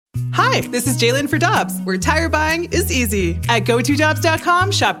Hi, this is Jalen for Dobbs, where tire buying is easy. At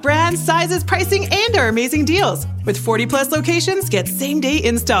GoToDobbs.com, shop brands, sizes, pricing, and our amazing deals. With 40-plus locations, get same-day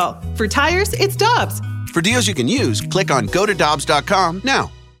install. For tires, it's Dobbs. For deals you can use, click on GoToDobbs.com now.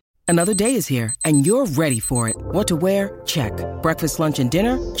 Another day is here, and you're ready for it. What to wear? Check. Breakfast, lunch, and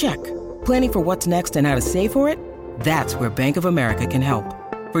dinner? Check. Planning for what's next and how to save for it? That's where Bank of America can help.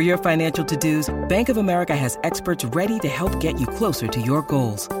 For your financial to-dos, Bank of America has experts ready to help get you closer to your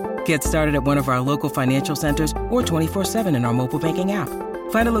goals. Get started at one of our local financial centers or 24/7 in our mobile banking app.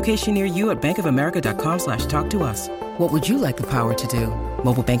 Find a location near you at bankofamerica.com/talktous. What would you like the power to do?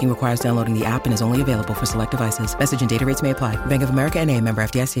 Mobile banking requires downloading the app and is only available for select devices. Message and data rates may apply. Bank of America N.A., member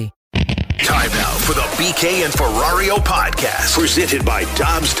FDIC. Time now for the BK and Ferrario podcast, presented by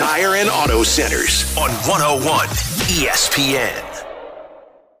Dobbs Tire and Auto Centers on 101 ESPN.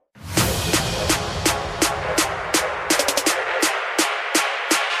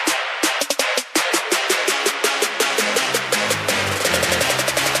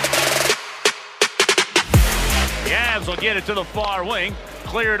 Will get it to the far wing,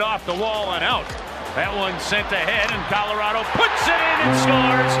 cleared off the wall and out. That one sent ahead, and Colorado puts it in and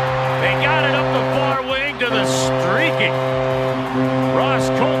scores. They got it up the far wing to the streaking Ross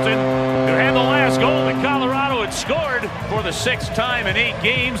Colton, who had the last goal that Colorado had scored for the 6th time in 8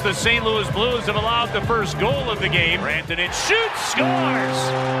 games. The St. Louis Blues have allowed the first goal of the game. Rantanen shoots, scores.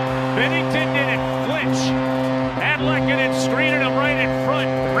 Binnington didn't flinch. And Lehkonen screening him right in front.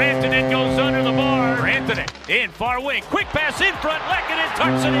 Rantanen goes under the bar. Rantanen in far wing. Quick pass in front. Lehkonen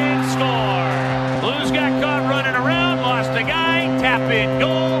tucks it in. Score. Blues got caught running around. Lost a guy. Tap in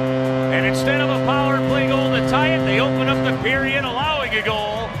goal. And instead of a power play goal to tie it, they open up the period allowing a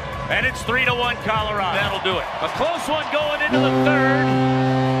goal. And it's 3-1 Colorado. That'll do it. A close one going into the third.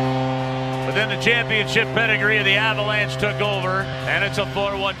 But then the championship pedigree of the Avalanche took over. And it's a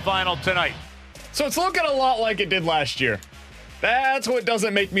 4-1 final tonight. So it's looking a lot like it did last year. That's what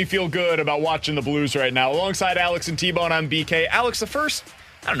doesn't make me feel good about watching the Blues right now. Alongside Alex and T-Bone, I'm BK. Alex, the first,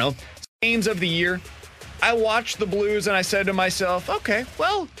 games of the year, I watched the Blues and I said to myself, okay,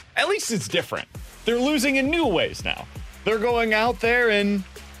 well, at least it's different. They're losing in new ways now. They're going out there and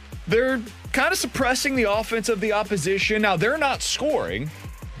they're kind of suppressing the offense of the opposition. Now, they're not scoring,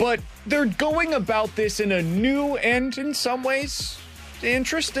 but they're going about this in a new and, in some ways,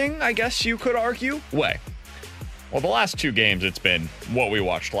 interesting, I guess you could argue, way. Well, the last 2 games, it's been what we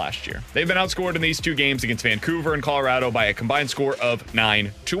watched last year. They've been outscored in these 2 games against Vancouver and Colorado by a combined score of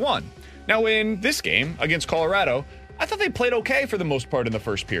 9-1. Now, in this game against Colorado, I thought they played okay for the most part in the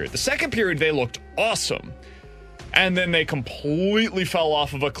first period. The second period, they looked awesome. And then they completely fell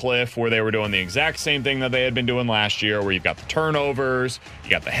off of a cliff where they were doing the exact same thing that they had been doing last year, where you've got the turnovers, you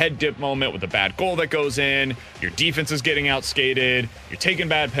got the head dip moment with the bad goal that goes in, your defense is getting outskated, you're taking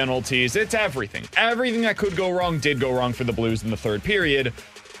bad penalties. It's everything. Everything that could go wrong did go wrong for the Blues in the third period.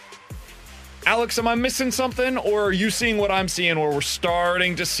 Alex, am I missing something, or are you seeing what I'm seeing, where we're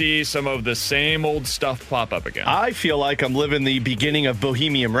starting to see some of the same old stuff pop up again? I feel like I'm living the beginning of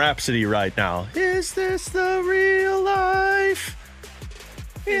Bohemian Rhapsody right now. Is this the real life?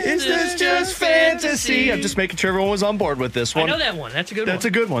 Is this just fantasy? I'm just making sure everyone was on board with this one. I know that one. That's a good one. That's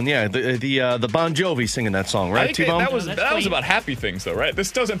a good one, yeah. The Bon Jovi singing that song, right, T-Bone? That was about happy things, though, right? This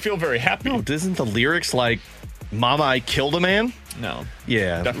doesn't feel very happy. No, isn't the lyrics like, Mama, I killed a man? No.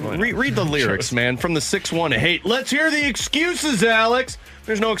 Yeah. Definitely read the lyrics, man. From the 6-1 to hate. Let's hear the excuses, Alex.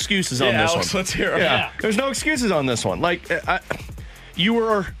 There's no excuses on this Alex, one. Let's hear them. Yeah. There's no excuses on this one. Like,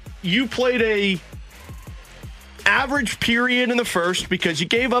 you played a average period in the first because you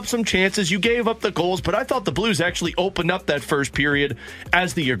gave up some chances, you gave up the goals, but I thought the Blues actually opened up that first period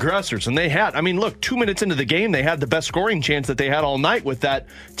as the aggressors, and they had, 2 minutes into the game, they had the best scoring chance that they had all night with that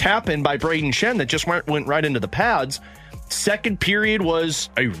tap-in by Braden Shen that just went right into the pads. Second period was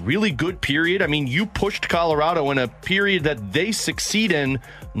a really good period. You pushed Colorado in a period that they succeed in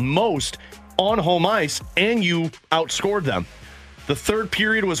most on home ice, and you outscored them. The third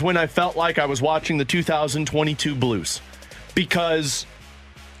period was when I felt like I was watching the 2022 Blues, because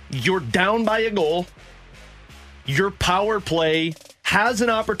you're down by a goal. Your power play has an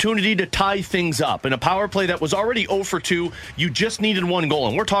opportunity to tie things up. In a power play that was already 0 for 2, you just needed 1 goal.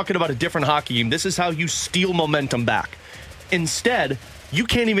 And we're talking about a different hockey game. This is how you steal momentum back. Instead, you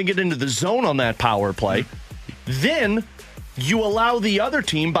can't even get into the zone on that power play. Then you allow the other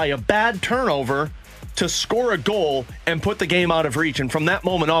team, by a bad turnover, to score a goal and put the game out of reach. And from that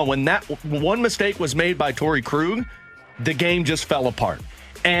moment on, when that one mistake was made by Torrey Krug, the game just fell apart.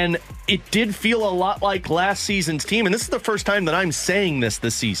 And it did feel a lot like last season's team. And this is the first time that I'm saying this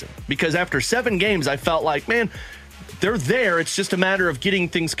season, because after 7 games, I felt like, man, they're there. It's just a matter of getting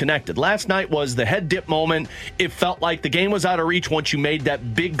things connected. Last night was the head dip moment. It felt like the game was out of reach once you made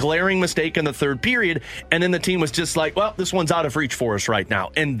that big glaring mistake in the third period, and then the team was just like, well, this one's out of reach for us right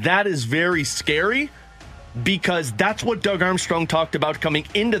now. And that is very scary, because that's what Doug Armstrong talked about coming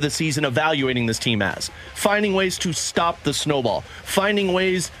into the season, evaluating this team as. Finding ways to stop the snowball. Finding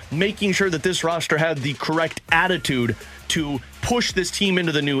ways, making sure that this roster had the correct attitude to push this team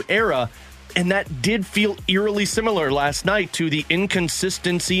into the new era. And that did feel eerily similar last night to the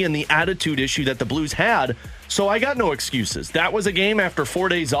inconsistency and the attitude issue that the Blues had. So I got no excuses. That was a game after 4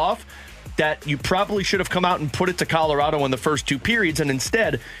 days off that you probably should have come out and put it to Colorado in the first two periods, and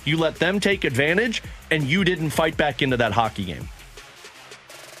instead you let them take advantage and you didn't fight back into that hockey game.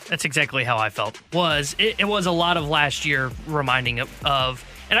 That's exactly how I felt. It was a lot of last year reminding of,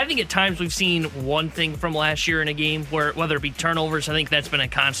 and I think at times we've seen one thing from last year in a game, where whether it be turnovers, I think that's been a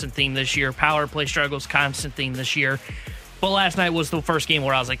constant theme this year. Power play struggles, constant theme this year. But last night was the first game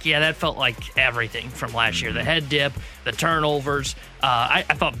where I was like, yeah, that felt like everything from last year. The head dip, the turnovers. I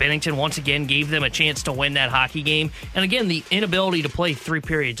thought Bennington once again gave them a chance to win that hockey game. And again, the inability to play 3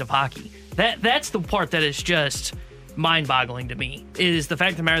 periods of hockey. That's the part that is just mind-boggling to me, is the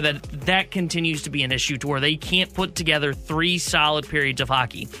fact of the matter that continues to be an issue to where they can't put together 3 solid periods of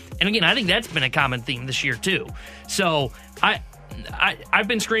hockey. And again, I think that's been a common theme this year too. So I've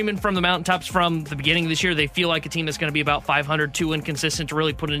been screaming from the mountaintops from the beginning of this year. They feel like a team that's going to be about 500, too inconsistent to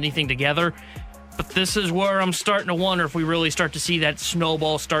really put anything together. But this is where I'm starting to wonder if we really start to see that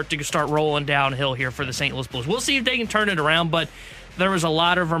snowball start rolling downhill here for the St. Louis Blues. We'll see if they can turn it around, but there was a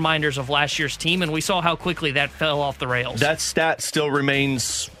lot of reminders of last year's team, and we saw how quickly that fell off the rails. That stat still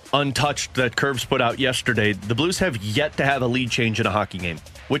remains untouched that Curves put out yesterday. The Blues have yet to have a lead change in a hockey game,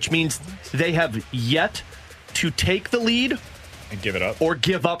 which means they have yet to take the lead and give it up, or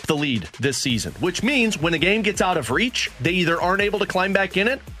give up the lead this season, which means when a game gets out of reach, they either aren't able to climb back in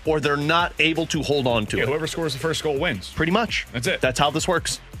it or they're not able to hold on to it. Whoever scores the first goal wins. Pretty much. That's it. That's how this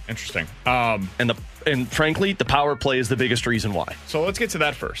works. Interesting. And frankly, the power play is the biggest reason why. So let's get to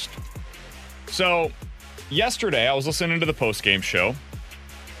that first. So yesterday, I was listening to the post-game show.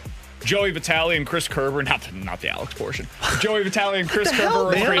 Joey Vitale and Chris Kerber, not the Alex portion. Joey Vitale and Chris Kerber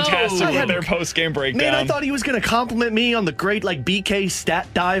were fantastic with their post-game breakdown. Man, I thought he was going to compliment me on the great BK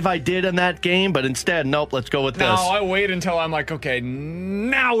stat dive I did in that game, but instead, nope, let's go with this. No, I wait until I'm like, okay,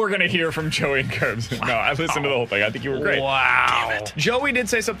 now we're going to hear from Joey and Kerbs. No, I listened to the whole thing. I think you were great. Wow. Damn it. Joey did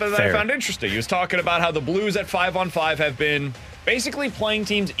say something that I found interesting. He was talking about how the Blues at 5-on-5 have been basically playing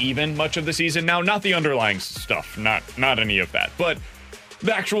teams even much of the season. Now, not the underlying stuff, not any of that, but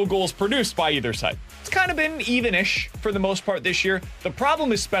the actual goals produced by either side. It's kind of been even-ish for the most part this year. The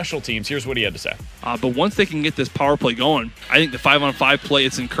problem is special teams. Here's what he had to say. But once they can get this power play going, I think the 5-on-5 play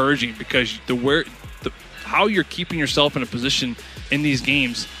is encouraging, because how you're keeping yourself in a position in these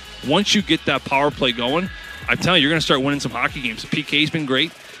games, once you get that power play going, I'm telling you, you're going to start winning some hockey games. The PK's been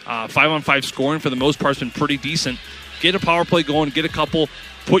great. 5-on-5 scoring for the most part has been pretty decent. Get a power play going, get a couple,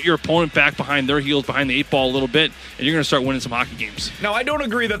 put your opponent back behind their heels, behind the 8 ball a little bit, and you're going to start winning some hockey games. Now, I don't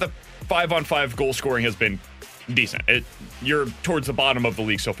agree that the 5-on-5 goal scoring has been decent. You're towards the bottom of the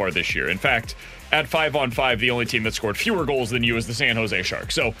league so far this year. In fact, at 5-on-5, the only team that scored fewer goals than you is the San Jose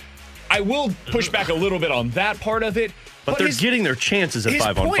Sharks. So I will push back a little bit on that part of it. But they're getting their chances at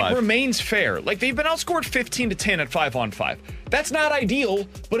 5-on-5. His point remains fair. They've been outscored 15-10 at 5-on-5. That's not ideal,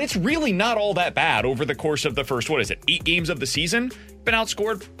 but it's really not all that bad over the course of the first, 8 games of the season? Been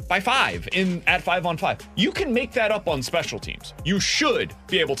outscored by 5 at 5-on-5. You can make that up on special teams. You should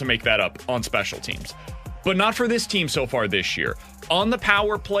be able to make that up on special teams. But not for this team so far this year. On the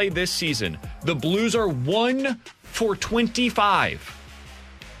power play this season, the Blues are 1 for 25.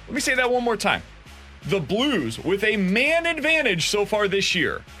 Let me say that one more time. The Blues, with a man advantage so far this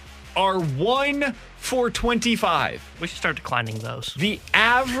year, are 1 for 25. We should start declining those. The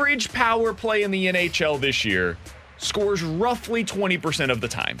average power play in the NHL this year scores roughly 20% of the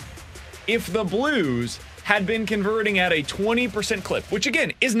time. If the Blues had been converting at a 20% clip, which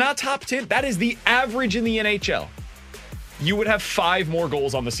again is not top 10, that is the average in the NHL, you would have 5 more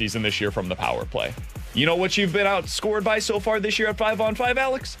goals on the season this year from the power play. You know what you've been outscored by so far this year at 5-on-5,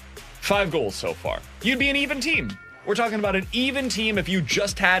 Alex? 5 goals so far. You'd be an even team. We're talking about an even team if you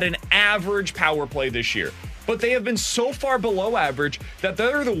just had an average power play this year. But they have been so far below average that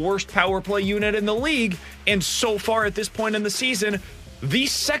they're the worst power play unit in the league. And so far at this point in the season, the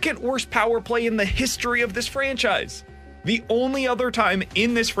second worst power play in the history of this franchise. The only other time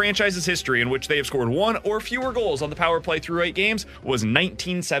in this franchise's history in which they have scored 1 or fewer goals on the power play through 8 games was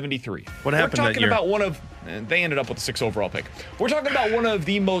 1973. What happened that year? We're talking about they ended up with the 6th overall pick. We're talking about one of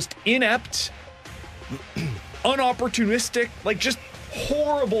the most inept unopportunistic, like just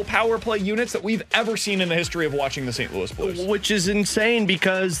horrible power play units that we've ever seen in the history of watching the St. Louis Blues. Which is insane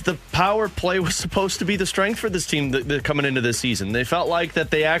because the power play was supposed to be the strength for this team coming into this season. They felt like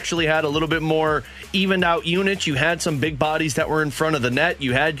that they actually had a little bit more evened out units. You had some big bodies that were in front of the net.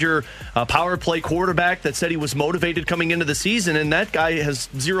 You had your power play quarterback that said he was motivated coming into the season, and that guy has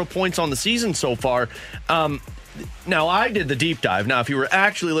 0 points on the season so far. Now, I did the deep dive. Now, if you were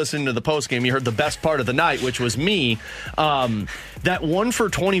actually listening to the postgame, you heard the best part of the night, which was me. That 1 for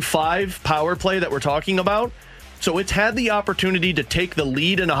 25 power play that we're talking about, so it's had the opportunity to take the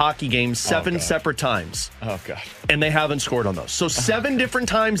lead in a hockey game 7 separate times. Oh, God. And they haven't scored on those. So 7 different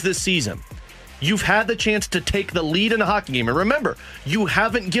times this season, you've had the chance to take the lead in a hockey game. And remember, you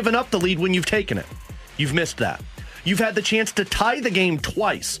haven't given up the lead when you've taken it. You've missed that. You've had the chance to tie the game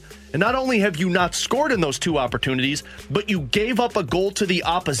twice. And not only have you not scored in those 2 opportunities, but you gave up a goal to the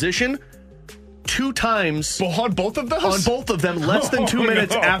opposition 2 times. On both of those? On both of them, less than 2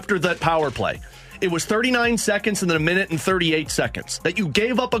 minutes after that power play. It was 39 seconds and then 1 minute and 38 seconds that you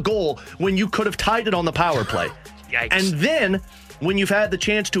gave up a goal when you could have tied it on the power play. Yikes. And then, when you've had the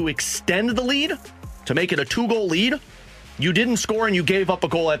chance to extend the lead, to make it a 2-goal lead, you didn't score and you gave up a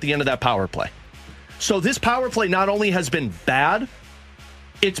goal at the end of that power play. So this power play not only has been bad,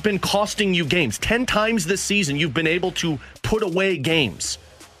 it's been costing you games. 10 times this season, you've been able to put away games,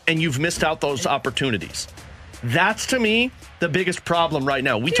 and you've missed out those opportunities. That's, to me, the biggest problem right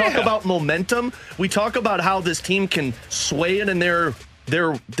now. We talk about momentum. We talk about how this team can sway it in their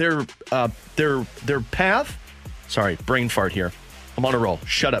path. Sorry, brain fart here. I'm on a roll.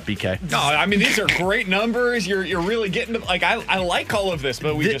 Shut up, BK. No, I mean, these are great numbers. You're really getting to, like, I like all of this,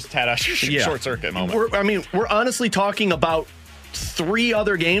 but we just had a short circuit moment. We're honestly talking about 3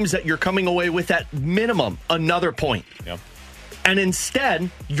 other games that you're coming away with at minimum another point. Yep. And instead,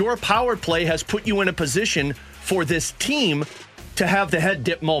 your power play has put you in a position for this team to have the head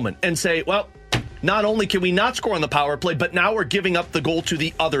dip moment and say, well, not only can we not score on the power play, but now we're giving up the goal to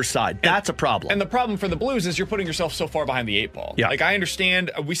the other side. That's a problem. And the problem for the Blues is you're putting yourself so far behind the 8 ball. Yeah. Like, I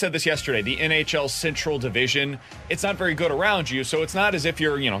understand, we said this yesterday, the NHL Central Division, it's not very good around you, so it's not as if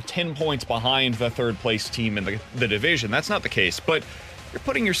you're, 10 points behind the third place team in the division. That's not the case. But you're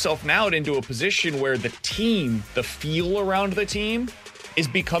putting yourself now into a position where the team, the feel around the team, is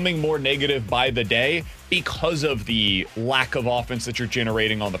becoming more negative by the day because of the lack of offense that you're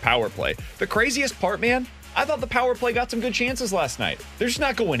generating on the power play. The craziest part, man, I thought the power play got some good chances last night. They're just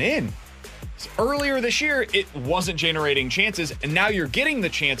not going in. Earlier this year, it wasn't generating chances, and now you're getting the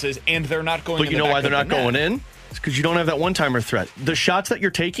chances, and they're not going in. But you know why they're not going in? It's because you don't have that one-timer threat. The shots that you're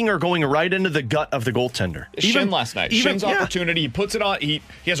taking are going right into the gut of the goaltender. Shin last night. Shin's opportunity, he puts it on. He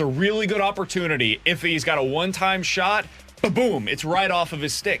has a really good opportunity. If he's got a one-time shot, boom, it's right off of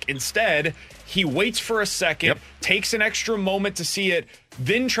his stick. Instead, he waits for a second, takes an extra moment to see it,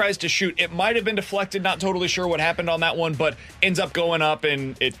 then tries to shoot. It might have been deflected, not totally sure what happened on that one, but ends up going up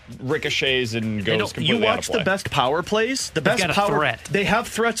and it ricochets and goes completely You watch out of play. the best power plays. The best power threat. They have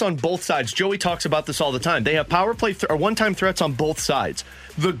threats on both sides. Joey talks about this all the time. They have power play or one-time threats on both sides.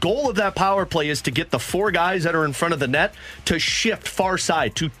 The goal of that power play is to get the 4 guys that are in front of the net to shift far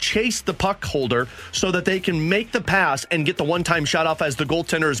side, to chase the puck holder so that they can make the pass and get the one-time shot off as the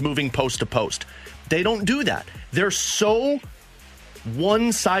goaltender is moving post to post. They don't do that. They're so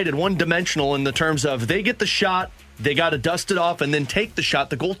one-sided, one-dimensional in the terms of they get the shot, they got to dust it off and then take the shot.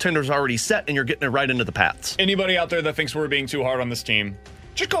 The goaltender's already set and you're getting it right into the paths. Anybody out there that thinks we're being too hard on this team,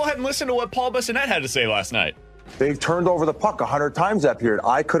 just go ahead and listen to what Paul Bissonnette had to say last night. They've turned over the puck 100 times that period.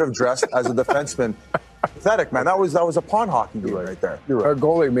 I could have dressed as a defenseman. Pathetic, man. That was a pawn hockey game right there. You're right. Our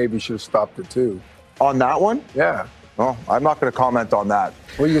goalie maybe should have stopped it too. On that one? Yeah. Well, I'm not going to comment on that.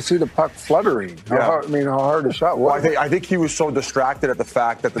 Well, you see the puck fluttering. How hard a shot was. Well, I think he was so distracted at the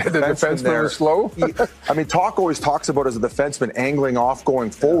fact that the defenseman was slow. Talk always talks about as a defenseman angling off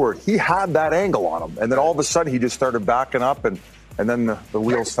going forward. He had that angle on him, and then all of a sudden he just started backing up, and then the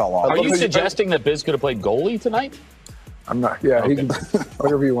wheels fell off. Are you suggesting that Biz could have played goalie tonight? I'm not. Yeah, okay.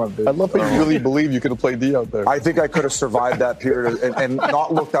 Whatever you want, Biz. I love that you really believe you could have played D out there. I think I could have survived that period and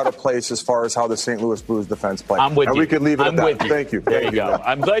not looked out of place as far as how the St. Louis Blues defense played. I'm with you. And we could leave it at that. With you. Thank you. There you go.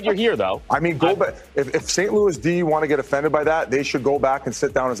 I'm glad you're here, though. I mean, go back. If St. Louis D want to get offended by that, they should go back and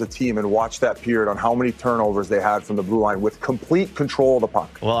sit down as a team and watch that period on how many turnovers they had from the blue line with complete control of the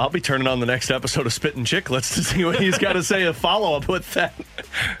puck. Well, I'll be turning on the next episode of Spittin' Chicklets to see what he's got to say a follow-up with that.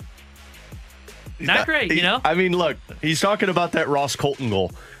 Not great, you know? I mean, look, he's talking about that Ross Colton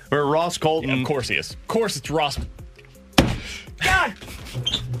goal. Where Ross Colton... Yeah, of course he is. Of course it's Ross. God!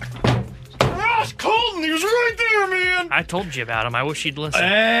 Ross Colton He was right there, man. I told you about him. I wish you'd listen.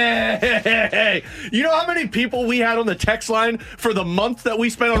 Hey. You know how many people we had on the text line for the month that we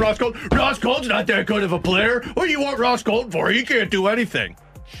spent on Ross Colton? Ross Colton's not that good of a player. What do you want Ross Colton for? He can't do anything.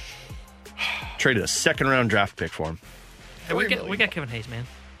 Traded a second-round draft pick for him. Hey, we got Kevin Hayes, man.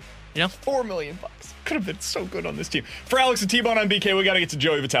 You know? $4 million. Could have been so good on this team. For Alex and T-Bone on BK, we got to get to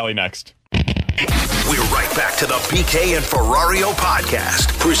Joey Vitale next. We're right back to the BK and Ferrario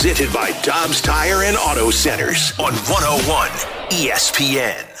podcast, presented by Dobbs Tire and Auto Centers on 101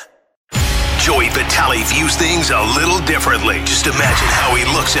 ESPN. Joey Vitale views things a little differently. Just imagine how he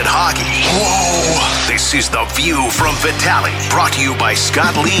looks at hockey. Whoa! This is The View from Vitale, brought to you by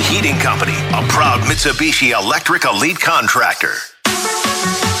Scott Lee Heating Company, a proud Mitsubishi Electric Elite contractor.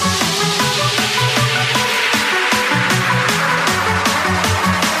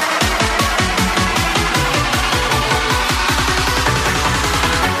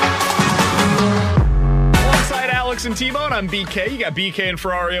 Alex and T-Bone, I'm BK. You got BK and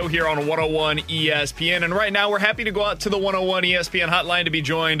Ferrario here on 101 ESPN. And right now, we're happy to go out to the 101 ESPN hotline to be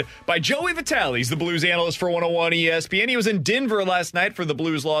joined by Joey Vitale. He's the Blues analyst for 101 ESPN. He was in Denver last night for the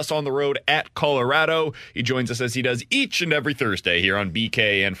Blues loss on the road at Colorado. He joins us as he does each and every Thursday here on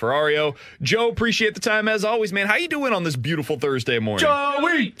BK and Ferrario. Joe, appreciate the time as always, man. How you doing on this beautiful Thursday morning?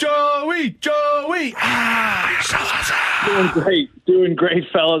 Joey! Doing great,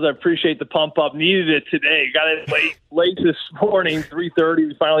 fellas. I appreciate the pump up. Needed it today. Got it late this morning, 3:30.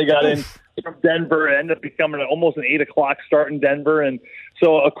 We finally got in from Denver. It ended up becoming almost an 8 o'clock start in Denver, and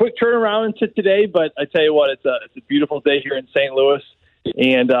so a quick turnaround into today. But I tell you what, it's a beautiful day here in St. Louis,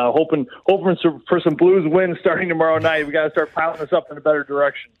 and hoping for some Blues wins starting tomorrow night. We got to start piling this up in a better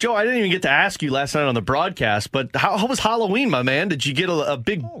direction. Joe, I didn't even get to ask you last night on the broadcast, but how was Halloween, my man? Did you get a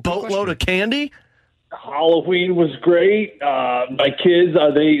big boatload of candy? Halloween was great. My kids,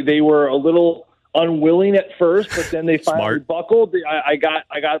 they were a little unwilling at first, but then they finally buckled. I got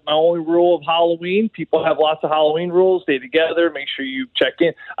my only rule of Halloween. People have lots of Halloween rules. Stay together. Make sure you check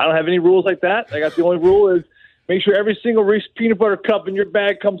in. I don't have any rules like that. I got the only rule is make sure every single Reese's peanut butter cup in your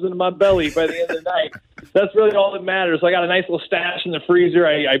bag comes into my belly by the end of the night. That's really all that matters. I got a nice little stash in the freezer.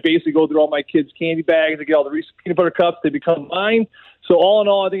 I basically go through all my kids' candy bags. I get all the Reese's peanut butter cups. They become mine. So all in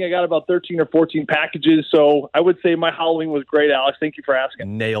all, I think I got about 13 or 14 packages. So I would say my Halloween was great, Alex. Thank you for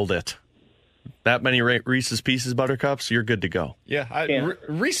asking. Nailed it. That many Reese's Pieces Buttercups, you're good to go. Yeah,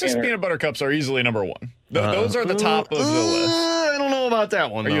 Reese's peanut butter cups are easily number one. Those are the top of the list. I don't know about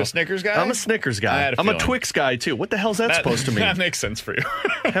that one. Are you a Snickers guy? I'm a Snickers guy. I'm a Twix guy too. What the hell's that supposed to mean? That makes sense for you.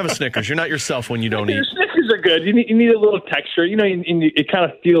 Have a Snickers. You're not yourself when you don't eat. Snickers are good. You need a little texture. You know, you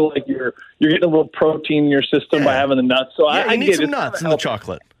kind of feel like you're getting a little protein in your system by having the nuts. So I need some nuts in the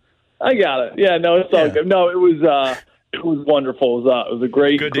chocolate. I got it. Yeah, no, it's all good. No, it was wonderful. It was a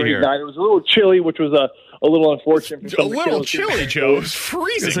great night. It was a little chilly, which was a little unfortunate. A little chilly, Joe. It was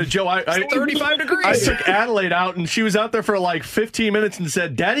freezing. So, Joe, it's 35 degrees. I took Adelaide out, and she was out there for like 15 minutes and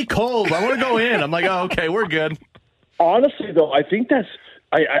said, "Daddy, cold. I want to go in." I'm like, "Oh, okay, we're good." Honestly, though, I think that's.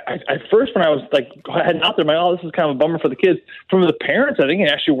 At first, when I was heading out there, this is kind of a bummer for the kids. From the parents, I think it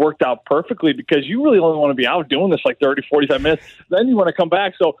actually worked out perfectly because you really only want to be out doing this like 30, 45 minutes. Then you want to come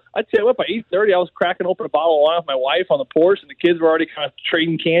back. So I tell you what, by 8:30, I was cracking open a bottle of wine with my wife on the porch, and the kids were already kind of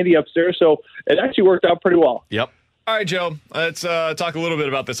trading candy upstairs. So it actually worked out pretty well. Yep. All right, Joe, let's talk a little bit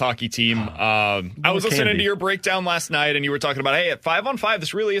about this hockey team. I was listening to your breakdown last night, and you were talking about, hey, at 5-on-5,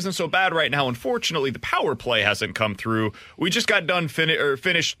 this really isn't so bad right now. Unfortunately, the power play hasn't come through. We just got done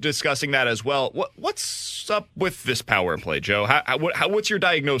finished discussing that as well. What's up with this power play, Joe? What's your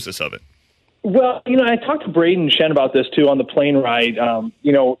diagnosis of it? Well, I talked to Braden Shen about this, too, on the plane ride.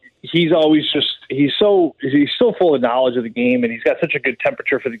 He's always he's so full of knowledge of the game, and he's got such a good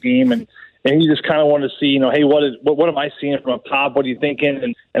temperature for the game, and he just kind of wanted to see, hey, what am I seeing from up top? What are you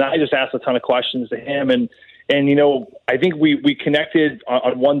thinking? And I just asked a ton of questions to him, and I think we connected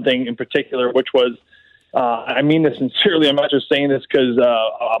on one thing in particular, which was, I mean this sincerely. I'm not just saying this because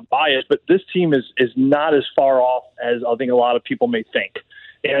I'm biased, but this team is not as far off as I think a lot of people may think.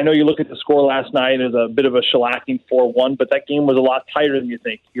 And I know you look at the score last night, it was a bit of a shellacking 4-1, but that game was a lot tighter than you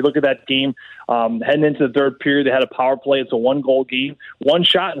think. You look at that game, heading into the third period, they had a power play. It's a one-goal game. One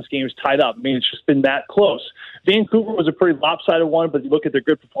shot in this game is tied up. I mean, it's just been that close. Vancouver was a pretty lopsided one, but you look at their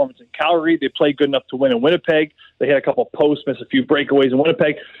good performance in Calgary. They played good enough to win in Winnipeg. They had a couple of posts, missed a few breakaways in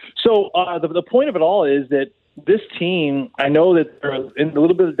Winnipeg. So the point of it all is that this team, I know that they're in a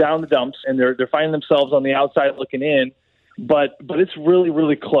little bit of down the dumps, and they're finding themselves on the outside looking in. But it's really,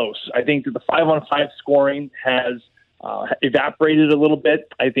 really close. I think that the 5-on-5 scoring has evaporated a little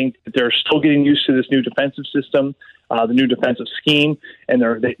bit. I think that they're still getting used to this new defensive system, the new defensive scheme, and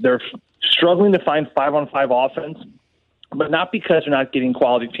they're struggling to find 5-on-5 offense, but not because they're not getting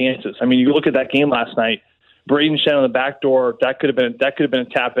quality chances. I mean, you look at that game last night. Braden Shen on the back door, that could have been a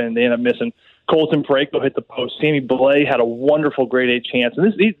tap in. They ended up missing. Colton Parayko hit the post. Sammy Blais had a wonderful grade A chance.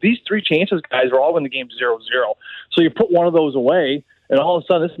 And these three chances, guys, were all in the game 0-0. So you put one of those away, and all of a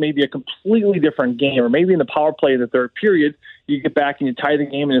sudden this may be a completely different game. Or maybe in the power play in the third period, you get back and you tie the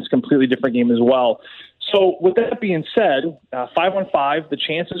game, and it's a completely different game as well. So with that being said, 5-on-5, the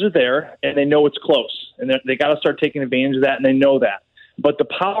chances are there, and they know it's close. And they got to start taking advantage of that, and they know that. But the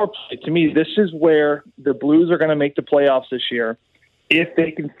power play, to me, this is where the Blues are going to make the playoffs this year if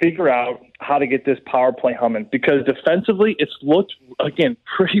they can figure out how to get this power play humming. Because defensively, it's looked, again,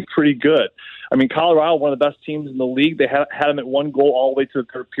 pretty good. I mean, Colorado, one of the best teams in the league. They had them at one goal all the way to the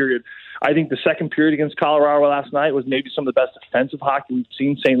third period. I think the second period against Colorado last night was maybe some of the best defensive hockey we've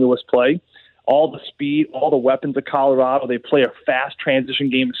seen St. Louis play. All the speed, all the weapons of Colorado. They play a fast transition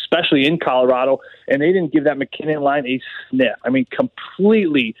game, especially in Colorado, and they didn't give that McKinnon line a sniff. I mean,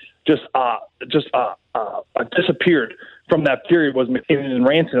 completely just disappeared from that period was McKinnon and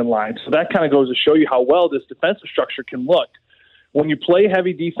Rantanen line. So that kind of goes to show you how well this defensive structure can look. When you play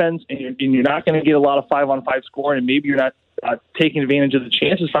heavy defense and you're not going to get a lot of 5-on-5 scoring, and maybe you're not taking advantage of the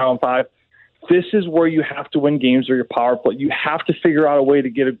chances 5-on-5, this is where you have to win games or your power play. You have to figure out a way to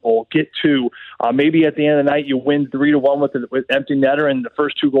get a goal, get two. Maybe at the end of the night you win 3-1 with empty netter, and the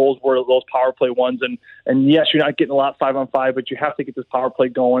first two goals were those power play ones. And yes, you're not getting a lot 5-on-5, but you have to get this power play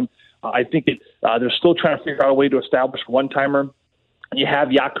going. I think they're still trying to figure out a way to establish one-timer. You have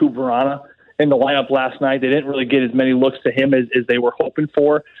Jakub Vrana in the lineup last night. They didn't really get as many looks to him as they were hoping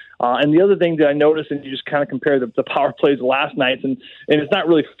for. And the other thing that I noticed, and you just kind of compare the power plays last night, and it's not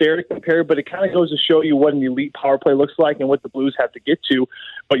really fair to compare, but it kind of goes to show you what an elite power play looks like and what the Blues have to get to.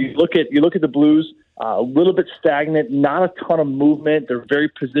 But you look at the Blues, a little bit stagnant, not a ton of movement. They're very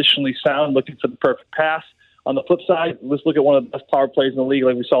positionally sound, looking for the perfect pass. On the flip side, let's look at one of the best power plays in the league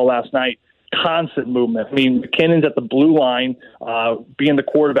like we saw last night. Constant movement. I mean, McKinnon's at the blue line being the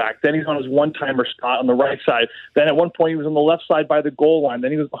quarterback. Then he's on his one-timer spot on the right side. Then at one point he was on the left side by the goal line.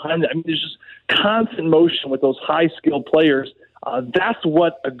 Then he was behind it. I mean, there's just constant motion with those high-skilled players. That's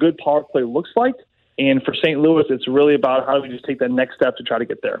what a good power play looks like. And for St. Louis, it's really about how do we just take that next step to try to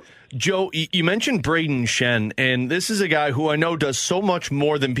get there. Joe, you mentioned Braden Shen, and this is a guy who I know does so much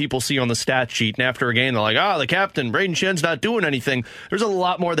more than people see on the stat sheet. And after a game, they're like, the captain, Braden Shen's not doing anything. There's a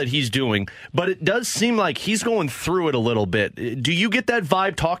lot more that he's doing. But it does seem like he's going through it a little bit. Do you get that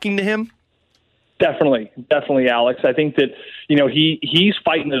vibe talking to him? Definitely, Alex. I think that, he's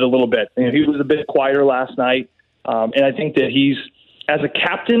fighting it a little bit. He was a bit quieter last night. And I think that he's, as a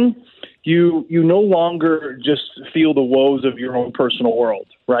captain, you no longer just feel the woes of your own personal world,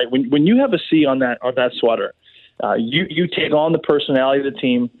 right? When you have a C on that sweater, you take on the personality of the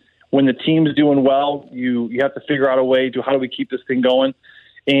team. When the team's doing well, you have to figure out a way to how do we keep this thing going.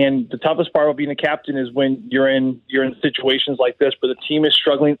 And the toughest part of being a captain is when you're in situations like this where the team is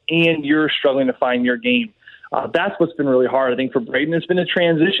struggling and you're struggling to find your game. That's what's been really hard. I think for Braden, it's been a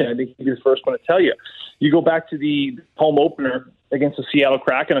transition. I think he's the first one to tell you. You go back to the home opener against the Seattle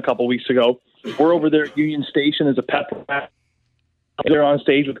Kraken a couple weeks ago. We're over there at Union Station as a pep rally. They're on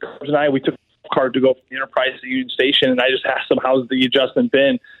stage with Cubs and I. We took a card to go from the Enterprise to Union Station, and I just asked him, how's the adjustment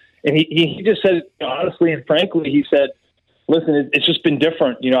been? And he just said, honestly and frankly, he said, listen, it's just been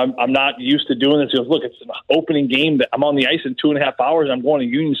different. I'm not used to doing this. He goes, look, it's an opening game that I'm on the ice in 2.5 hours. I'm going to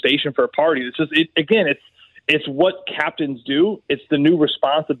Union Station for a party. It's just, it's what captains do. It's the new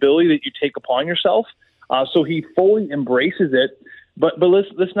responsibility that you take upon yourself. So he fully embraces it. But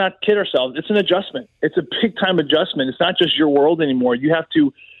let's not kid ourselves. It's an adjustment. It's a big-time adjustment. It's not just your world anymore. You have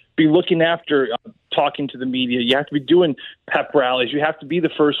to be looking after talking to the media. You have to be doing pep rallies. You have to be the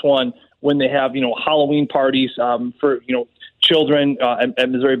first one when they have, Halloween parties for, children at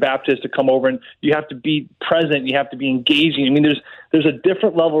Missouri Baptist to come over, and you have to be present. You have to be engaging. I mean, there's a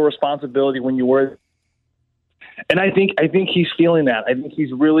different level of responsibility when you wear. And I think he's feeling that. I think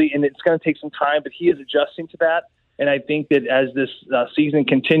he's really, and it's going to take some time, but he is adjusting to that. And I think that as this season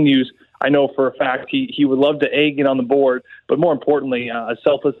continues, I know for a fact he would love to get on the board, but more importantly, as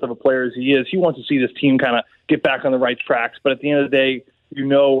selfless of a player as he is, he wants to see this team kind of get back on the right tracks. But at the end of the day,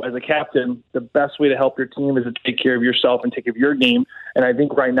 as a captain, the best way to help your team is to take care of yourself and take care of your game. And I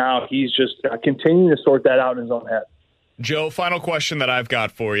think right now he's just continuing to sort that out in his own head. Joe, final question that I've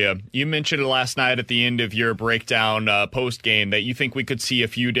got for you. You mentioned it last night at the end of your breakdown post-game that you think we could see a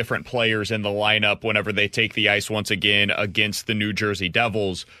few different players in the lineup whenever they take the ice once again against the New Jersey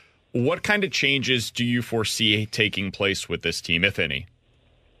Devils. What kind of changes do you foresee taking place with this team, if any?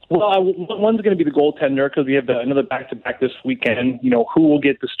 Well, one's going to be the goaltender because we have another back-to-back this weekend. Who will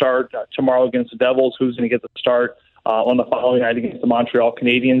get the start tomorrow against the Devils? Who's going to get the start on the following night against the Montreal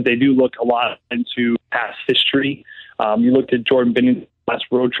Canadiens? They do look a lot into past history. You looked at Jordan Binnington's last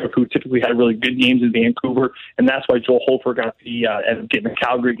road trip, who typically had really good games in Vancouver, and that's why Joel Hofer got ended up getting the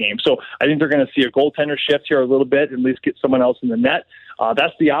Calgary game. So I think they're going to see a goaltender shift here a little bit, at least get someone else in the net.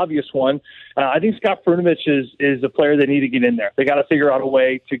 That's the obvious one. I think Scott Perunovich is a player they need to get in there. They got to figure out a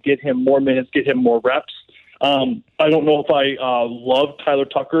way to get him more minutes, get him more reps. I don't know if I loved Tyler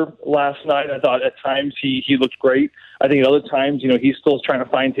Tucker last night. I thought at times he looked great. I think at other times, he's still trying to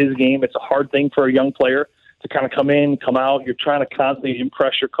find his game. It's a hard thing for a young player to kind of come in, come out. You're trying to constantly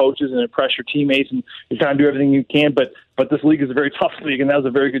impress your coaches and impress your teammates, and you're trying to do everything you can. But this league is a very tough league, and that was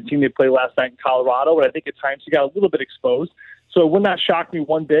a very good team they played last night in Colorado. And I think at times he got a little bit exposed. So it would not shock me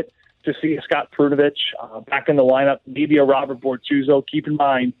one bit to see Scott Perunovich back in the lineup, maybe a Robert Bortuzzo. Keep in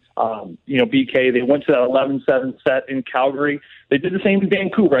mind, BK, they went to that 11-7 set in Calgary. They did the same in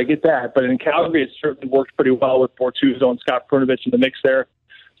Vancouver, I get that. But in Calgary, it certainly worked pretty well with Bortuzzo and Scott Perunovich in the mix there.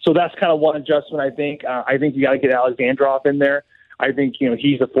 So that's kind of one adjustment, I think. I think you got to get Alexandrov in there. I think,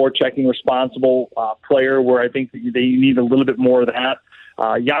 he's a forechecking responsible player where I think that they need a little bit more of that.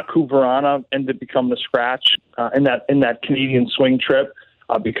 Jakub Vrana ended up becoming the scratch in that Canadian swing trip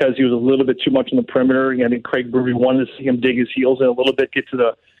because he was a little bit too much on the perimeter. I think Craig Berube wanted to see him dig his heels in a little bit, get to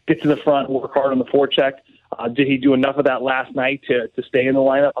the front, work hard on the forecheck. Did he do enough of that last night to stay in the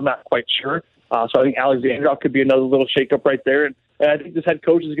lineup? I'm not quite sure. So I think Alexandrov could be another little shakeup right there. And I think this head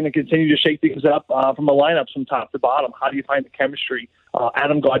coach is going to continue to shake things up from a lineup from top to bottom. How do you find the chemistry?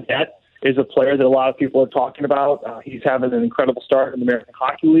 Adam Gaudette is a player that a lot of people are talking about. He's having an incredible start in the American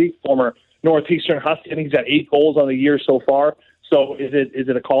Hockey League, former Northeastern Husky. I think he's got 8 goals on the year so far. So is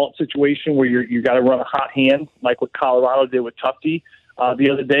it a call-up situation where you got to run a hot hand like what Colorado did with Tufte? The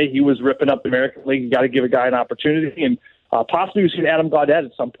other day he was ripping up the American League. You got to give a guy an opportunity, and possibly we've seen Adam Gaudette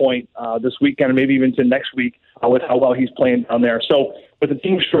at some point this weekend or maybe even to next week with how well he's playing down there. So with the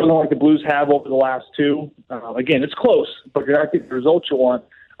team struggling like the Blues have over the last 2, again, it's close, but you're not getting the results you want.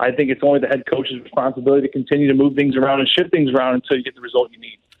 I think it's only the head coach's responsibility to continue to move things around and shift things around until you get the result you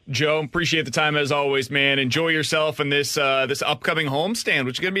need. Joe, appreciate the time as always, man. Enjoy yourself in this upcoming homestand,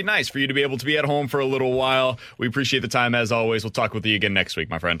 which is going to be nice for you to be able to be at home for a little while. We appreciate the time as always. We'll talk with you again next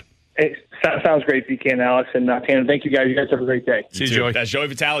week, my friend. Hey, sounds great, BK and Alex. And Tanner, thank you guys. You guys have a great day. See you, Joey. That's Joey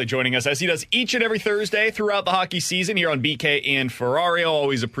Vitale joining us as he does each and every Thursday throughout the hockey season here on BK and Ferrario.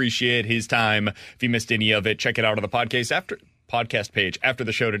 Always appreciate his time. If you missed any of it, check it out on the podcast page after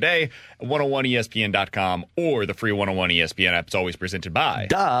the show today at 101ESPN.com or the free 101 ESPN app. It's always presented by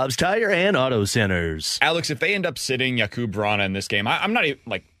Dobbs Tire and Auto Centers. Alex, if they end up sitting Jakub Vrana in this game, I'm not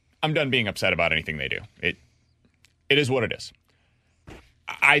even I'm done being upset about anything they do. It is what it is.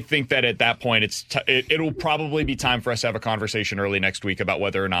 I think that at that point it'll probably be time for us to have a conversation early next week about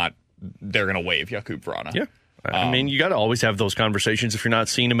whether or not they're going to waive Jakub Vrana. Yeah. I mean, you got to always have those conversations if you're not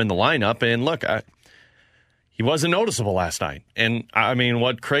seeing him in the lineup. And look, he wasn't noticeable last night. And I mean,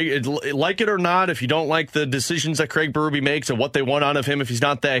 what Craig, like it or not, if you don't like the decisions that Craig Berube makes and what they want out of him, if he's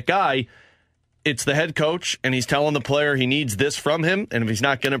not that guy, it's the head coach, and he's telling the player he needs this from him, and if he's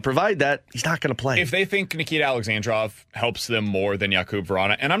not going to provide that, he's not going to play. If they think Nikita Alexandrov helps them more than Jakub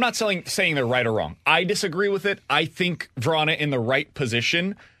Vrana, and I'm not saying they're right or wrong. I disagree with it. I think Vrana in the right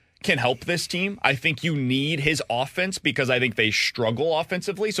position can help this team. I think you need his offense because I think they struggle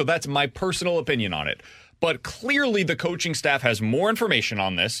offensively, so that's my personal opinion on it. But clearly the coaching staff has more information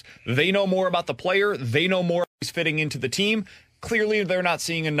on this. They know more about the player. They know more about who's fitting into the team. Clearly they're not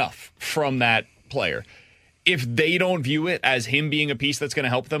seeing enough from that player. If they don't view it as him being a piece that's going to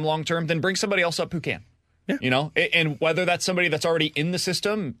help them long term, then bring somebody else up who can. Yeah. And whether that's somebody that's already in the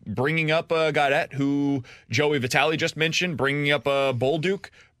system, bringing up a Gaudette, who Joey Vitale just mentioned, bringing up a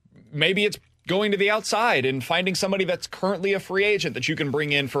Bolduc, maybe it's going to the outside and finding somebody that's currently a free agent that you can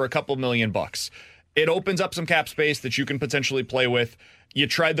bring in for a couple $1 million. It opens up some cap space that you can potentially play with. You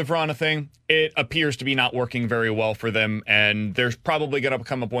tried the Vrana thing. It appears to be not working very well for them, and there's probably going to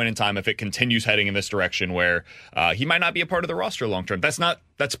come a point in time if it continues heading in this direction where he might not be a part of the roster long term.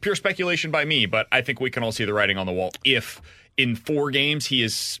 That's pure speculation by me, but I think we can all see the writing on the wall if in 4 games he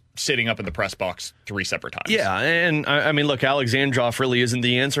is sitting up in the press box 3 separate times. Yeah, and I mean, look, Alexandrov really isn't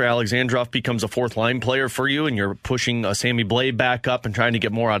the answer. Alexandrov becomes a 4th-line player for you, and you're pushing Sammy Blais back up and trying to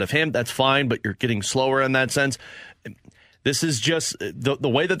get more out of him. That's fine, but you're getting slower in that sense. This is just the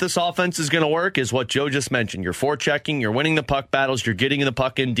way that this offense is going to work is what Joe just mentioned. You're forechecking, you're winning the puck battles, you're getting the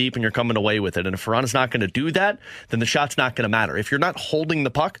puck in deep, and you're coming away with it. And if Ferrano's not going to do that, then the shot's not going to matter. If you're not holding the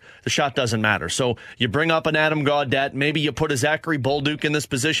puck, the shot doesn't matter. So you bring up an Adam Gaudette, maybe you put a Zachary Bolduc in this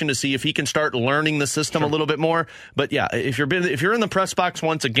position to see if he can start learning the system a little bit more. But yeah, if you're in the press box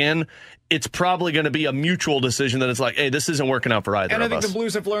once again, it's probably going to be a mutual decision that it's like, hey, this isn't working out for either of us. And I think the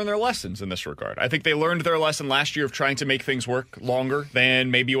Blues have learned their lessons in this regard. I think they learned their lesson last year of trying to make things work longer than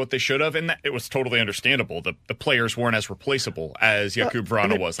maybe what they should have, and it was totally understandable. The players weren't as replaceable as Jakub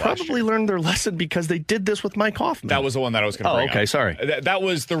Vrana was last year. Probably learned their lesson because they did this with Mike Hoffman. That was the one that I was going to bring up. Okay, sorry. That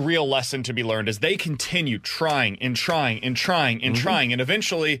was the real lesson to be learned, as they continued trying and trying and trying and trying, and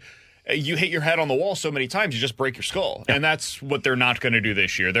eventually you hit your head on the wall so many times you just break your skull. And that's what they're not going to do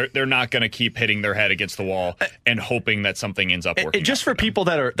this year. They're not going to keep hitting their head against the wall and hoping that something ends up working. Just for people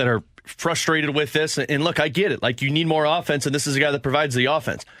that are frustrated with this, and look, I get it. Like, you need more offense, and this is a guy that provides the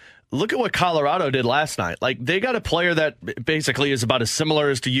offense. Look at what Colorado did last night. Like, they got a player that basically is about as similar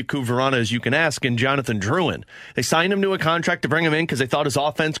as to Jakub Vrana as you can ask in Jonathan Drouin. They signed him to a contract to bring him in because they thought his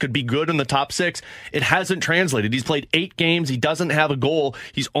offense could be good in the top 6. It hasn't translated. He's played 8 games. He doesn't have a goal.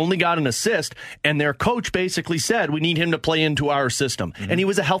 He's only got an assist. And their coach basically said, we need him to play into our system. And he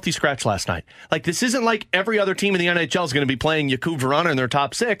was a healthy scratch last night. Like, this isn't like every other team in the NHL is going to be playing Jakub Vrana in their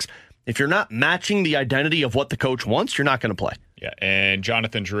top 6. If you're not matching the identity of what the coach wants, you're not going to play. Yeah, and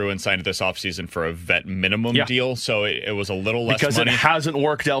Jonathan Drouin signed this offseason for a vet minimum deal, so it was a little less because money. It hasn't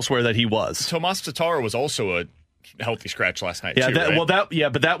worked elsewhere that he was. Tomas Tatar was also a healthy scratch last night, too, right?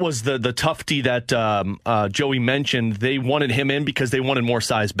 But that was the tufty that Joey mentioned. They wanted him in because they wanted more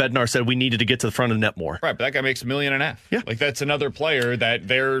size. Bednar said we needed to get to the front of the net more. Right, but that guy makes $1.5 million. Yeah. Like, that's another player that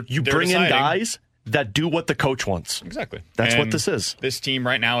they're bring deciding. In guys that do what the coach wants. Exactly. That's what this is. This team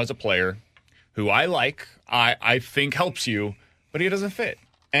right now is a player who I think helps you, but he doesn't fit.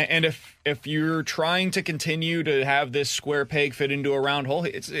 And if you're trying to continue to have this square peg fit into a round hole,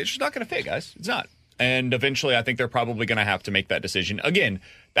 it's just not going to fit, guys. It's not. And eventually, I think they're probably going to have to make that decision. Again,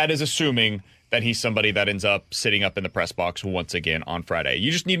 that is assuming that he's somebody that ends up sitting up in the press box once again on Friday.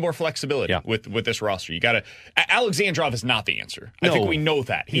 You just need more flexibility with this roster. You got to. Alexandrov is not the answer. I think we know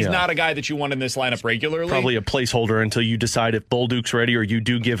that. He's not a guy that you want in this lineup regularly. Probably a placeholder until you decide if Bolduc's ready, or you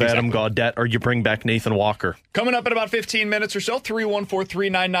do give Adam Gaudette, or you bring back Nathan Walker. Coming up in about 15 minutes or so,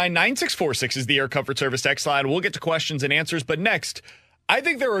 314-399-9646 is the Air Comfort Service text line. We'll get to questions and answers, but next, I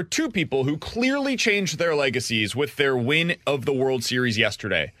think there are 2 people who clearly changed their legacies with their win of the World Series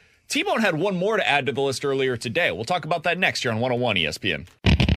yesterday. T-Bone had one more to add to the list earlier today. We'll talk about that next year on 101 ESPN.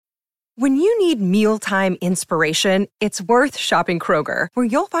 When you need mealtime inspiration, it's worth shopping Kroger, where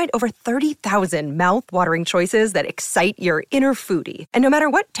you'll find over 30,000 mouth-watering choices that excite your inner foodie. And no matter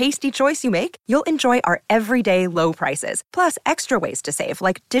what tasty choice you make, you'll enjoy our everyday low prices, plus extra ways to save,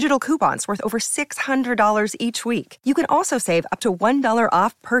 like digital coupons worth over $600 each week. You can also save up to $1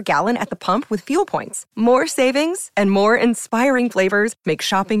 off per gallon at the pump with fuel points. More savings and more inspiring flavors make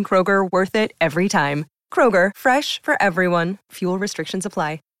shopping Kroger worth it every time. Kroger, fresh for everyone. Fuel restrictions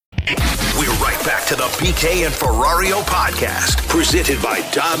apply. We're right back to the BK and Ferrario podcast, presented by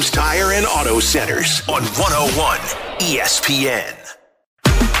Dobbs Tire and Auto Centers on 101 ESPN.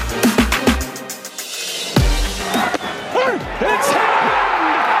 It's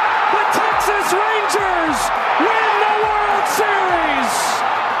happened! The Texas Rangers win the World Series!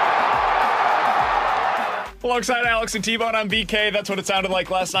 Alongside Alex and T-Bone, I'm BK. That's what it sounded like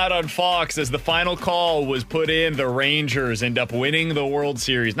last night on Fox as the final call was put in. The Rangers end up winning the World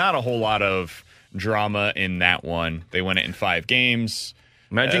Series. Not a whole lot of drama in that one. They win it in 5 games.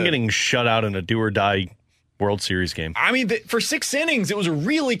 Imagine getting shut out in a do-or-die World Series game. I mean, for 6 innings, it was a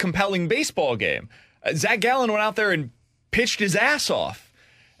really compelling baseball game. Zach Gallen went out there and pitched his ass off.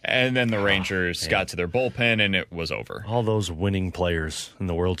 And then the Rangers got to their bullpen, and it was over. All those winning players in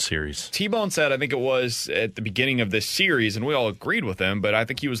the World Series. T-Bone said, I think it was at the beginning of this series, and we all agreed with him, but I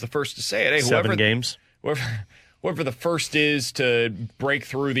think he was the first to say it. Hey, 7 games? Whoever the first is to break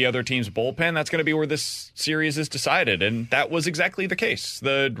through the other team's bullpen, that's going to be where this series is decided. And that was exactly the case.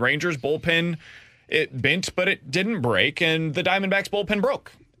 The Rangers' bullpen, it bent, but it didn't break, and the Diamondbacks' bullpen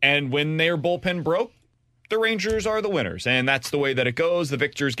broke. And when their bullpen broke, the Rangers are the winners, and that's the way that it goes. The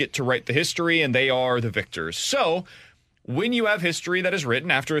victors get to write the history, and they are the victors. So when you have history that is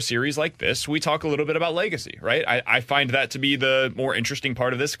written after a series like this, we talk a little bit about legacy, right? I find that to be the more interesting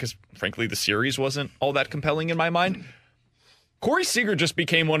part of this because, frankly, the series wasn't all that compelling in my mind. Corey Seager just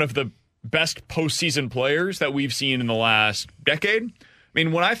became one of the best postseason players that we've seen in the last decade. I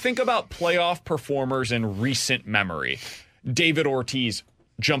mean, when I think about playoff performers in recent memory, David Ortiz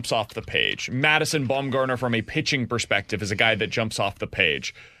jumps off the page. Madison Bumgarner, from a pitching perspective, is a guy that jumps off the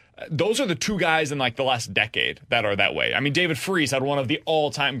page. Those are the two guys in like the last decade that are that way. I mean, David Freese had one of the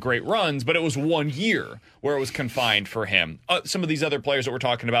all-time great runs, but it was 1 year where it was confined for him. Some of these other players that we're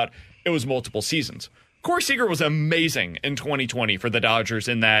talking about, it was multiple seasons. Corey Seager was amazing in 2020 for the Dodgers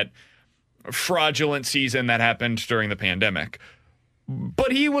in that fraudulent season that happened during the pandemic.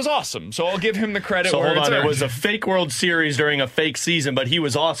 But he was awesome, so I'll give him the credit. So where hold on, earned. it was a fake World Series during a fake season, but he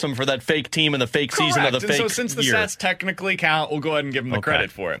was awesome for that fake team and the fake season of the fake year. So since the stats technically count, we'll go ahead and give him the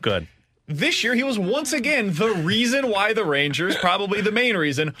credit for it. Good. This year, he was once again the reason why the Rangers, probably the main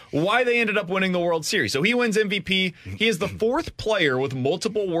reason, why they ended up winning the World Series. So he wins MVP. He is the fourth player with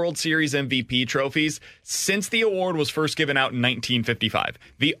multiple World Series MVP trophies since the award was first given out in 1955.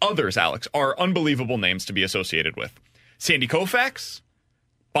 The others, Alex, are unbelievable names to be associated with. Sandy Koufax,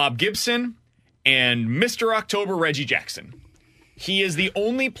 Bob Gibson, and Mr. October, Reggie Jackson. He is the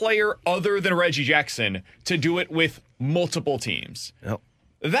only player other than Reggie Jackson to do it with multiple teams. Yep.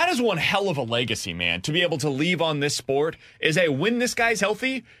 That is one hell of a legacy, man, to be able to leave on this sport is, hey, when this guy's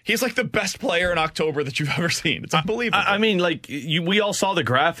healthy, he's like the best player in October that you've ever seen. It's unbelievable. I mean, like, we all saw the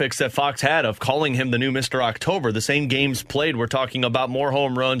graphics that Fox had of calling him the new Mr. October. The same games played, we're talking about more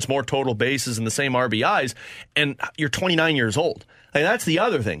home runs, more total bases, and the same RBIs, and you're 29 years old. Like, that's the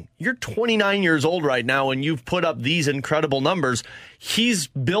other thing. You're 29 years old right now, and you've put up these incredible numbers. He's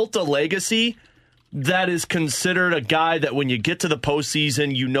built a legacy that is considered a guy that when you get to the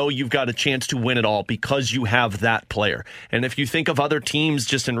postseason, you know you've got a chance to win it all because you have that player. And if you think of other teams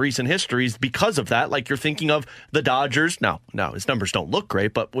just in recent histories because of that, like you're thinking of the Dodgers. Now his numbers don't look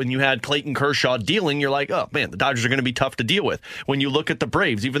great, but when you had Clayton Kershaw dealing, you're like, oh, man, the Dodgers are going to be tough to deal with. When you look at the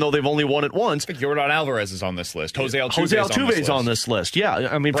Braves, even though they've only won it once. Yordan Alvarez is on this list. Jose Altuve is on this list. Yeah,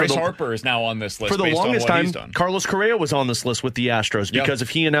 I mean, Bryce Harper is now on this list. For the longest time, Carlos Correa was on this list with the Astros because of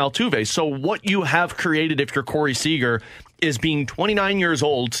he and Altuve. So what you have created if you're Corey Seager is being 29 years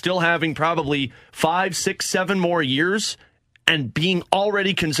old, still having probably 5, 6, 7 more years, and being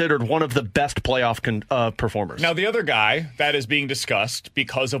already considered one of the best playoff performers. Now, the other guy that is being discussed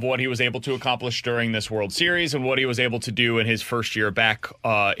because of what he was able to accomplish during this World Series and what he was able to do in his first year back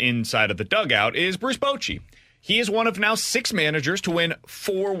inside of the dugout is Bruce Bochy. He is one of now 6 managers to win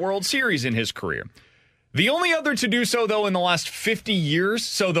 4 World Series in his career. The only other to do so, though, in the last 50 years,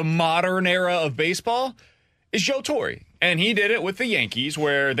 so the modern era of baseball, is Joe Torre. And he did it with the Yankees,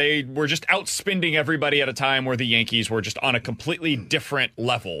 where they were just outspending everybody at a time where the Yankees were just on a completely different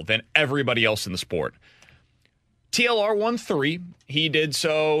level than everybody else in the sport. TLR won 3. He did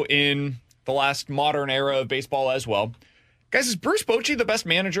so in the last modern era of baseball as well. Guys, is Bruce Bochy the best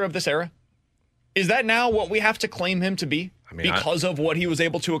manager of this era? Is that now what we have to claim him to be? Because of what he was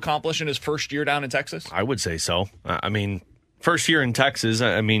able to accomplish in his first year down in Texas? I would say so. I mean, first year in Texas,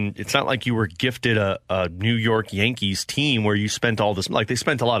 I mean, it's not like you were gifted a New York Yankees team where you spent all this, like they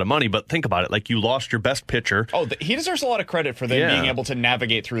spent a lot of money, but think about it, like you lost your best pitcher. Oh, he deserves a lot of credit for them being able to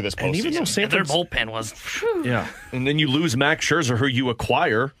navigate through this postseason. And even though their bullpen was... Yeah, and then you lose Max Scherzer, who you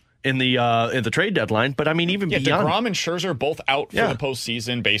acquire in the trade deadline, but I mean, even beyond DeGrom and Scherzer both out for the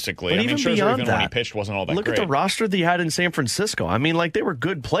postseason, basically. But I mean, Scherzer, even when he pitched, wasn't all that great. Look at the roster they had in San Francisco. I mean, like, they were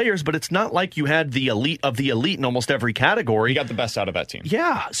good players, but it's not like you had the elite of the elite in almost every category. You got the best out of that team.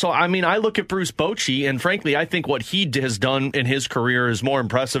 Yeah, so I mean, I look at Bruce Bochy, and frankly, I think what he has done in his career is more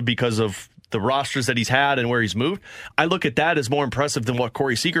impressive because of the rosters that he's had and where he's moved. I look at that as more impressive than what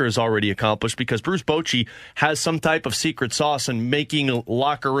Corey Seager has already accomplished because Bruce Bochy has some type of secret sauce in making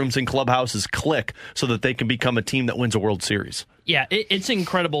locker rooms and clubhouses click so that they can become a team that wins a World Series. Yeah, it's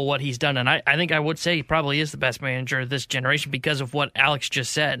incredible what he's done, and I think I would say he probably is the best manager of this generation because of what Alex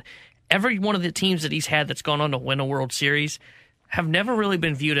just said. Every one of the teams that he's had that's gone on to win a World Series have never really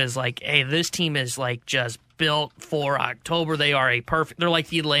been viewed as like, hey, this team is like just built for October. They're like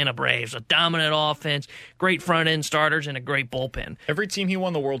the Atlanta Braves, a dominant offense, great front end starters, and a great bullpen. Every team he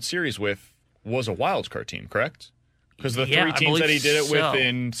won the World Series with was a wild card team, correct? Because the 3 teams that he did it with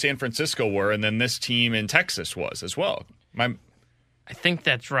in San Francisco were, and then this team in Texas was as well. I think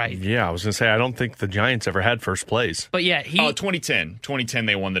that's right. Yeah, I was going to say, I don't think the Giants ever had first place. But yeah, 2010. 2010,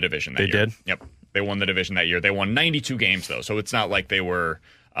 they won the division that year. They did? Yep. They won the division that year. They won 92 games, though, so it's not like they were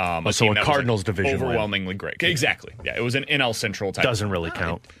a Cardinals division overwhelmingly great. Exactly. Yeah, it was an NL Central type. Doesn't really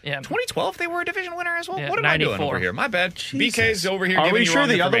count. Yeah. 2012, they were a division winner as well. Yeah, what am I doing over here? My bad. Jesus. BK's over here. Are we sure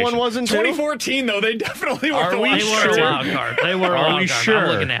the other one wasn't too? 2014, though, they definitely were. They were a wild card. They were a wild card. I'm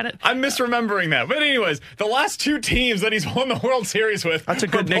looking at it. I'm misremembering that. But anyways, the last 2 teams that he's won the World Series with. That's a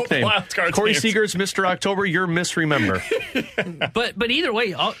good nickname. Corey Seager's Mr. October. You're misremember. But either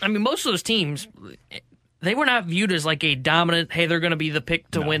way, I mean, most of those teams, they were not viewed as like a dominant, hey, they're going to be the pick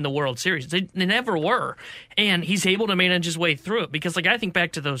to win the World Series. They never were. And he's able to manage his way through it because, like, I think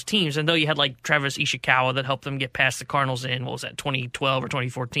back to those teams, and though you had, like, Travis Ishikawa that helped them get past the Cardinals in, what was that, 2012 or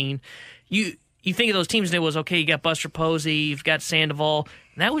 2014, you think of those teams and it was, okay, you got Buster Posey, you've got Sandoval,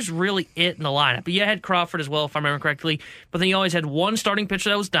 and that was really it in the lineup. But you had Crawford as well, if I remember correctly. But then you always had one starting pitcher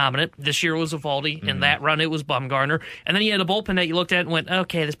that was dominant. This year it was Eovaldi. In that run, it was Bumgarner. And then you had a bullpen that you looked at and went,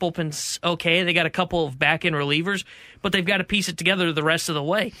 okay, this bullpen's okay. They got a couple of back-end relievers, but they've got to piece it together the rest of the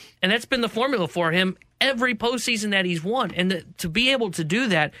way. And that's been the formula for him every postseason that he's won. And to be able to do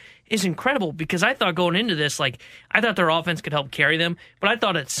that is incredible because I thought going into this, like, I thought their offense could help carry them, but I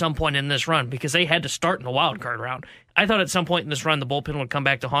thought at some point in this run, because they had to start in the wild card round, I thought at some point in this run the bullpen would come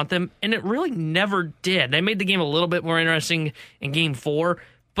back to haunt them, and it really never did. They made the game a little bit more interesting in Game 4,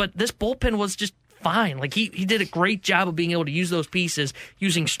 but this bullpen was just fine. Like, he did a great job of being able to use those pieces,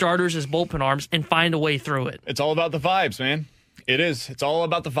 using starters as bullpen arms, and find a way through it. It's all about the vibes, man. It is. It's all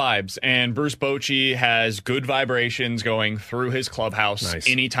about the vibes. And Bruce Bochy has good vibrations going through his clubhouse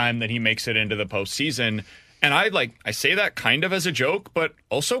anytime that he makes it into the postseason. And I say that kind of as a joke, but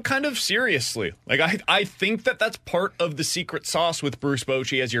also kind of seriously. Like, I think that that's part of the secret sauce with Bruce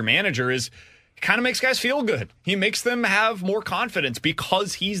Bochy as your manager is he kind of makes guys feel good. He makes them have more confidence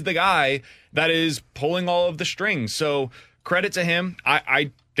because he's the guy that is pulling all of the strings. So credit to him.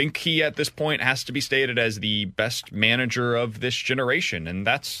 I think he at this point has to be stated as the best manager of this generation, and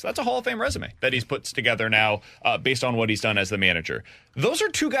that's a Hall of Fame resume that he's put together now based on what he's done as the manager. Those are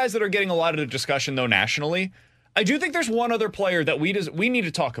two guys that are getting a lot of the discussion though nationally. I do think there's one other player that we need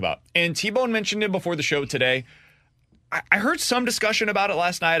to talk about, and T-Bone mentioned it before the show today. I heard some discussion about it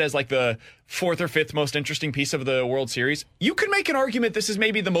last night as like the fourth or fifth most interesting piece of the World Series. You could make an argument this is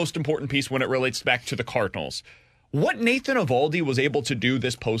maybe the most important piece when it relates back to the Cardinals. What Nathan Eovaldi was able to do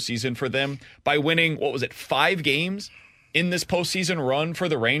this postseason for them by winning, 5 games in this postseason run for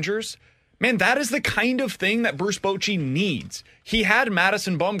the Rangers? Man, that is the kind of thing that Bruce Bochy needs. He had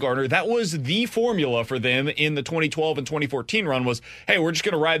Madison Bumgarner. That was the formula for them in the 2012 and 2014 run was, hey, we're just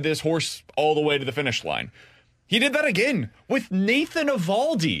going to ride this horse all the way to the finish line. He did that again with Nathan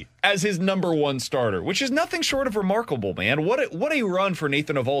Eovaldi as his number one starter, which is nothing short of remarkable, man. What a run for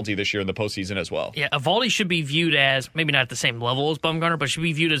Nathan Eovaldi this year in the postseason as well. Yeah, Eovaldi should be viewed as, maybe not at the same level as Bumgarner, but should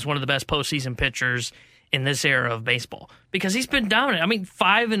be viewed as one of the best postseason pitchers in this era of baseball because he's been dominant. I mean,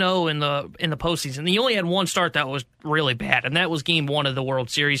 5-0 in the postseason. He only had one start that was really bad, and that was Game 1 of the World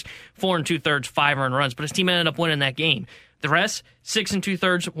Series, 4 2/3, 5 earned runs, but his team ended up winning that game. The rest, 6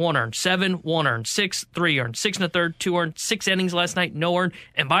 2/3, 1 earned, 7, 1 earned, 6, 3 earned, 6 1/3, 2 earned, 6 innings last night, no earned.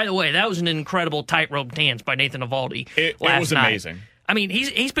 And by the way, that was an incredible tightrope dance by Nathan Eovaldi. It was amazing. I mean,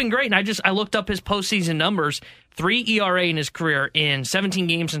 he's been great, and I looked up his postseason numbers. 3 ERA in his career in 17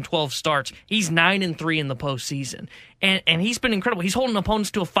 games and 12 starts. He's 9-3 in the postseason, and he's been incredible. He's holding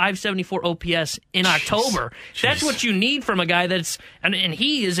opponents to a 574 OPS in October. That's what you need from a guy that's and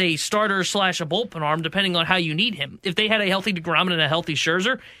he is a starter / a bullpen arm, depending on how you need him. If they had a healthy DeGrom and a healthy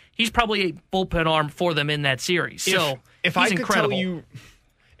Scherzer, he's probably a bullpen arm for them in that series. So if he's I could incredible. tell you,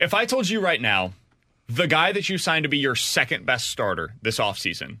 if I told you right now, the guy that you signed to be your second best starter this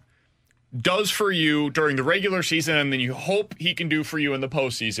offseason does for you during the regular season, and then you hope he can do for you in the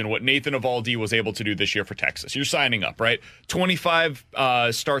postseason what Nathan Eovaldi was able to do this year for Texas. You're signing up, right? 25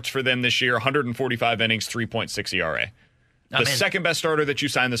 starts for them this year, 145 innings, 3.6 ERA. The second best starter that you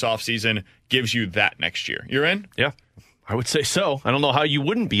signed this offseason gives you that next year. You're in? Yeah, I would say so. I don't know how you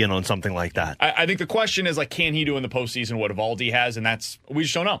wouldn't be in on something like that. I think the question is, like, can he do in the postseason what Eovaldi has? And we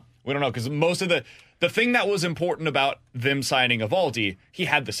just don't know. We don't know because most of the thing that was important about them signing Eovaldi, he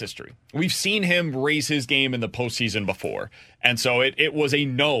had this history. We've seen him raise his game in the postseason before. And so it was a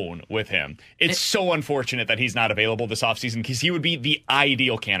known with him. It's so unfortunate that he's not available this offseason because he would be the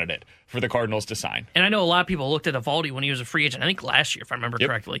ideal candidate for the Cardinals to sign. And I know a lot of people looked at Eovaldi when he was a free agent, I think last year, if I remember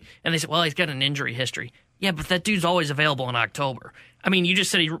correctly, and they said, well, he's got an injury history. Yeah, but that dude's always available in October. I mean, you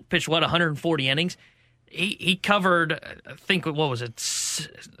just said he pitched, 140 innings? He covered, I think, what was it?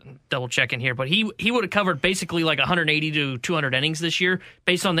 Double checking here, but he would have covered basically like 180 to 200 innings this year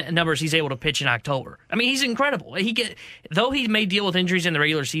based on the numbers he's able to pitch in October. I mean, he's incredible. Though he may deal with injuries in the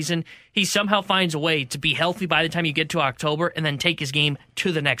regular season, he somehow finds a way to be healthy by the time you get to October and then take his game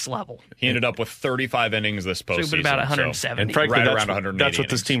to the next level. He ended up with 35 innings this postseason. So about 170. And frankly, right around 180 that's what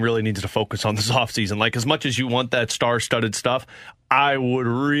this team really needs to focus on this offseason. Like, as much as you want that star-studded stuff, I would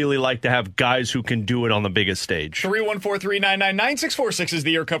really like to have guys who can do it on the biggest stage. 314-399-9646 is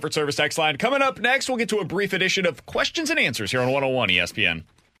the Air Comfort Service text line. Coming up next, we'll get to a brief edition of Questions and Answers here on 101 ESPN.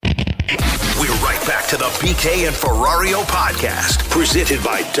 We're right back to the BK and Ferrario podcast, presented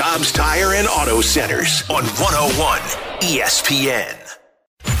by Dobbs Tire and Auto Centers on 101 ESPN.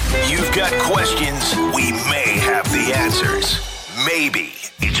 You've got questions, we may have the answers. Maybe.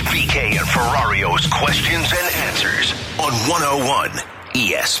 It's BK and Ferrario's questions and answers on 101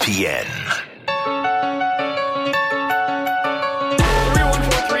 ESPN.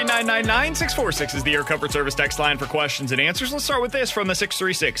 314-399-9646 is the Air Comfort Service text line for questions and answers. Let's start with this from the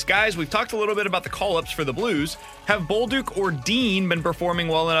 636. Guys, we've talked a little bit about the call-ups for the Blues. Have Bolduc or Dean been performing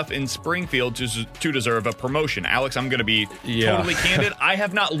well enough in Springfield to deserve a promotion? Alex, I'm going to be totally candid. I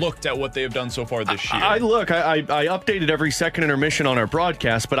have not looked at what they have done so far this year. I updated every second intermission on our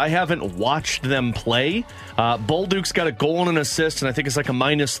broadcast, but I haven't watched them play. Bolduc's got a goal and an assist, and I think it's like a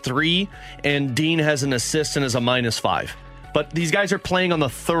 -3, and Dean has an assist and is a -5. But these guys are playing on the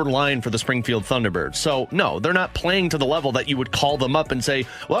third line for the Springfield Thunderbirds. So, no, they're not playing to the level that you would call them up and say,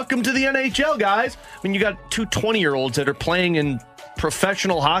 welcome to the NHL, guys. I mean, you got two 20-year-olds that are playing in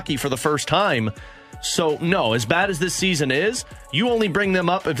professional hockey for the first time. So, no, as bad as this season is, you only bring them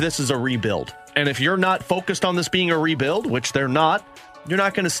up if this is a rebuild. And if you're not focused on this being a rebuild, which they're not, you're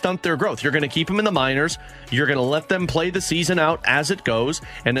not going to stunt their growth. You're going to keep them in the minors. You're going to let them play the season out as it goes.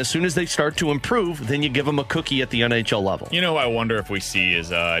 And as soon as they start to improve, then you give them a cookie at the NHL level. You know who I wonder if we see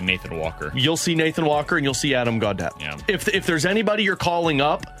is Nathan Walker. You'll see Nathan Walker and you'll see Adam Gaudette. Yeah. If there's anybody you're calling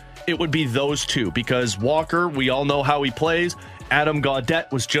up, it would be those two. Because Walker, we all know how he plays. Adam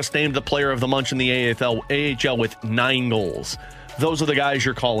Gaudette was just named the player of the month in the AHL with 9 goals. Those are the guys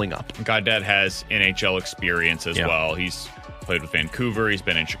you're calling up. Gaudette has NHL experience as well. He's played with Vancouver. He's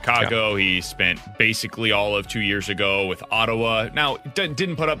been in Chicago. Yeah. He spent basically all of 2 years ago with Ottawa. Now,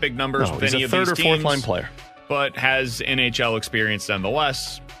 didn't put up big numbers with any of these teams. He's a third or fourth line player. But has NHL experience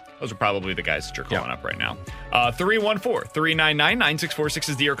nonetheless. Those are probably the guys that you're calling up right now. 314-399-9646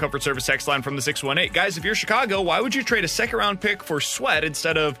 is the Air Comfort Service text line from the 618. Guys, if you're Chicago, why would you trade a second-round pick for Sweat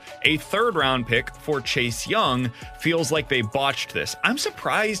instead of a third-round pick for Chase Young? Feels like they botched this. I'm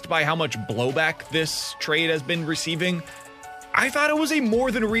surprised by how much blowback this trade has been receiving. I thought it was a more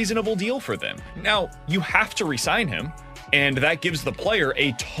than reasonable deal for them. Now, you have to re-sign him, and that gives the player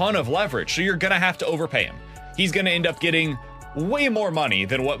a ton of leverage, so you're going to have to overpay him. He's going to end up getting way more money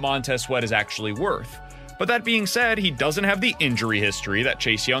than what Montez Sweat is actually worth. But that being said, he doesn't have the injury history that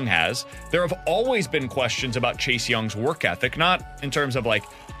Chase Young has. There have always been questions about Chase Young's work ethic, not in terms of like,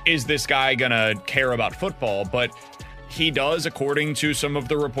 is this guy going to care about football, but he does, according to some of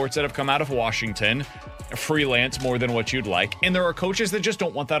the reports that have come out of Washington, freelance more than what you'd like. And there are coaches that just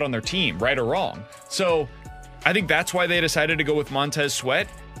don't want that on their team, right or wrong. So I think that's why they decided to go with Montez Sweat.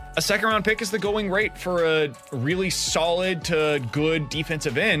 A second-round pick is the going rate for a really solid to good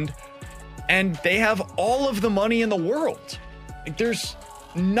defensive end. And they have all of the money in the world. Like, there's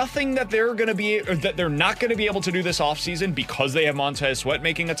nothing that they're going to be, or that they're not going to be able to do this offseason because they have Montez Sweat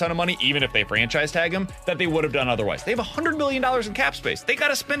making a ton of money, even if they franchise tag him, that they would have done otherwise. They have $100 million in cap space. They got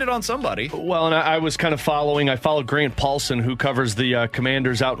to spend it on somebody. Well, and I was kind of I followed Grant Paulson, who covers the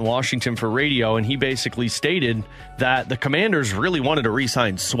Commanders out in Washington for radio, and he basically stated that the Commanders really wanted to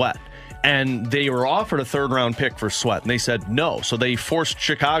re-sign Sweat. And they were offered a third-round pick for Sweat, and they said no. So they forced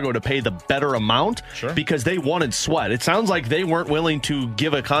Chicago to pay the better amount because they wanted Sweat. It sounds like they weren't willing to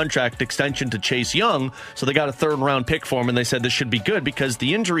give a contract extension to Chase Young, so they got a third-round pick for him, and they said this should be good because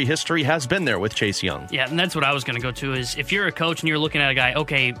the injury history has been there with Chase Young. Yeah, and that's what I was going to go to is if you're a coach and you're looking at a guy,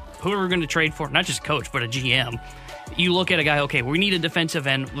 okay, who are we going to trade for? Not just a coach, but a GM. You look at a guy, okay, we need a defensive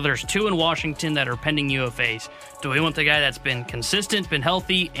end. There's 2 in Washington that are pending UFAs. Do we want the guy that's been consistent, been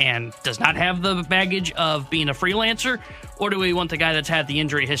healthy, and does not have the baggage of being a freelancer? Or do we want the guy that's had the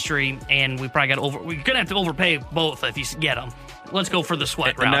injury history and we're going to have to overpay both if you get him? Let's go for the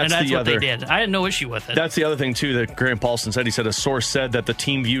Sweat route, and that's what they did. I had no issue with it. That's the other thing, too, that Grant Paulson said. He said a source said that the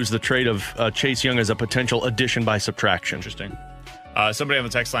team views the trade of Chase Young as a potential addition by subtraction. Interesting. Somebody on the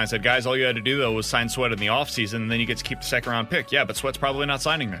text line said, guys, all you had to do, though, was sign Sweat in the offseason, and then you get to keep the second-round pick. Yeah, but Sweat's probably not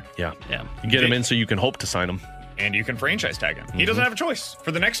signing there. Yeah. You get him in so you can hope to sign him. And you can franchise tag him. He doesn't have a choice.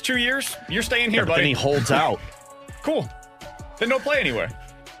 For the next 2 years, you're staying here, buddy. Then he holds out. Cool. Then don't play anywhere.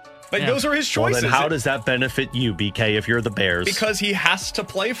 Like, those are his choices. Well, then how does that benefit you, BK, if you're the Bears? Because he has to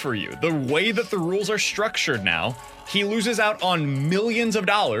play for you. The way that the rules are structured now, he loses out on millions of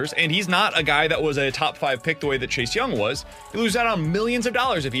dollars, and he's not a guy that was a top 5 pick the way that Chase Young was. He loses out on millions of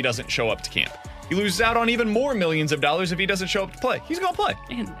dollars if he doesn't show up to camp. He loses out on even more millions of dollars if he doesn't show up to play. He's going to play.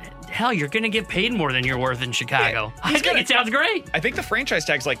 Man, hell, you're going to get paid more than you're worth in Chicago. Yeah, I think it sounds great. I think the franchise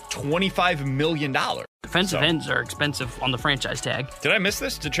tag's like $25 million. Defensive ends are expensive on the franchise tag. Did I miss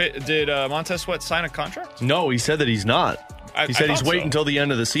this? Did Montez Sweat sign a contract? No, he said that he's not. He said he's waiting until the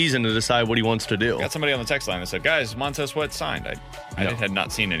end of the season to decide what he wants to do. Got somebody on the text line that said, guys, Montez Sweat signed. I had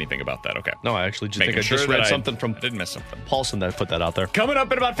not seen anything about that. Okay. No, I actually just read something from didn't miss something. Paulson that put that out there. Coming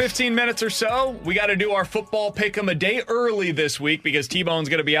up in about 15 minutes or so, we got to do our football pick-em a day early this week because T-Bone's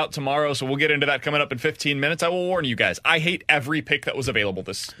going to be out tomorrow, so we'll get into that coming up in 15 minutes. I will warn you guys, I hate every pick that was available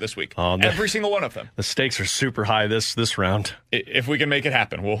this week. Every single one of them. The stakes are super high this round. If we can make it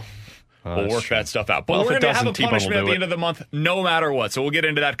happen, we'll work that stuff out. But we're going to have a punishment at the end of the month no matter what. So we'll get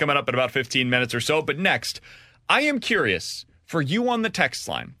into that coming up in about 15 minutes or so. But next, I am curious, for you on the text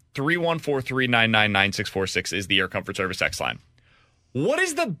line, 314-399-9646 is the Air Comfort Service text line. What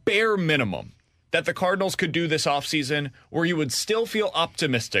is the bare minimum that the Cardinals could do this offseason where you would still feel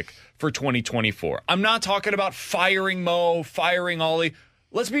optimistic for 2024? I'm not talking about firing Mo, firing Ollie.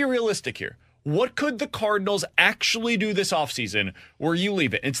 Let's be realistic here. What could the Cardinals actually do this offseason where you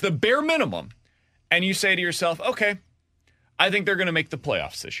leave it? It's the bare minimum. And you say to yourself, okay, I think they're going to make the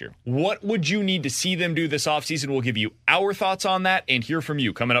playoffs this year. What would you need to see them do this offseason? We'll give you our thoughts on that and hear from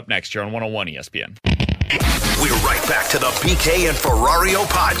you coming up next here on 101 ESPN. We're right back to the BK and Ferrario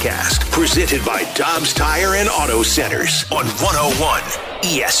podcast, presented by Dobbs Tire and Auto Centers on 101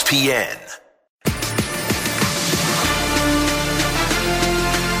 ESPN.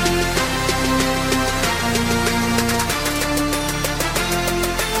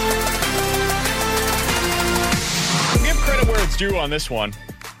 Due on this one.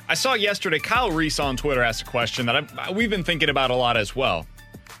 I saw yesterday Kyle Reese on Twitter asked a question that we've been thinking about a lot as well.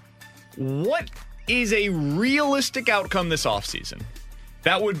 What is a realistic outcome this offseason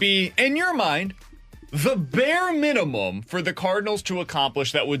that would be, in your mind, the bare minimum for the Cardinals to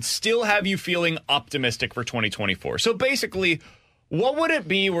accomplish that would still have you feeling optimistic for 2024? So basically, what would it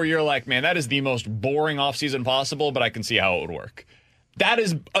be where you're like, man, that is the most boring offseason possible, but I can see how it would work? That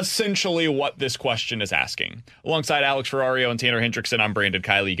is essentially what this question is asking. Alongside Alex Ferrario and Tanner Hendrickson, I'm Brandon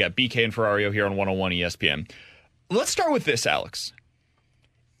Kiley. You got BK and Ferrario here on 101 ESPN. Let's start with this, Alex.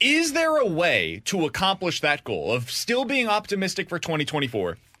 Is there a way to accomplish that goal of still being optimistic for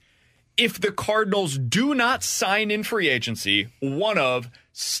 2024 if the Cardinals do not sign in free agency one of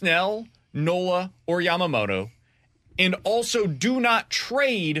Snell, Nola, or Yamamoto, and also do not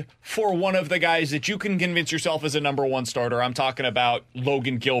trade for one of the guys that you can convince yourself is a number one starter? I'm talking about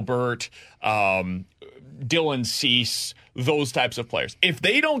Logan Gilbert, Dylan Cease, those types of players. If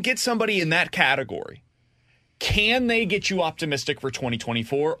they don't get somebody in that category, can they get you optimistic for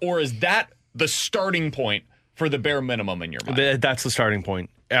 2024? Or is that the starting point for the bare minimum in your mind? That's the starting point.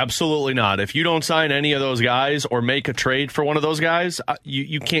 Absolutely not. If you don't sign any of those guys or make a trade for one of those guys,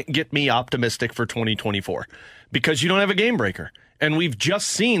 you can't get me optimistic for 2024 because you don't have a game breaker. And we've just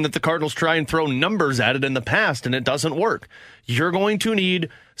seen that the Cardinals try and throw numbers at it in the past, and it doesn't work. You're going to need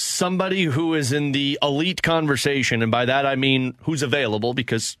somebody who is in the elite conversation, and by that I mean who's available,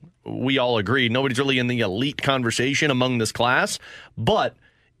 because we all agree nobody's really in the elite conversation among this class. But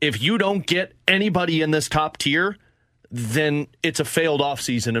if you don't get anybody in this top tier, then it's a failed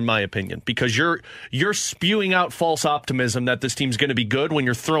offseason, in my opinion, because you're spewing out false optimism that this team's going to be good when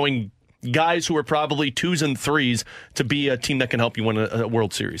you're throwing guys who are probably 2s and 3s to be a team that can help you win a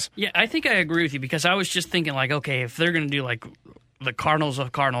World Series. Yeah, I think I agree with you because I was just thinking, like, okay, if they're going to do like the Cardinals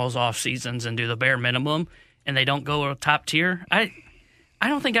of Cardinals off seasons and do the bare minimum and they don't go top tier, I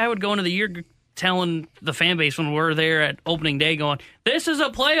don't think I would go into the year telling the fan base when we're there at opening day going, this is a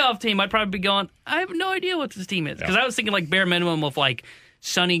playoff team. I'd probably be going, I have no idea what this team is. Because I was thinking like bare minimum of like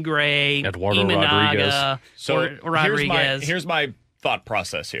Sonny Gray, Eduardo Rodriguez. Or Rodriguez. Here's my thought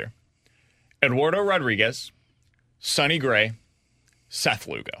process here. Eduardo Rodriguez, Sonny Gray, Seth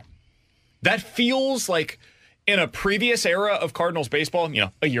Lugo. That feels like in a previous era of Cardinals baseball,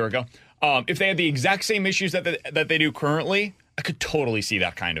 a year ago, if they had the exact same issues that they do currently, I could totally see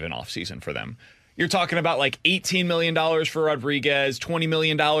that kind of an offseason for them. You're talking about like $18 million for Rodriguez, $20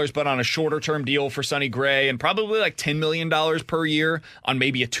 million, but on a shorter-term deal for Sonny Gray, and probably like $10 million per year on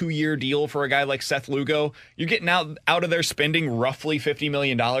maybe a 2-year deal for a guy like Seth Lugo. You're getting out of there spending roughly $50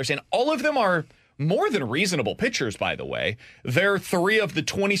 million, and all of them are more than reasonable pitchers, by the way. They're 3 of the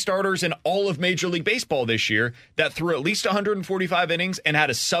 20 starters in all of Major League Baseball this year that threw at least 145 innings and had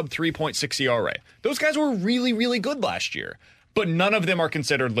a sub 3.6 ERA. Those guys were really, really good last year. But none of them are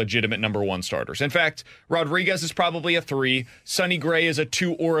considered legitimate number one starters. In fact, Rodriguez is probably a 3. Sonny Gray is a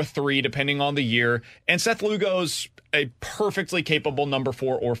 2 or a 3, depending on the year. And Seth Lugo's a perfectly capable number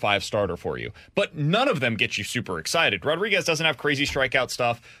 4 or 5 starter for you. But none of them get you super excited. Rodriguez doesn't have crazy strikeout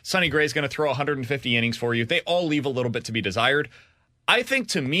stuff. Sonny Gray's going to throw 150 innings for you. They all leave a little bit to be desired. I think,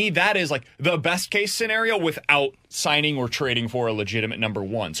 to me, that is like the best case scenario without signing or trading for a legitimate number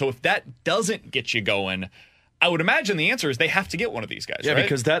 1. So if that doesn't get you going, I would imagine the answer is they have to get one of these guys, yeah, right?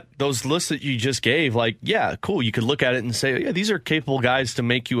 because those lists that you just gave, like, yeah, cool. You could look at it and say, yeah, these are capable guys to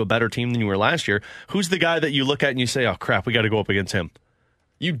make you a better team than you were last year. Who's the guy that you look at and you say, oh, crap, we got to go up against him?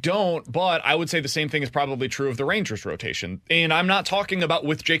 You don't, but I would say the same thing is probably true of the Rangers rotation. And I'm not talking about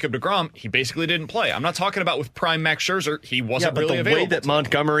with Jacob deGrom. He basically didn't play. I'm not talking about with prime Max Scherzer. He wasn't really available. The way that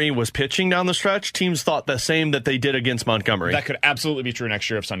Montgomery was pitching down the stretch, teams thought the same that they did against Montgomery. That could absolutely be true next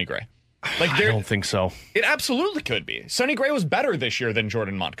year of Sonny Gray. I don't think so. It absolutely could be. Sonny Gray was better this year than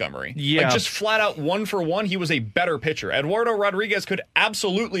Jordan Montgomery. Yeah. Like just flat out 1-for-1, he was a better pitcher. Eduardo Rodriguez could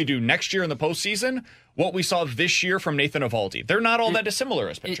absolutely do next year in the postseason what we saw this year from Nathan Eovaldi. They're not all that dissimilar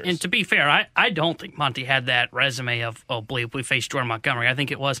as pitchers. And to be fair, I don't think Monty had that resume of, oh, bleep, we faced Jordan Montgomery. I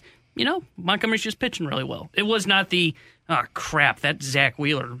think it was, Montgomery's just pitching really well. It was not the, oh, crap, that's Zach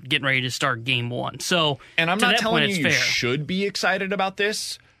Wheeler getting ready to start game one. So, and I'm not telling you should be excited about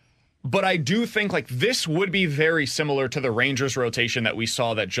this, but I do think like this would be very similar to the Rangers rotation that we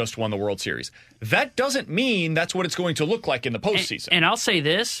saw that just won the World Series. That doesn't mean that's what it's going to look like in the postseason. And I'll say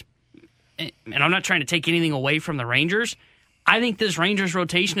this, and I'm not trying to take anything away from the Rangers. I think this Rangers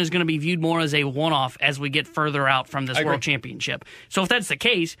rotation is going to be viewed more as a one-off as we get further out from this World Championship. So if that's the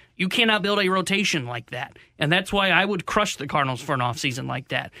case, you cannot build a rotation like that. And that's why I would crush the Cardinals for an offseason like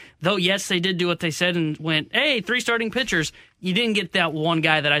that. Though, yes, they did do what they said and went, hey, 3 starting pitchers. You didn't get that one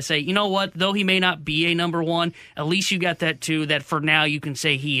guy that I say, you know what, though he may not be a number one, at least you got that two that for now you can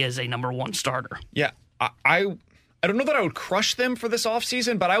say he is a number one starter. Yeah, I don't know that I would crush them for this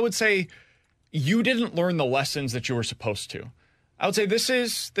offseason, but I would say you didn't learn the lessons that you were supposed to. I would say this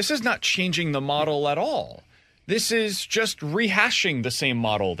is not changing the model at all. This is just rehashing the same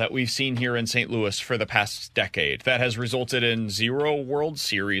model that we've seen here in St. Louis for the past decade that has resulted in 0 World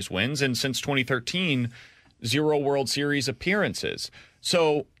Series wins and since 2013, 0 World Series appearances.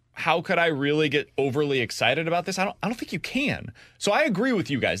 So how could I really get overly excited about this? I don't think you can. So I agree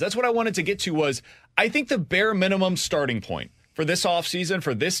with you guys. That's what I wanted to get to was I think the bare minimum starting point for this offseason,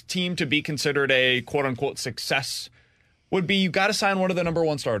 for this team to be considered a quote-unquote success would be you got to sign one of the number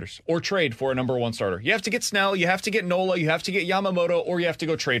one starters or trade for a number one starter. You have to get Snell, you have to get Nola, you have to get Yamamoto, or you have to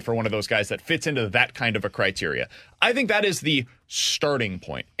go trade for one of those guys that fits into that kind of a criteria. I think that is the starting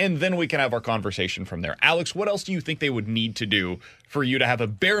point, and then we can have our conversation from there. Alex, what else do you think they would need to do for you to have a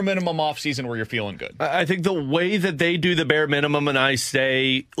bare minimum offseason where you're feeling good? I think the way that they do the bare minimum, and I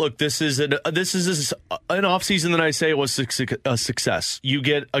say, look, this is an offseason that I say was a success. You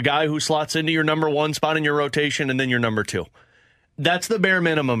get a guy who slots into your number one spot in your rotation, and then your number two. That's the bare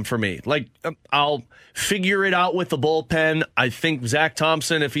minimum for me. Like, I'll figure it out with the bullpen. I think Zach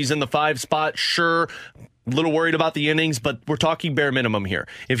Thompson, if he's in the 5 spot, sure. A little worried about the innings, but we're talking bare minimum here.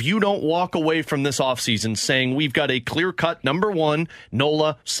 If you don't walk away from this offseason saying we've got a clear-cut number one,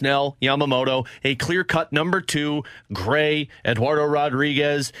 Nola, Snell, Yamamoto, a clear-cut number 2, Gray, Eduardo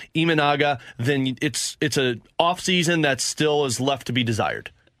Rodriguez, Imanaga, then it's an offseason that still is left to be desired.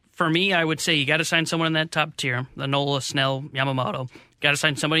 For me, I would say you got to sign someone in that top tier, the Nola, Snell, Yamamoto. Got to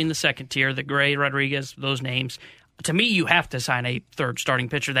sign somebody in the second tier, the Gray, Rodriguez, those names. To me, you have to sign a third starting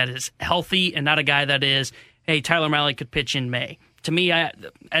pitcher that is healthy and not a guy that is, hey, Tyler Mahle could pitch in May. To me,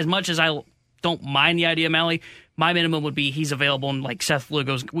 as much as I don't mind the idea of Mahle, my minimum would be he's available and like Seth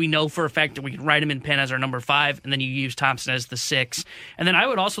Lugo's. We know for a fact that we can write him in pen as our number 5, and then you use Thompson as the 6. And then I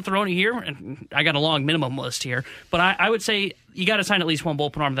would also throw in here, and I got a long minimum list here, but I would say you got to sign at least one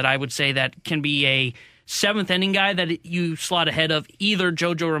bullpen arm that I would say that can be a 7th inning guy that you slot ahead of either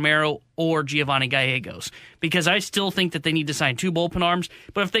Jojo Romero or Giovanni Gallegos, because I still think that they need to sign 2 bullpen arms.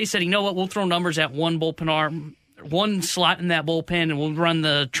 But if they said, you know what, we'll throw numbers at 1 bullpen arm, 1 slot in that bullpen, and we'll run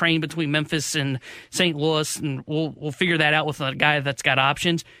the train between Memphis and St. Louis, and we'll figure that out with a guy that's got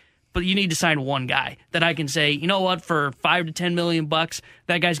options. But you need to sign 1 guy that I can say, you know what, for $5 to $10 million,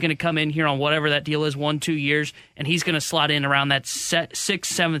 that guy's going to come in here on whatever that deal is, 1-2 years, and he's going to slot in around that 6th,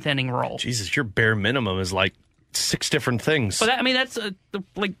 7th inning role. Jesus, your bare minimum is like 6 different things. But that's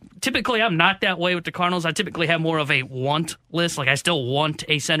like typically I'm not that way with the Cardinals. I typically have more of a want list. Like I still want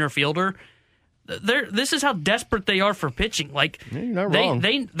a center fielder. This is how desperate they are for pitching. Like you're not wrong.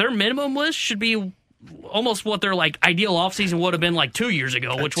 Their minimum list should be almost what their like ideal offseason would have been like 2 years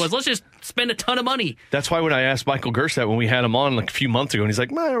ago, which was let's just spend a ton of money. That's why when I asked Michael Gersat when we had him on like a few months ago, and he's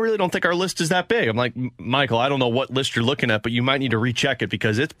like, I really don't think our list is that big. I'm like, Michael, I don't know what list you're looking at, but you might need to recheck it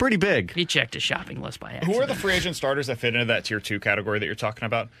because it's pretty big. He checked his shopping list by accident. Who are the free agent starters that fit into that tier 2 category that you're talking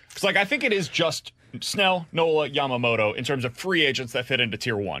about? Because like I think it is just Snell, Nola, Yamamoto in terms of free agents that fit into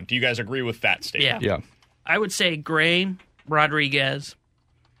tier 1. Do you guys agree with that statement? Yeah. I would say Gray, Rodriguez.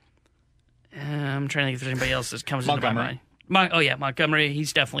 I'm trying to think if there's anybody else that comes into my mind. Montgomery,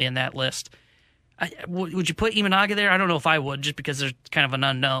 he's definitely in that list. Would you put Imanaga there? I don't know if I would, just because there's kind of an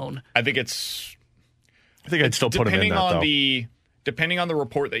unknown. I think I'd still put him in that, though. Depending on the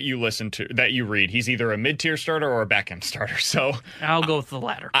report that you listen to, that you read, he's either a mid-tier starter or a back-end starter. So I'll go with the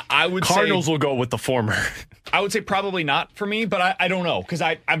latter. I would Cardinals say, will go with the former. I would say probably not for me, but I don't know, because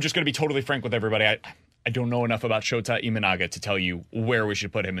I'm just going to be totally frank with everybody. I don't know enough about Shota Imanaga to tell you where we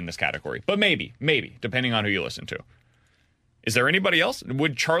should put him in this category. But maybe, depending on who you listen to. Is there anybody else?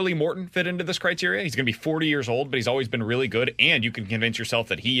 Would Charlie Morton fit into this criteria? He's going to be 40 years old, but he's always been really good, and you can convince yourself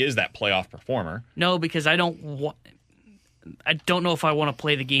that he is that playoff performer. No, because I don't know if I want to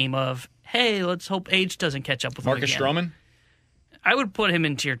play the game of, hey, let's hope age doesn't catch up with him again. Marcus Stroman? I would put him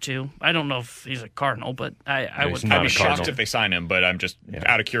in tier 2. I don't know if he's a Cardinal, but I would. I'd be shocked if they sign him, but I'm just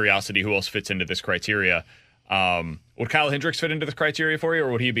out of curiosity, who else fits into this criteria? Would Kyle Hendricks fit into this criteria for you,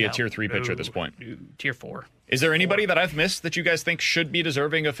 or would he be a tier 3 pitcher at this point? Tier 4. Is there anybody that I've missed that you guys think should be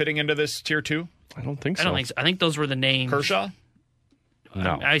deserving of fitting into this tier 2? I don't think so. I don't think so. I think those were the names. Kershaw?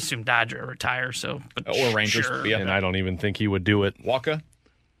 No. I assume Dodger retire, or Rangers. Sure. Yeah. And I don't even think he would do it. Waka?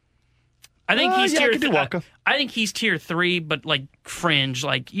 I think he's tier 3. Waka. I think he's tier 3, but like fringe.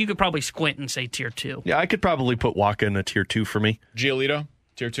 Like you could probably squint and say tier 2. Yeah, I could probably put Waka in a tier 2 for me. Giolito?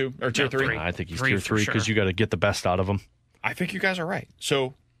 Tier 2 or tier 3? I think he's tier 3 because you got to get the best out of him. I think you guys are right.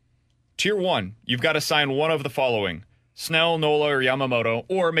 So, tier 1, you've got to sign one of the following: Snell, Nola, or Yamamoto,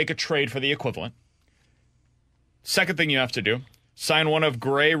 or make a trade for the equivalent. Second thing you have to do: sign one of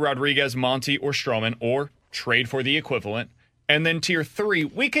Gray, Rodriguez, Monty, or Stroman, or trade for the equivalent. And then tier 3,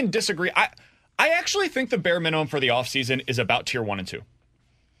 we can disagree. I actually think the bare minimum for the offseason is about tier 1 and 2.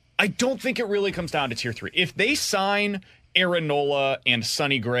 I don't think it really comes down to tier 3. If they sign Aaron Nola and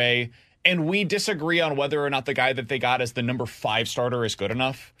Sonny Gray, and we disagree on whether or not the guy that they got as the number 5 starter is good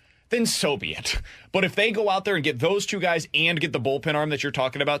enough, then so be it. But if they go out there and get those two guys and get the bullpen arm that you're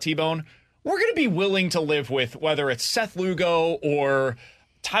talking about, T-Bone, we're going to be willing to live with whether it's Seth Lugo or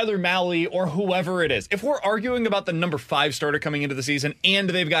Tyler Mahle or whoever it is. If we're arguing about the number 5 starter coming into the season and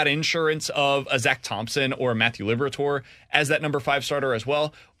they've got insurance of a Zach Thompson or a Matthew Liberatore as that number 5 starter as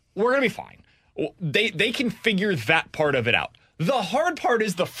well, we're going to be fine. They can figure that part of it out. The hard part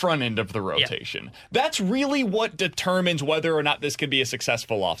is the front end of the rotation. Yeah. That's really what determines whether or not this could be a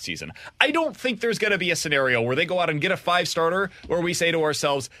successful offseason. I don't think there's going to be a scenario where they go out and get a 5 starter where we say to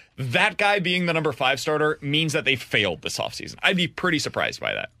ourselves, that guy being the number 5 starter means that they failed this offseason. I'd be pretty surprised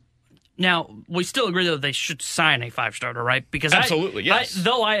by that. Now, we still agree, though, they should sign a 5 starter, right? Because absolutely, yes.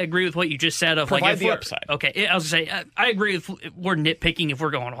 Though I agree with what you just said of provide like if the upside. Okay, I was going to say, I agree with we're nitpicking if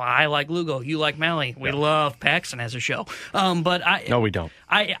we're going, well, I like Lugo, you like Mahle. We love Paxton as a show. But no, we don't.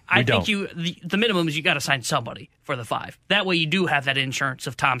 I think the minimum is you got to sign somebody for the 5. That way you do have that insurance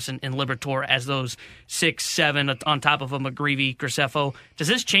of Thompson and Liberatore as those 6, 7 on top of them, McGreevy, Graceffo. Does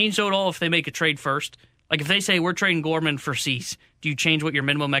this change though at all if they make a trade first? Like if they say we're trading Gorman for Cease, do you change what your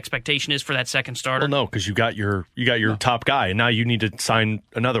minimum expectation is for that second starter? Well, no, because you got your top guy, and now you need to sign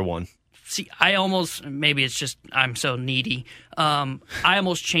another one. See, I almost, maybe it's just I'm so needy. I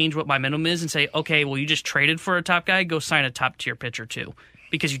almost change what my minimum is and say, okay, well, you just traded for a top guy, go sign a top tier pitcher too,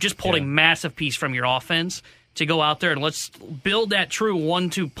 because you just pulled a massive piece from your offense to go out there and let's build that true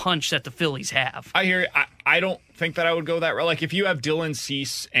 1-2 punch that the Phillies have. I hear you. I don't think that I would go that route. Like if you have Dylan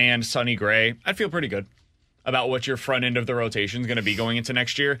Cease and Sonny Gray, I'd feel pretty good about what your front end of the rotation is going to be going into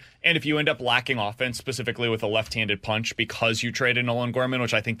next year. And if you end up lacking offense, specifically with a left-handed punch because you traded Nolan Gorman,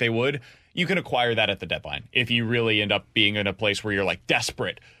 which I think they would, you can acquire that at the deadline if you really end up being in a place where you're like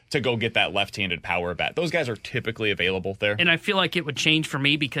desperate to go get that left-handed power bat. Those guys are typically available there. And I feel like it would change for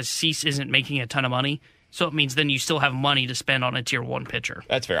me because Cease isn't making a ton of money. So it means then you still have money to spend on a tier 1 pitcher.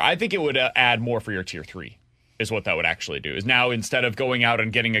 That's fair. I think it would add more for your tier 3. Is what that would actually do. Is now instead of going out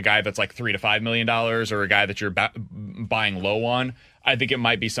and getting a guy that's like $3 to $5 million or a guy that you're buying low on, I think it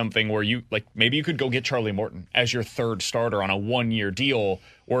might be something where you like maybe you could go get Charlie Morton as your 3rd starter on a 1-year deal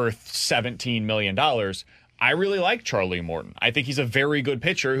worth $17 million. I really like Charlie Morton. I think he's a very good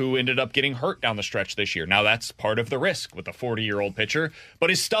pitcher who ended up getting hurt down the stretch this year. Now that's part of the risk with a 40-year-old pitcher,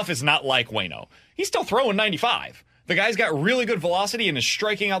 but his stuff is not like Waino. He's still throwing 95. The guy's got really good velocity and is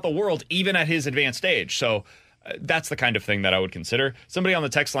striking out the world even at his advanced age. So that's the kind of thing that I would consider. Somebody on the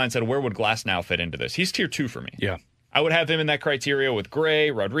text line said, where would Glasnow fit into this? He's tier 2 for me. Yeah. I would have him in that criteria with Gray,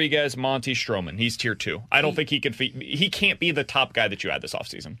 Rodriguez, Monty, Stroman. He's tier 2. I don't think he could he can't be the top guy that you had this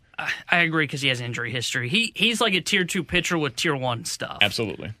offseason. I agree because he has injury history. He's like a tier 2 pitcher with tier 1 stuff.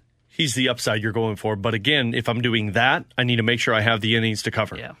 Absolutely. He's the upside you're going for. But again, if I'm doing that, I need to make sure I have the innings to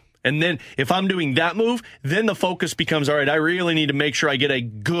cover. Yeah. And then if I'm doing that move, then the focus becomes, all right, I really need to make sure I get a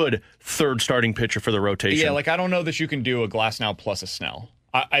good 3rd starting pitcher for the rotation. Yeah, like I don't know that you can do a Glasnow plus a Snell.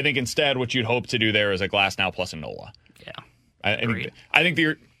 I think instead what you'd hope to do there is a Glasnow plus a Nola. Yeah. I think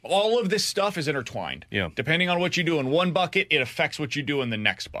all of this stuff is intertwined. Yeah. Depending on what you do in one bucket, it affects what you do in the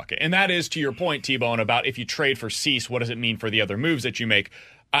next bucket. And that is, to your point, T-Bone, about if you trade for Cease, what does it mean for the other moves that you make?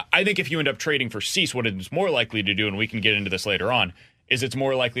 I think if you end up trading for Cease, what it's more likely to do, and we can get into this later on, is it's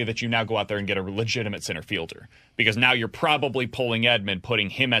more likely that you now go out there and get a legitimate center fielder. Because now you're probably pulling Edman, putting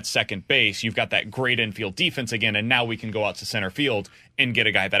him at second base. You've got that great infield defense again, and now we can go out to center field and get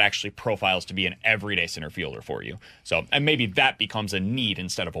a guy that actually profiles to be an everyday center fielder for you. So, and maybe that becomes a need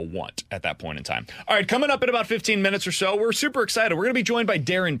instead of a want at that point in time. All right, coming up in about 15 minutes or so, we're super excited. We're going to be joined by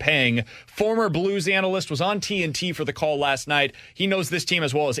Darren Pang, former Blues analyst, was on TNT for the call last night. He knows this team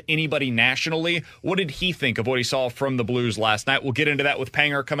as well as anybody nationally. What did he think of what he saw from the Blues last night? We'll get into that with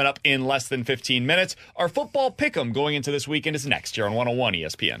Panger coming up in less than 15 minutes. Our football pick'em going into this weekend is next here on 101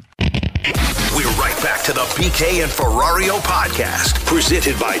 ESPN. We're right back to the BK and Ferrario podcast,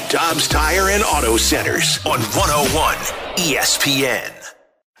 presented by Dobbs Tire and Auto Centers on 101 ESPN.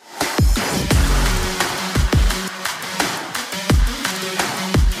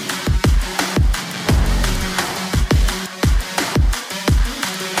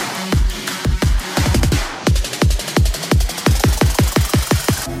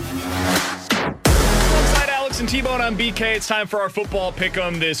 T-Bone on BK. It's time for our football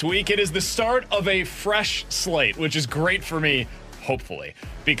pick'em this week. It is the start of a fresh slate, which is great for me, hopefully,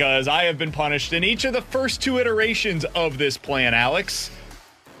 because I have been punished in each of the first two iterations of this plan, Alex.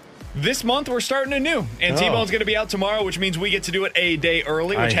 This month, we're starting anew, and T-Bone's going to be out tomorrow, which means we get to do it a day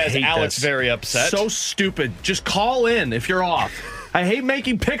early, which has Alex very upset. So stupid. Just call in if you're off. I hate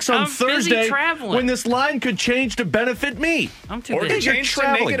making picks on Thursday when this line could change to benefit me. I'm too busy. Or change to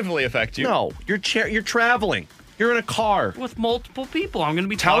negatively affect you. No, you're traveling. You're in a car. With multiple people. I'm going to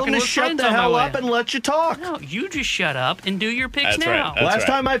be Tell talking them to with shut friends the on my hell way. up and let you talk. No, you just shut up and do your picks That's now. Right. Last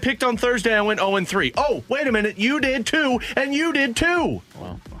time I picked on Thursday, I went 0-3. Oh, wait a minute. You did too, and you did too.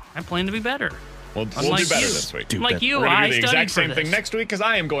 Well, I plan to be better. We'll do better this week. Like you, We're going to I do the studied exact same for thing this. next week because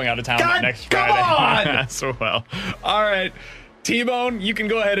I am going out of town next come Friday. on! So well. All right. T-Bone, you can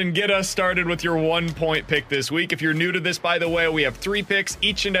go ahead and get us started with your 1-point pick this week. If you're new to this, by the way, we have 3 picks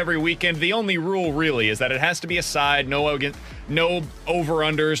each and every weekend. The only rule really is that it has to be a side, no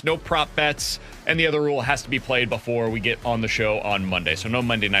over-unders, no prop bets, and the other rule has to be played before we get on the show on Monday. So no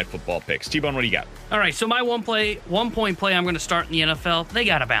Monday Night Football picks. T-Bone, what do you got? All right, so my 1-point play I'm going to start in the NFL, they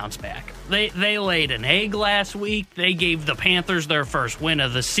got to bounce back. They laid an egg last week. They gave the Panthers their first win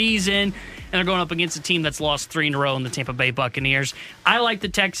of the season. And they're going up against a team that's lost 3 in a row in the Tampa Bay Buccaneers. I like the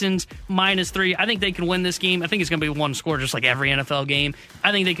Texans -3. I think they can win this game. I think it's going to be one score just like every NFL game.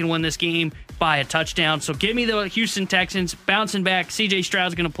 I think they can win this game by a touchdown. So give me the Houston Texans bouncing back. C.J.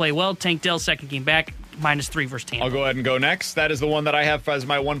 Stroud's going to play well. Tank Dell's second game back. -3 versus Tampa. I'll go ahead and go next. That is the one that I have as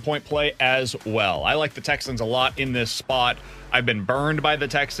my 1-point play as well. I like the Texans a lot in this spot. I've been burned by the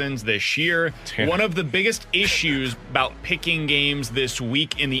Texans this year. One of the biggest issues about picking games this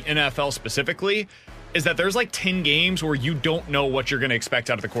week in the NFL specifically is that there's like 10 games where you don't know what you're going to expect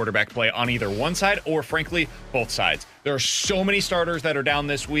out of the quarterback play on either one side or, frankly, both sides. There are so many starters that are down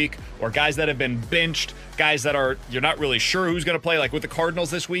this week or guys that have been benched, guys that you're not really sure who's going to play, like with the Cardinals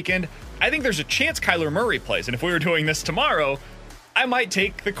this weekend. I think there's a chance Kyler Murray plays. And if we were doing this tomorrow, I might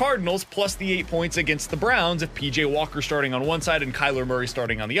take the Cardinals plus the 8 points against the Browns if P.J. Walker starting on one side and Kyler Murray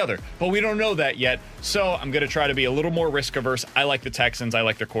starting on the other. But we don't know that yet, so I'm going to try to be a little more risk-averse. I like the Texans. I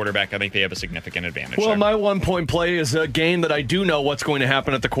like their quarterback. I think they have a significant advantage Well, there. my 1-point play is a game that I do know what's going to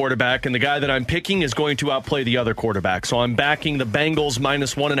happen at the quarterback, and the guy that I'm picking is going to outplay the other quarterback. So I'm backing the Bengals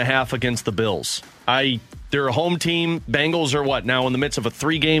 -1.5 against the Bills. They're a home team. Bengals are now in the midst of a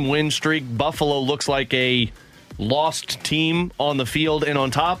 3-game win streak. Buffalo looks like a lost team on the field, and on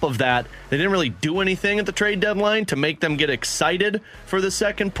top of that, they didn't really do anything at the trade deadline to make them get excited for the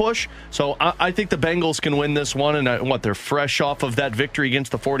second push. So I think the Bengals can win this one, and they're fresh off of that victory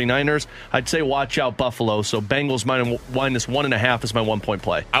against the 49ers. I'd say watch out Buffalo, so Bengals -1.5 is my 1-point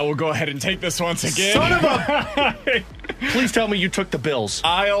play. I will go ahead and take this once again. Son of a... Please tell me you took the Bills.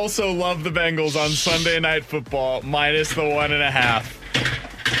 I also love the Bengals on Sunday Night Football, -1.5.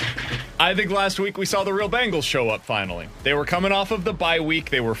 I think last week we saw the real Bengals show up finally. They were coming off of the bye week.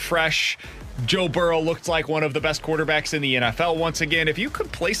 They were fresh. Joe Burrow looked like one of the best quarterbacks in the NFL once again. If you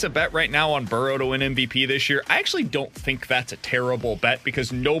could place a bet right now on Burrow to win MVP this year, I actually don't think that's a terrible bet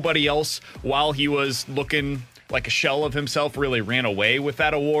because nobody else, while he was looking like a shell of himself, really ran away with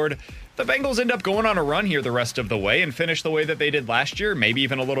that award. The Bengals end up going on a run here the rest of the way and finish the way that they did last year, maybe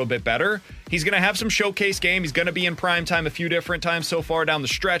even a little bit better. He's going to have some showcase game. He's going to be in prime time a few different times so far down the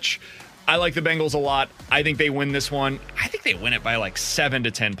stretch. I like the Bengals a lot. I think they win this one. I think they win it by like 7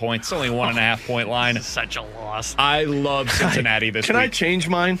 to 10 points. It's only 1.5 point line. Such a loss. I love Cincinnati this week. Can I change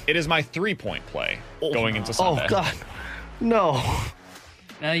mine? It is my 3-point play going into Sunday. Oh, God. No.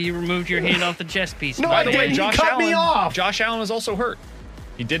 Now you removed your hand off the chess piece. No, By the way, he cut me off. Josh Allen is also hurt.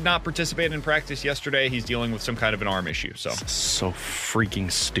 He did not participate in practice yesterday. He's dealing with some kind of an arm issue. So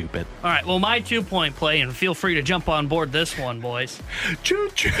freaking stupid. All right, well, my 2-point play, and feel free to jump on board this one, boys.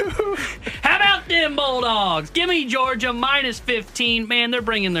 Choo-choo. How about them Bulldogs? Give me Georgia minus 15. Man, they're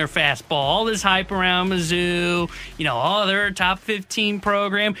bringing their fastball. All this hype around Mizzou, they're a top 15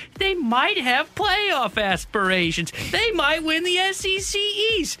 program. They might have playoff aspirations. They might win the SEC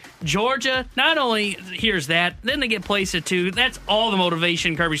East. Georgia, not only hears that, then they get placed at 2. That's all the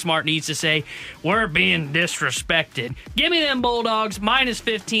motivation Kirby Smart needs to say, we're being disrespected. Give me them Bulldogs, minus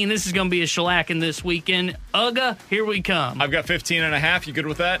 15. This is going to be a shellacking this weekend. Ugga, here we come. I've got 15.5. You good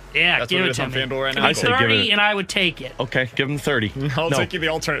with that? Yeah, that's give what it is to on me. FanDuel right Give now. me 30, and I would take it. Okay, give him 30. I'll take you the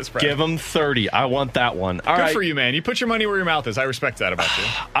alternate spread. Give him 30. I want that one. All Good right. for you, man. You put your money where your mouth is. I respect that about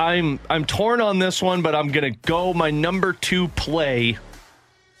you. I'm torn on this one, but I'm going to go my number 2 play.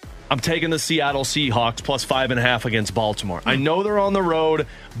 I'm taking the Seattle Seahawks plus 5.5 against Baltimore. I know they're on the road,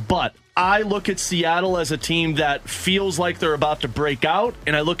 but I look at Seattle as a team that feels like they're about to break out,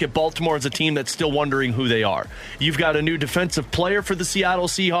 and I look at Baltimore as a team that's still wondering who they are. You've got a new defensive player for the Seattle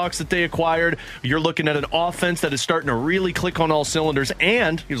Seahawks that they acquired. You're looking at an offense that is starting to really click on all cylinders,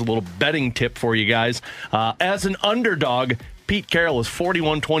 and here's a little betting tip for you guys. As an underdog, Pete Carroll is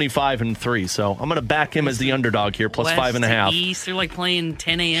 41-25-3, so I'm going to back him as the underdog here, plus West 5.5. to East, they're like playing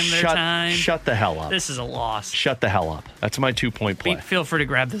 10 a.m. their time. Shut the hell up. This is a loss. Shut the hell up. That's my 2-point play. Pete, feel free to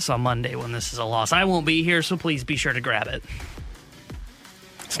grab this on Monday when this is a loss. I won't be here, so please be sure to grab it.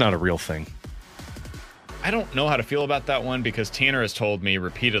 It's not a real thing. I don't know how to feel about that one because Tanner has told me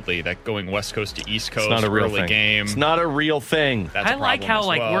repeatedly that going West Coast to East Coast, It's not a real early thing. game. It's not a real thing. That's I a like problem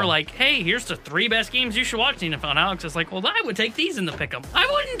how as well. we're like, hey, here's the 3 best games you should watch. NFL. And Alex is like, well, I would take these in the pick'em. I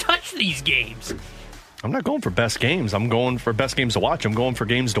wouldn't touch these games. I'm not going for best games. I'm going for best games to watch. I'm going for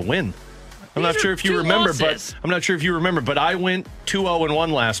games to win. I'm not These sure are if you 2 remember, losses. but I went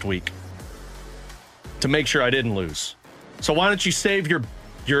 2-0-1 last week to make sure I didn't lose. So why don't you save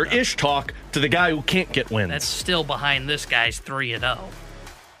your ish talk to the guy who can't get wins? That's still behind this guy's 3-0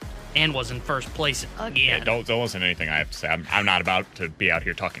 and was in first place again. Yeah, don't listen to anything I have to say. I'm not about to be out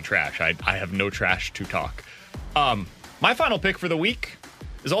here talking trash. I have no trash to talk. My final pick for the week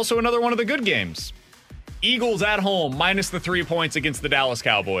is also another one of the good games. Eagles at home, minus the 3 points against the Dallas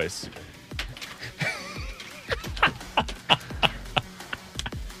Cowboys.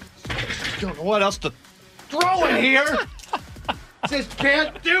 Don't know what else to throw in here. Just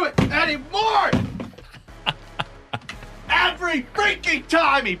can't do it anymore. Every freaking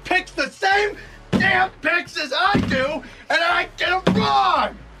time he picks the same damn picks as I do, and I get them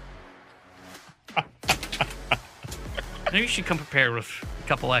wrong. Maybe you should come prepared with a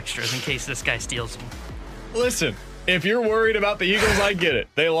couple extras in case this guy steals them. Listen, if you're worried about the Eagles, I get it.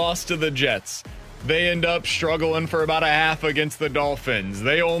 They lost to the Jets. They end up struggling for about a half against the Dolphins.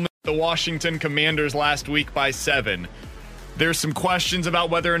 They only beat the Washington Commanders last week by 7. There's some questions about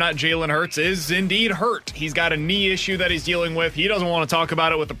whether or not Jalen Hurts is indeed hurt. He's got a knee issue that he's dealing with. He doesn't want to talk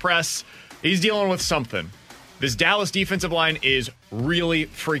about it with the press. He's dealing with something. This Dallas defensive line is really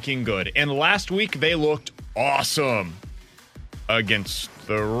freaking good. And last week, they looked awesome against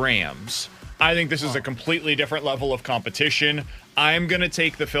the Rams. I think this is a completely different level of competition. I'm going to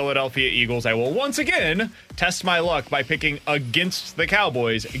take the Philadelphia Eagles. I will once again test my luck by picking against the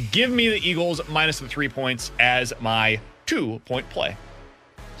Cowboys. Give me the Eagles minus the 3 points as my 2-point play.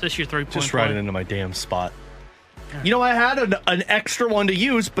 Is this your 3-point Just play? write it into my damn spot. You know, I had an extra one to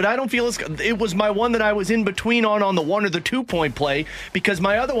use, but I don't feel it was my one that I was in between on the 1 or the 2-point play because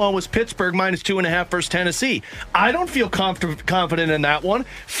my other one was Pittsburgh minus 2.5 versus Tennessee. I don't feel confident in that one.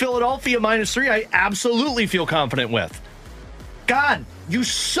 Philadelphia minus 3, I absolutely feel confident with. God, you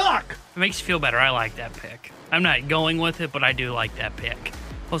suck. It makes you feel better. I like that pick. I'm not going with it, but I do like that pick.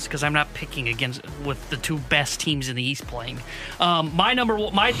 Mostly because I'm not picking with the 2 best teams in the East playing. My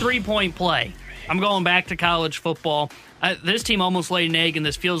 3-point play. I'm going back to college football. This team almost laid an egg, and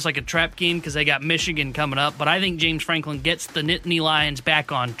this feels like a trap game because they got Michigan coming up. But I think James Franklin gets the Nittany Lions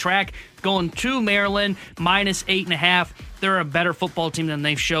back on track. Going to Maryland, minus 8.5. They're a better football team than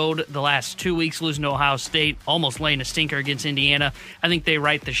they've showed the last 2 weeks, losing to Ohio State, almost laying a stinker against Indiana. I think they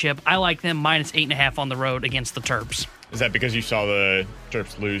right the ship. I like them minus 8.5 on the road against the Terps. Is that because you saw the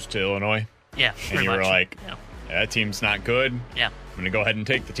Terps lose to Illinois? Yeah, and you were much. like, yeah. That team's not good. Yeah. I'm going to go ahead and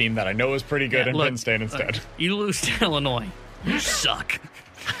take the team that I know is pretty good in Penn State instead. You lose to Illinois. You suck.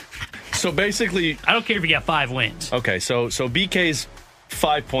 So basically, I don't care if you got 5 wins. Okay, so BK's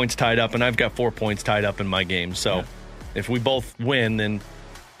 5 points tied up, and I've got 4 points tied up in my game. So if we both win, then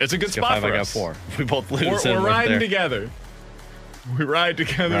it's a good spot for us. I got 4. If we both lose, we're riding together. We ride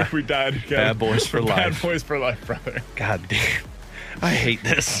together. We die together. Bad boys for life. Bad boys for life, brother. God damn. I hate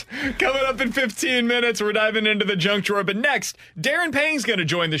this. Coming up in 15 minutes, we're diving into the junk drawer. But next, Darren Pang's going to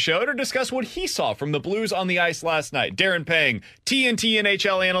join the show to discuss what he saw from the Blues on the ice last night. Darren Pang, TNT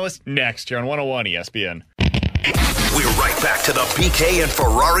NHL analyst, next here on 101 ESPN. We're right back to the BK and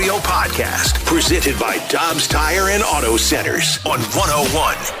Ferrario podcast, presented by Dobbs Tire and Auto Centers on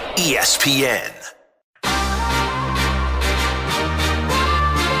 101 ESPN.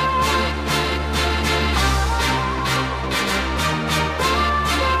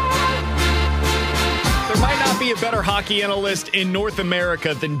 Be a better hockey analyst in North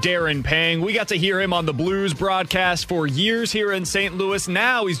America than Darren Pang. We got to hear him on the Blues broadcast for years here in St. Louis.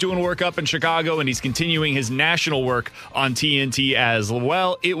 Now he's doing work up in Chicago, and he's continuing his national work on TNT as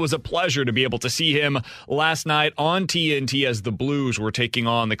well. It was a pleasure to be able to see him last night on TNT as the Blues were taking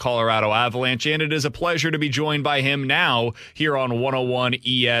on the Colorado Avalanche, and it is a pleasure to be joined by him now here on 101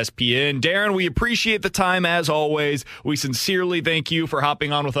 ESPN. Darren, we appreciate the time as always. We sincerely thank you for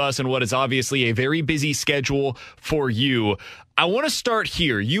hopping on with us in what is obviously a very busy schedule for you. I want to start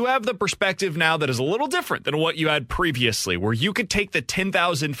here. You have the perspective now that is a little different than what you had previously, where you could take the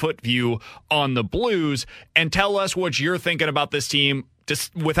 10,000-foot view on the Blues and tell us what you're thinking about this team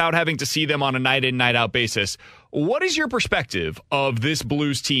just without having to see them on a night-in, night-out basis. What is your perspective of this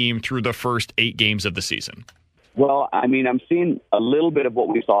Blues team through the first 8 games of the season? Well, I mean, I'm seeing a little bit of what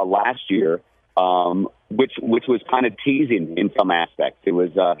we saw last year, which was kind of teasing in some aspects. It was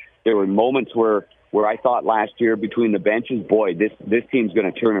there were moments where I thought last year between the benches, boy, this team's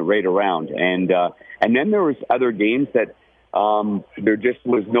going to turn it right around. And then there was other games that there just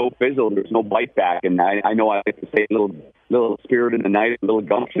was no fizzle, there was no bite back. And I know I like to say a little spirit in the night, a little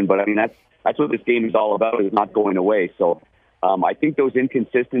gumption, but I mean that's what this game is all about, is not going away. So I think those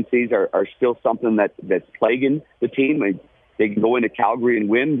inconsistencies are still something that's plaguing the team. They can go into Calgary and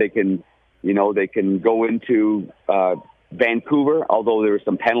win. They can go into Vancouver, although there were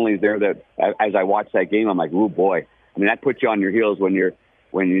some penalties there that, as I watched that game, I'm like, oh boy. I mean, that puts you on your heels when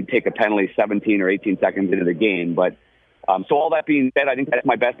you take a penalty 17 or 18 seconds into the game. But so all that being said, I think that's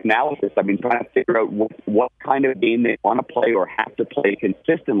my best analysis. I've been trying to figure out what kind of game they want to play or have to play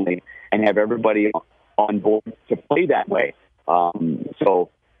consistently and have everybody on board to play that way.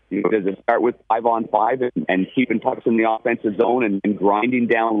 So does it start with 5-on-5 and keeping pucks in the offensive zone and grinding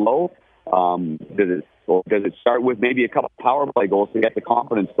down low? Does it start with maybe a couple power play goals to get the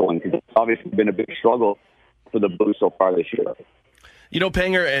confidence going? Because it's obviously been a big struggle for the Blues so far this year.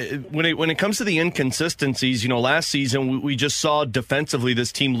 Panger, when it comes to the inconsistencies, last season we just saw defensively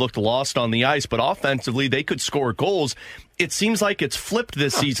this team looked lost on the ice, but offensively they could score goals. It seems like it's flipped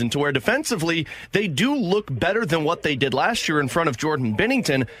this season to where defensively they do look better than what they did last year in front of Jordan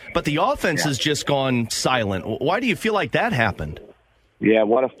Binnington, but the offense has just gone silent. Why do you feel like that happened? Yeah,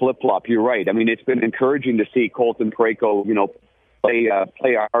 what a flip-flop. You're right. I mean, it's been encouraging to see Colton Parayko, play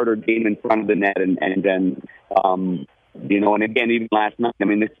a harder game in front of the net. And then, and again, even last night, I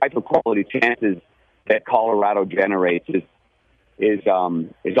mean, the type of quality chances that Colorado generates is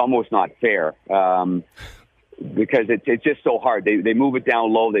almost not fair because it's just so hard. They move it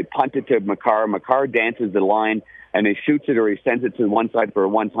down low. They punt it to Makar. Makar dances the line, and he shoots it or he sends it to one side for a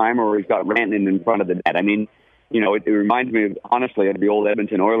one-timer, or he's got Rantanen in front of the net. I mean, it reminds me, honestly, of the old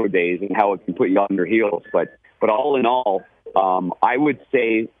Edmonton Oilers days and how it can put you on your heels. But all in all, I would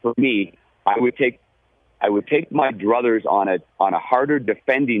say for me, I would take my druthers on a harder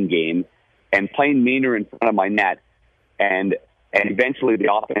defending game and playing meaner in front of my net, and eventually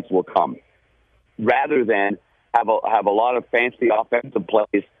the offense will come, rather than have a lot of fancy offensive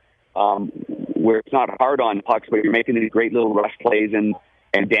plays where it's not hard on pucks, but you're making these great little rush plays and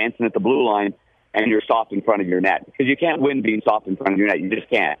dancing at the blue line, and you're soft in front of your net. Because you can't win being soft in front of your net. You just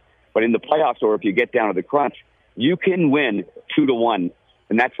can't. But in the playoffs, or if you get down to the crunch, you can win 2-1.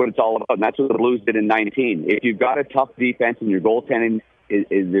 And that's what it's all about. And that's what the Blues did in 19. If you've got a tough defense and your goaltending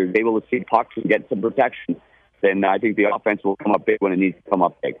is able to see pucks and get some protection, then I think the offense will come up big when it needs to come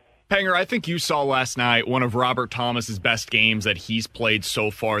up big. Panger, I think you saw last night one of Robert Thomas's best games that he's played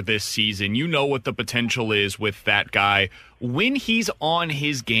so far this season. You know what the potential is with that guy. When he's on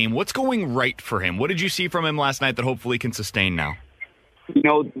his game, what's going right for him? What did you see from him last night that hopefully can sustain now?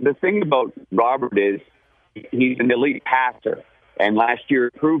 The thing about Robert is he's an elite passer. And last year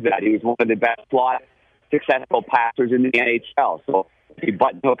proved that. He was one of the best slot successful passers in the NHL. So if he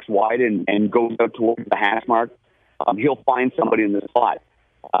button hooks wide and goes out towards the hash mark, he'll find somebody in the slot.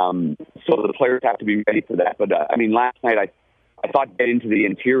 So the players have to be ready for that. But last night I thought getting to the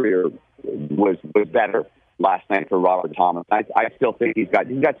interior was better last night for Robert Thomas. I still think he's got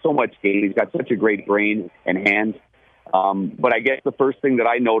so much game. He's got such a great brain and hands. But I guess the first thing that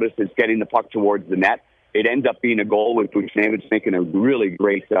I noticed is getting the puck towards the net. It ends up being a goal with Buchnevich making a really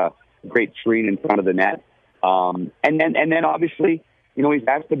great screen in front of the net. And then obviously, he's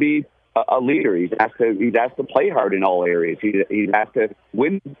asked to be a leader. He's asked to play hard in all areas. He's asked to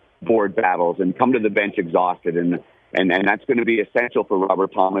win board battles and come to the bench exhausted. And that's going to be essential for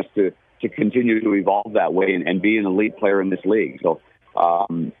Robert Thomas to continue to evolve that way and be an elite player in this league. So,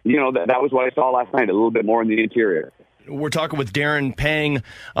 that was what I saw last night, a little bit more in the interior. We're talking with Darren Pang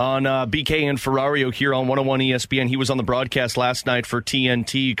on BK and Ferrario here on 101 ESPN. He was on the broadcast last night for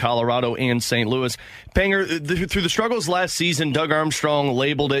TNT, Colorado, and St. Louis. Panger, through the struggles last season, Doug Armstrong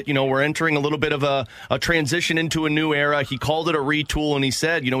labeled it, we're entering a little bit of a transition into a new era. He called it a retool, and he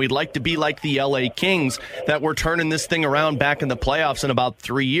said, we'd like to be like the LA Kings, that we're turning this thing around back in the playoffs in about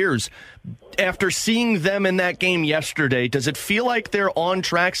 3 years. After seeing them in that game yesterday, does it feel like they're on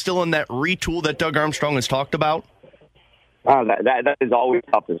track still in that retool that Doug Armstrong has talked about? That is always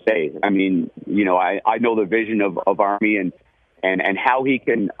tough to say. I know the vision of Army and how he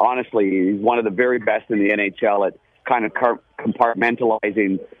can, honestly, he's one of the very best in the NHL at kind of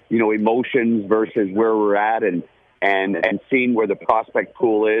compartmentalizing, emotions versus where we're at and seeing where the prospect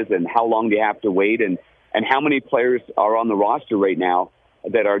pool is and how long they have to wait and how many players are on the roster right now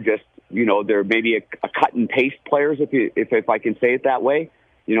that are just, they're maybe a cut and paste players, if I can say it that way,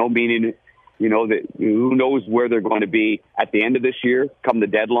 meaning, that who knows where they're going to be at the end of this year, come the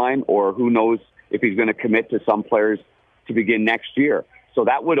deadline, or who knows if he's going to commit to some players to begin next year. So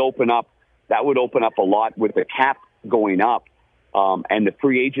that would open up a lot with the cap going up and the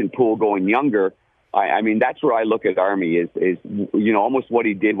free agent pool going younger. That's where I look at Army is almost what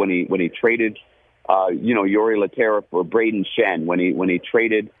he did when he traded Yuri Laterra for Braden Shen, when he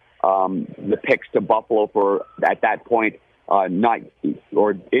traded the picks to Buffalo for, at that point, not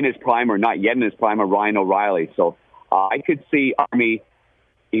or in his prime or not yet in his prime, of Ryan O'Reilly. So I could see Army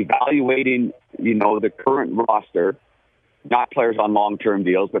evaluating, the current roster, not players on long-term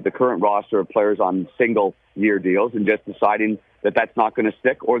deals, but the current roster of players on single-year deals, and just deciding that that's not going to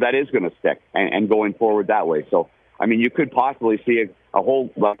stick or that is going to stick, and going forward that way. So, you could possibly see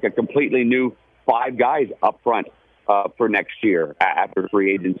a completely new 5 guys up front for next year after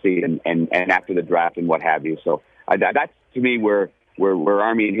free agency and after the draft and what have you. So that's, to me, where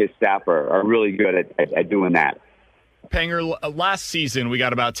Army and his staff are really good at doing that. Panger, last season we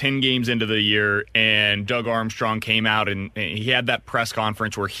got about 10 games into the year, and Doug Armstrong came out and he had that press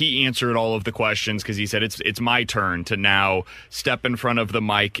conference where he answered all of the questions because he said it's my turn to now step in front of the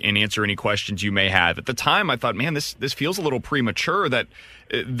mic and answer any questions you may have. At the time, I thought, man, this feels a little premature that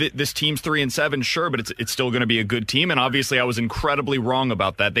this team's 3-7, sure, but it's still going to be a good team. And obviously, I was incredibly wrong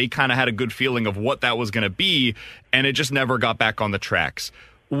about that. They kind of had a good feeling of what that was going to be, and it just never got back on the tracks.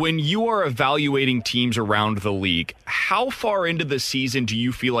 When you are evaluating teams around the league, how far into the season do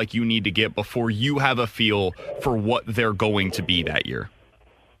you feel like you need to get before you have a feel for what they're going to be that year?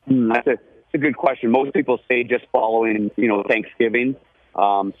 That's a good question. Most people say just following, Thanksgiving,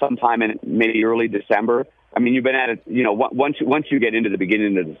 sometime in maybe early December. You've been at it, once you get into the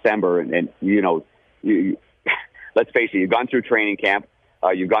beginning of December and you let's face it, you've gone through training camp,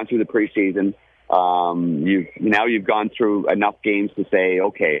 you've gone through the preseason. You've gone through enough games to say,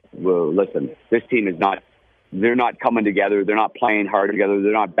 okay, well, listen, this team they're not coming together. They're not playing hard together.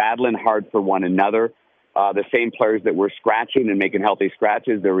 They're not battling hard for one another. The same players that were scratching and making healthy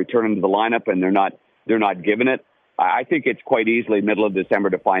scratches, they're returning to the lineup and they're not giving it. I think it's quite easily middle of December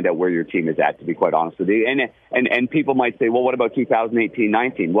to find out where your team is at, to be quite honest with you. And people might say, well, what about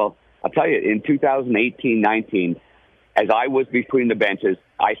 2018-19? Well, I'll tell you, in 2018-19, as I was between the benches,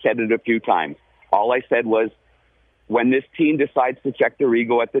 I said it a few times. All I said was, when this team decides to check their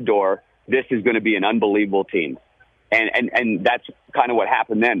ego at the door, this is going to be an unbelievable team. And that's kind of what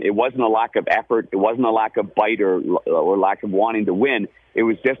happened then. It wasn't a lack of effort. It wasn't a lack of bite or lack of wanting to win. It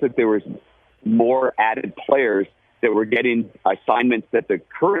was just that there was more added players that were getting assignments that the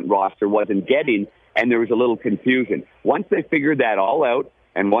current roster wasn't getting, and there was a little confusion. Once they figured that all out,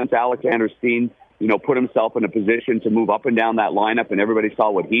 and once Alexander Steen, put himself in a position to move up and down that lineup and everybody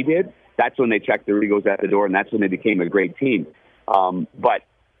saw what he did, that's when they checked their egos at the door, and that's when they became a great team. But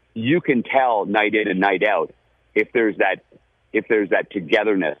you can tell night in and night out if there's that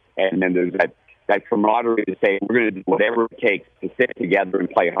togetherness, and then there's that camaraderie to say, we're going to do whatever it takes to sit together and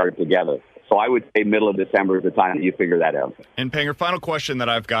play hard together. So I would say middle of December is the time that you figure that out. And Panger, final question that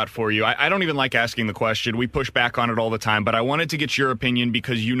I've got for you. I don't even like asking the question. We push back on it all the time, but I wanted to get your opinion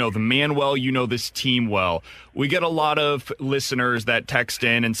because you know the man well, you know this team well. We get a lot of listeners that text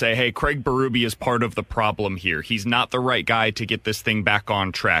in and say, hey, Craig Berube is part of the problem here. He's not the right guy to get this thing back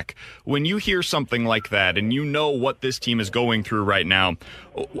on track. When you hear something like that and you know what this team is going through right now,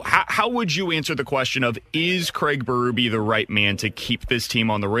 how would you answer the question of, is Craig Berube the right man to keep this team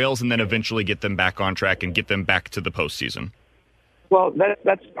on the rails and then eventually get them back on track and get them back to the postseason? Well,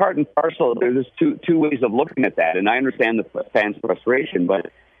 that's part and parcel. There's two ways of looking at that, and I understand the fans' frustration, but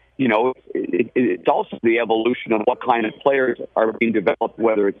you know, it's also the evolution of what kind of players are being developed,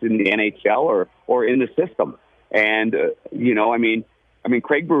 whether it's in the NHL or in the system. And you know, I mean,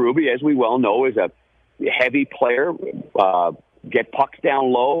 Craig Berube, as we well know, is a heavy player. Get pucks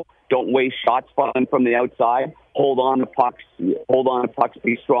down low. Don't waste shots from the outside. Hold on to pucks.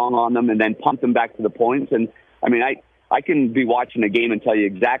 Be strong on them, and then pump them back to the points. And I mean, I can be watching a game and tell you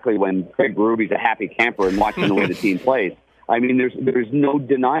exactly when Craig Berube's a happy camper and watching the way the team plays. I mean, there's no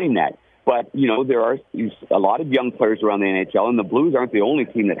denying that. But you know, there are a lot of young players around the NHL, and the Blues aren't the only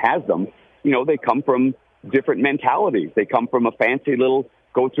team that has them. You know, they come from different mentalities. They come from a fancy little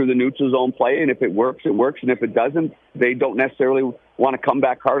go through the neutral zone play, and if it works, it works, and if it doesn't, they don't necessarily want to come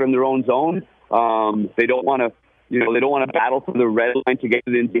back hard in their own zone. They don't want to, they don't want to battle for the red line to get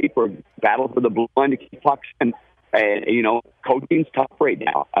it in deep or battle for the blue line to keep pucks. And coaching's tough right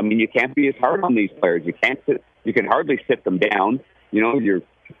now. I mean, you can't be as hard on these players. You can hardly sit them down. You know, your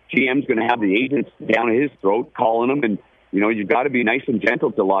GM's going to have the agents down at his throat calling them, and you've got to be nice and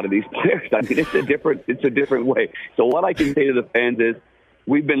gentle to a lot of these players. I mean, it's a different way. So what I can say to the fans is,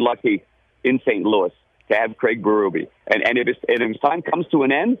 we've been lucky in St. Louis to have Craig Berube. And if his time comes to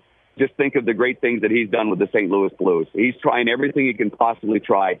an end, just think of the great things that he's done with the St. Louis Blues. He's trying everything he can possibly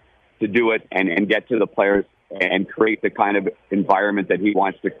try to do it and get to the players and create the kind of environment that he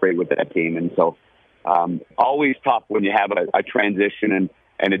wants to create with that team. And so always tough when you have a transition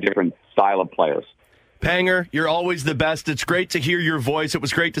and a different style of players. Panger, you're always the best. It's great to hear your voice. It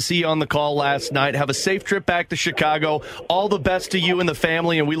was great to see you on the call last night. Have a safe trip back to Chicago. All the best to you and the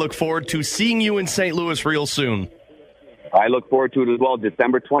family, and we look forward to seeing you in St. Louis real soon. I look forward to it as well,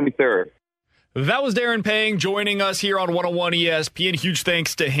 December 23rd. That was Darren Pang joining us here on 101 ESPN. Huge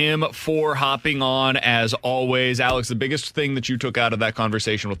thanks to him for hopping on, as always. Alex, the biggest thing that you took out of that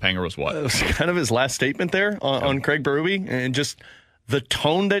conversation with Panger was what? It was kind of his last statement there on Craig Berube, and just the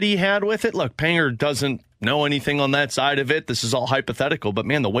tone that he had with it. Look, Panger doesn't know anything on that side of it. This is all hypothetical. But,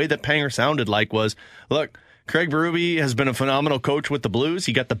 man, the way that Panger sounded like was, look, Craig Berube has been a phenomenal coach with the Blues.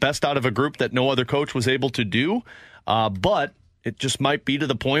 He got the best out of a group that no other coach was able to do. But it just might be to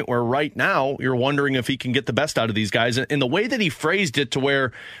the point where right now you're wondering if he can get the best out of these guys. And the way that he phrased it to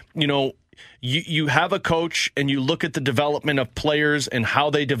where, you have a coach and you look at the development of players and how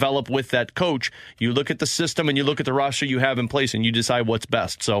they develop with that coach. You look at the system and you look at the roster you have in place and you decide what's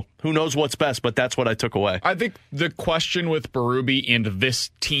best. So who knows what's best, but that's what I took away. I think the question with Berube and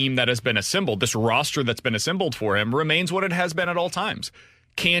this team that has been assembled, this roster that's been assembled for him, remains what it has been at all times.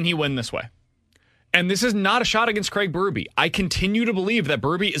 Can he win this way? And this is not a shot against Craig Berube. I continue to believe that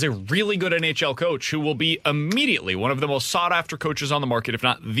Berube is a really good NHL coach who will be immediately one of the most sought-after coaches on the market, if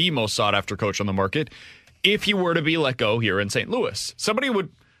not the most sought-after coach on the market, if he were to be let go here in St. Louis. Somebody would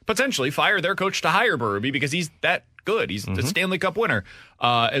potentially fire their coach to hire Berube because he's that good. He's the Stanley Cup winner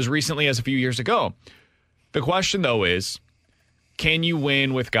as recently as a few years ago. The question, though, is, can you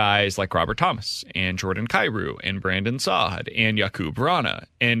win with guys like Robert Thomas and Jordan Kyrou and Brandon Saad and Jakub Vrana,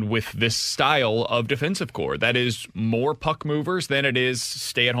 and with this style of defensive core that is more puck movers than it is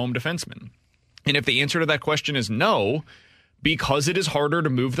stay-at-home defensemen? And if the answer to that question is no, because it is harder to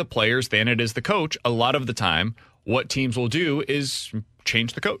move the players than it is the coach, a lot of the time what teams will do is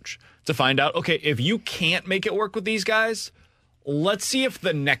change the coach to find out, okay, if you can't make it work with these guys, let's see if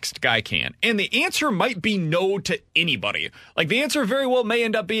the next guy can. And the answer might be no to anybody. Like, the answer very well may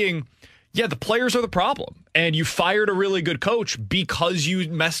end up being, yeah, the players are the problem. And you fired a really good coach because you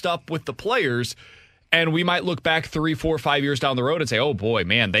messed up with the players. And we might look back 3, 4, 5 years down the road and say, oh boy,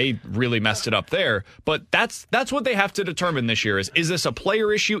 man, they really messed it up there. But that's what they have to determine this year is this a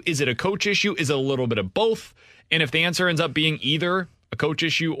player issue? Is it a coach issue? Is it a little bit of both? And if the answer ends up being either, a coach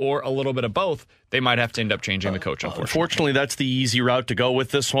issue or a little bit of both, they might have to end up changing the coach, Unfortunately, that's the easy route to go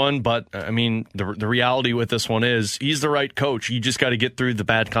with this one. But, I mean, the reality with this one is he's the right coach. You just got to get through the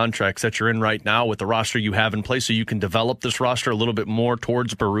bad contracts that you're in right now with the roster you have in place so you can develop this roster a little bit more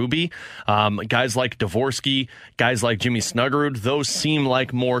towards Berube. Guys like Dvorsky, guys like Jimmy Snuggerud, those seem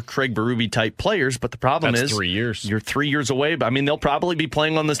like more Craig Berube-type players. But the problem is 3 years. You're 3 years away. I mean, they'll probably be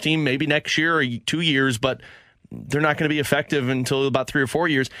playing on this team maybe next year or 2 years, but they're not going to be effective until about 3 or 4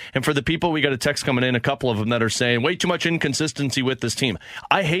 years. And for the people, we got a text coming in, a couple of them that are saying, way too much inconsistency with this team.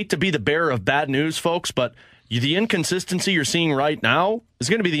 I hate to be the bearer of bad news, folks, but the inconsistency you're seeing right now is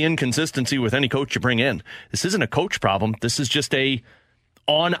going to be the inconsistency with any coach you bring in. This isn't a coach problem. This is just a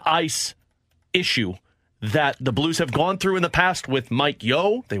on-ice issue that the Blues have gone through in the past with Mike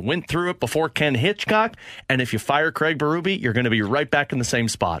Yeo. They went through it before Ken Hitchcock. And if you fire Craig Berube, you're going to be right back in the same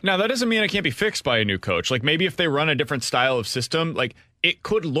spot. Now, that doesn't mean it can't be fixed by a new coach. Like, maybe if they run a different style of system, like, it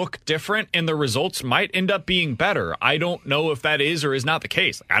could look different and the results might end up being better. I don't know if that is or is not the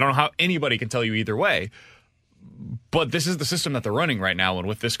case. I don't know how anybody can tell you either way. But this is the system that they're running right now, and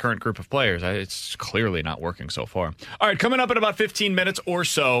with this current group of players, it's clearly not working so far. All right, coming up in about 15 minutes or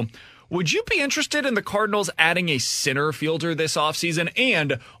so, would you be interested in the Cardinals adding a center fielder this offseason?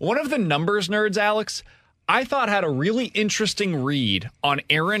 And one of the numbers nerds, Alex, I thought had a really interesting read on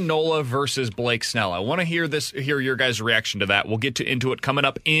Aaron Nola versus Blake Snell. I want to hear your guys' reaction to that. We'll get into it coming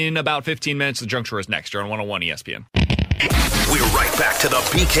up in about 15 minutes. The Junk Drawer is next. You're on 101 ESPN. We're right back to the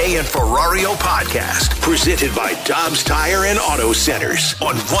BK and Ferrario podcast, presented by Dobbs Tire and Auto Centers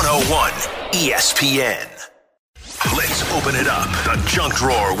on 101 ESPN. Let's open it up. The Junk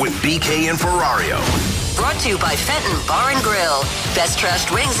Drawer with BK and Ferrario. Brought to you by Fenton Bar and Grill. Best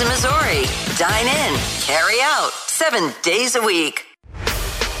trashed wings in Missouri. Dine in, carry out, 7 days a week.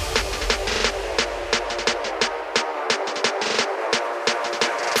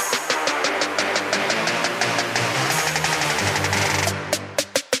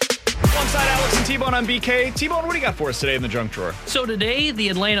 T-Bone on BK. T-Bone, what do you got for us today in the Junk Drawer? So today, the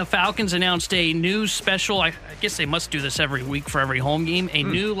Atlanta Falcons announced a new special. I guess they must do this every week for every home game. A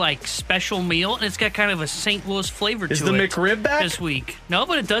new, special meal, and it's got kind of a St. Louis flavor to it. Is the McRib back? This week. No,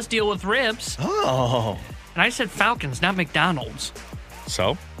 but it does deal with ribs. Oh. And I said Falcons, not McDonald's.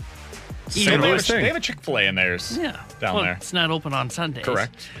 So? They have a Chick-fil-A in theirs down there. It's not open on Sundays.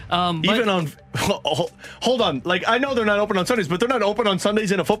 Correct. Even on... Hold on. I know they're not open on Sundays, but they're not open on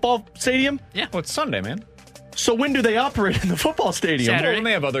Sundays in a football stadium? Yeah. Well, it's Sunday, man. So when do they operate in the football stadium? Saturday. When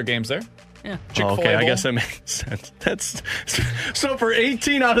they have other games there. Yeah. Okay, I guess that makes sense. So for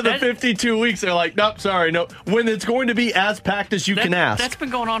 18 out of the 52 weeks, they're like, nope, sorry, no. When it's going to be as packed as you can ask. That's been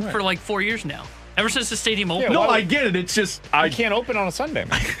going on for 4 years now. Ever since the stadium opened. I get it. It's just... I can't open on a Sunday,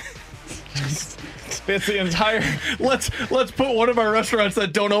 man. It's the entire... Let's put one of our restaurants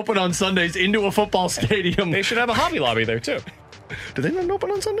that don't open on Sundays into a football stadium. They should have a Hobby Lobby there, too. Do they not open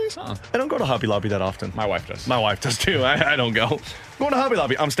on Sundays? I don't go to Hobby Lobby that often. My wife does. My wife does, too. I don't go. Going to Hobby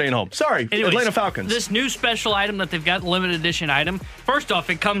Lobby. I'm staying home. Sorry, anyways, Atlanta Falcons. This new special item that they've got, limited edition item, first off,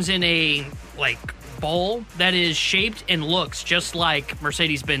 it comes in a, bowl that is shaped and looks just like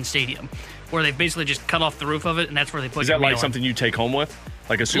Mercedes-Benz Stadium, where they basically just cut off the roof of it, and that's where they put your meal in. Is that something you take home with?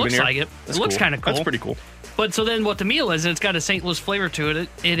 Like a souvenir? Looks like it. That's it looks kind of cool. That's pretty cool. But so then what the meal is, and it's got a St. Louis flavor to it,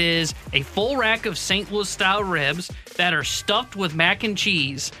 it is a full rack of St. Louis-style ribs that are stuffed with mac and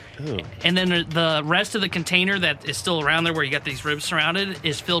cheese. Ooh. And then the rest of the container that is still around there where you got these ribs surrounded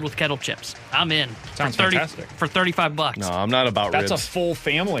is filled with kettle chips. I'm in. Sounds fantastic. For $35. No, I'm not about ribs. That's a full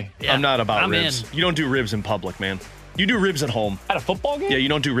family. Yeah, I'm not about I'm ribs. in. You don't do ribs in public, man. You do ribs at home. At a football game? Yeah, you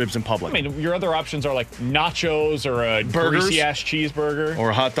don't do ribs in public. I mean, your other options are nachos or a greasy-ass cheeseburger. Or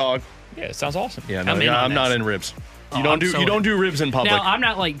a hot dog. Yeah, it sounds awesome. Yeah, no, I'm not in ribs. You don't do ribs in public. Now, I'm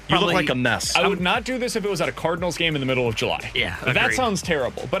not You look like a mess. I would not do this if it was at a Cardinals game in the middle of July. Yeah, That agreed. sounds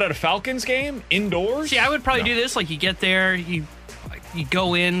terrible. But at a Falcons game, indoors? See, I would probably do this. You get there, you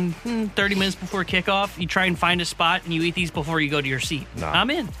go in 30 minutes before kickoff, you try and find a spot, and you eat these before you go to your seat. No. I'm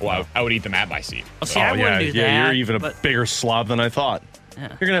in. Well, I would eat them at my seat. Well, see, I wouldn't do that. Yeah, you're even a bigger slob than I thought. Yeah.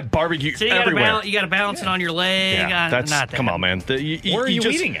 You're going to have barbecue so everywhere. You got to balance it on your leg. Yeah, come on, man. Where are you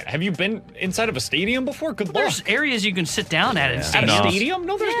eating it? Have you been inside of a stadium before? Good luck. There's areas you can sit down at in stadiums. At a stadium?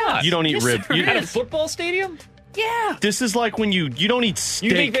 No, there's not. You don't eat ribs. At a football stadium? Yeah. This is like when you don't eat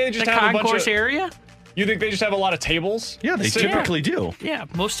steak. You think they just the have a bunch concourse of area? You think they just have a lot of tables? Yeah, they typically do. Yeah,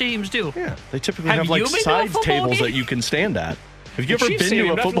 most stadiums do. Yeah, they typically Have have you been to a side football tables game? that you can stand at. Have you ever Chiefs been to Stadium a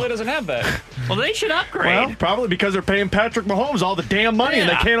football? definitely doesn't have that. Well, they should upgrade. Well, probably because they're paying Patrick Mahomes all the damn money and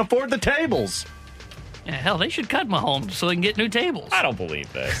they Yeah. can't afford the tables. Yeah, hell, they should cut Mahomes so they can get new tables. I don't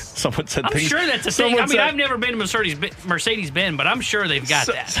believe this. Someone said I'm sure that's a thing. I mean, I've never been to Mercedes-Benz, but I'm sure they've got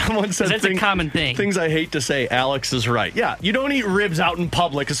that. Someone said that's a common thing. Things I hate to say. Alex is right. Yeah, you don't eat ribs out in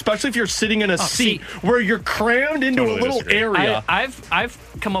public, especially if you're sitting in a seat where you're crammed into a little area. I've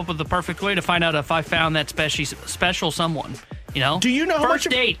come up with the perfect way to find out if I found that special someone. You know? Do you know how First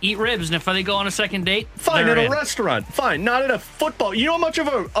date, eat ribs, and if they go on a second date, fine, at a restaurant. Fine, not at a football. You know how much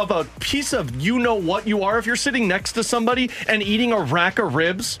of a piece of you-know-what you are if you're sitting next to somebody and eating a rack of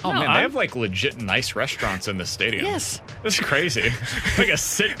ribs? Oh, man, they have, like, legit nice restaurants in the stadium. Yes. This is crazy. Like a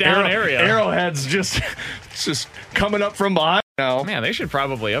sit-down area. Arrowhead's just coming up from behind now. Man, they should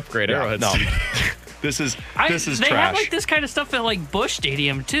probably upgrade Arrowhead. No. This is they trash. have, like, this kind of stuff at, like, Busch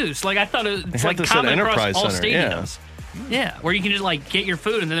Stadium, too. So, like, I thought it's, like, this common at across Enterprise all Center, stadiums. Yeah, where you can just like get your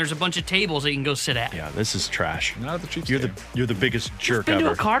food, and then there's a bunch of tables that you can go sit at. Yeah, this is trash. Not at the Chiefs. You're the biggest jerk been ever.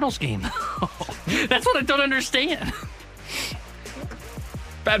 to a Cardinals game. That's what I don't understand.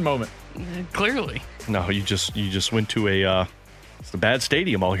 Bad moment. Clearly. No, you just went to a bad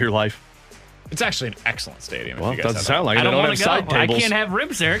stadium all your life. It's actually an excellent stadium. Well, if it you guys doesn't sound like it. I don't have want to side go. I tables. can't have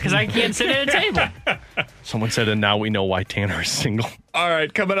ribs there because I can't sit at a table. Someone said, and now we know why Tanner is single. All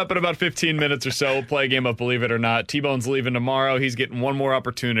right, coming up in about 15 minutes or so, we'll play a game of Believe It or Not. T-Bone's leaving tomorrow. He's getting one more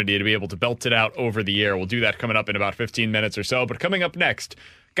opportunity to be able to belt it out over the air. We'll do that coming up in about 15 minutes or so. But coming up next,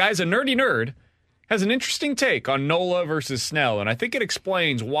 guys, a nerdy nerd has an interesting take on Nola versus Snell, and I think it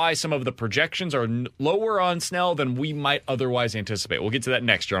explains why some of the projections are lower on Snell than we might otherwise anticipate. We'll get to that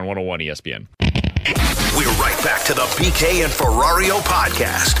next year on 101 ESPN. We're right back to the BK and Ferrario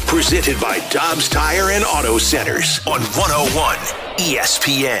podcast, presented by Dobbs Tire and Auto Centers on 101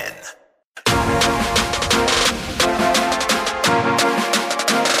 ESPN.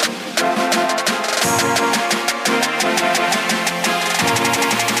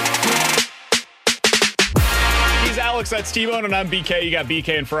 Alex, that's T-Bone, and I'm BK. You got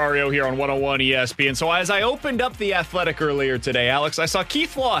BK and Ferrario here on 101 ESPN. So as I opened up The Athletic earlier today, Alex, I saw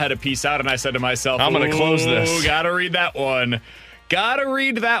Keith Law had a piece out, and I said to myself, I'm going to close this. Gotta read that one. Gotta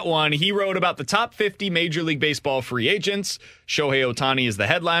read that one. He wrote about the top 50 Major League Baseball free agents. Shohei Ohtani is the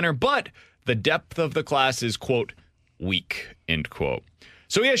headliner, but the depth of the class is, quote, weak, end quote.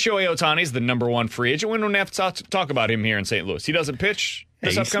 So yes, Shohei Ohtani is the number one free agent. We don't have to talk about him here in St. Louis. He doesn't pitch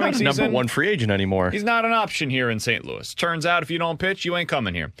this upcoming season. He's not a number one free agent anymore. He's not an option here in St. Louis. Turns out if you don't pitch, you ain't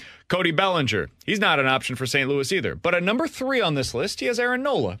coming here. Cody Bellinger, he's not an option for St. Louis either. But at number 3 on this list, he has Aaron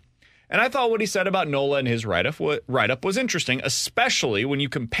Nola. And I thought what he said about Nola in his write-up was interesting, especially when you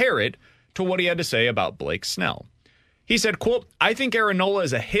compare it to what he had to say about Blake Snell. He said, quote, I think Aaron Nola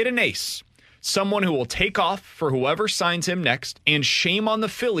is a hidden ace. Someone who will take off for whoever signs him next, and shame on the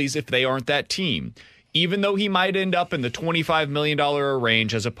Phillies if they aren't that team, even though he might end up in the $25 million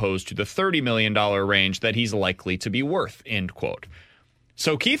range as opposed to the $30 million range that he's likely to be worth, end quote.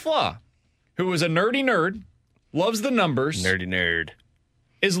 So Keith Law, who is a nerdy nerd, loves the numbers. Nerdy nerd.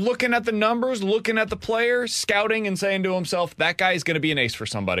 Is looking at the numbers, looking at the player, scouting, and saying to himself, that guy is going to be an ace for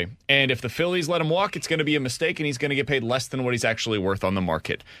somebody. And if the Phillies let him walk, it's going to be a mistake, and he's going to get paid less than what he's actually worth on the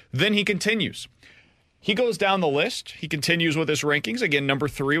market. Then he continues. He goes down the list. He continues with his rankings. Again, number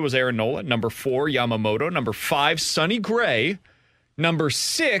 3 was Aaron Nola. Number 4, Yamamoto. Number 5, Sonny Gray. Number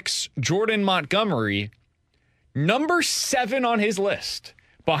 6, Jordan Montgomery. Number 7 on his list,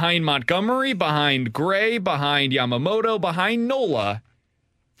 behind Montgomery, behind Gray, behind Yamamoto, behind Nola,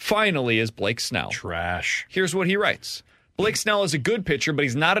 finally is Blake Snell. Trash. Here's what he writes. Blake Snell is a good pitcher, but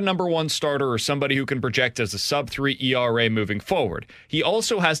he's not a number 1 starter or somebody who can project as a sub-3 ERA moving forward. He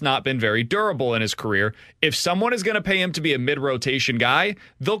also has not been very durable in his career. If someone is going to pay him to be a mid-rotation guy,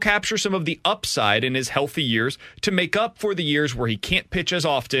 they'll capture some of the upside in his healthy years to make up for the years where he can't pitch as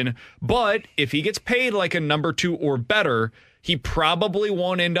often. But if he gets paid like a number 2 or better, he probably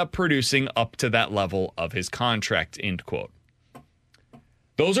won't end up producing up to that level of his contract, end quote.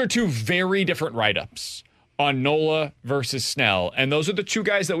 Those are 2 very different write-ups on Nola versus Snell, and those are the 2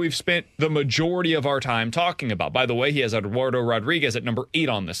 guys that we've spent the majority of our time talking about. By the way, he has Eduardo Rodriguez at number 8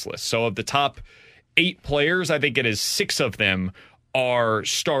 on this list. So of the top 8 players, I think it is 6 of them are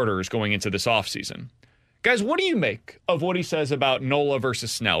starters going into this offseason. Guys, what do you make of what he says about Nola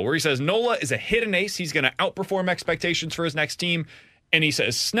versus Snell, where he says Nola is a hidden ace, he's going to outperform expectations for his next team, and he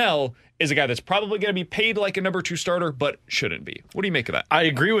says Snell is a guy that's probably going to be paid like a number 2 starter, but shouldn't be. What do you make of that? I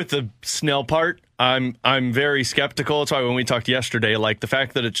agree with the Snell part. I'm very skeptical. That's why when we talked yesterday, like the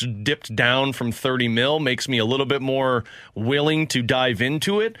fact that it's dipped down from 30 mil makes me a little bit more willing to dive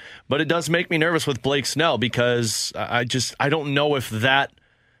into it. But it does make me nervous with Blake Snell because I don't know if that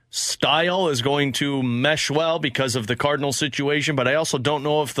style is going to mesh well because of the Cardinals situation, but I also don't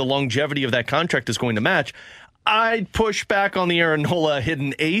know if the longevity of that contract is going to match. I'd push back on the Aaron Nola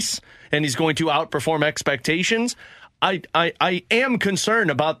hidden ace, and he's going to outperform expectations. I am concerned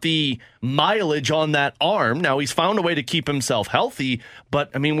about the mileage on that arm. Now, he's found a way to keep himself healthy,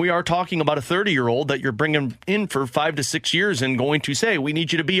 but, I mean, we are talking about a 30-year-old that you're bringing in for 5 to 6 years and going to say, we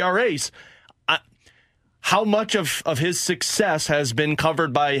need you to be our ace. How much of his success has been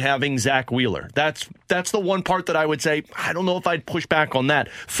covered by having Zach Wheeler? That's the one part that I would say, I don't know if I'd push back on that.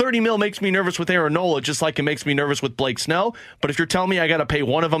 $30 million makes me nervous with Aaron Nola, just like it makes me nervous with Blake Snell. But if you're telling me I got to pay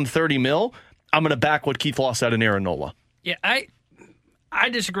one of them $30 million, I'm going to back what Keith Law said in Aaron Nola. Yeah, I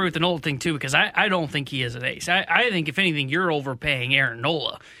disagree with the Nola thing, too, because I don't think he is an ace. I think, if anything, you're overpaying Aaron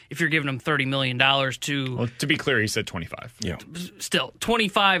Nola if you're giving him $30 million to... Well, to be clear, he said 25. Yeah. Still,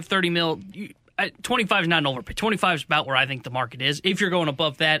 25, $30 million... 25 is not an overpay. 25 is about where I think the market is. If you're going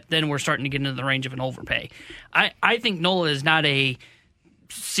above that, then we're starting to get into the range of an overpay. I think Nola is not a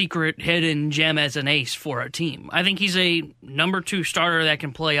secret hidden gem as an ace for a team. I think he's a number 2 starter that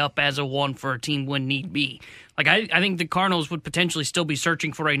can play up as a 1 for a team when need be. Like I think the Cardinals would potentially still be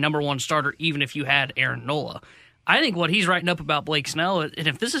searching for a number 1 starter even if you had Aaron Nola. I think what he's writing up about Blake Snell, and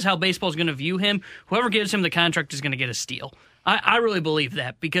if this is how baseball is going to view him, whoever gives him the contract is going to get a steal. I really believe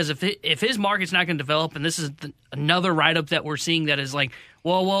that, because if his market's not going to develop, and this is another write-up that we're seeing that is like,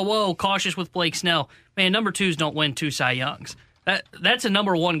 whoa, cautious with Blake Snell. Man, number 2s don't win 2 Cy Youngs. That's a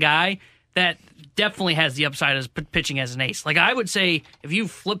number 1 guy that definitely has the upside as pitching as an ace. Like, I would say, if you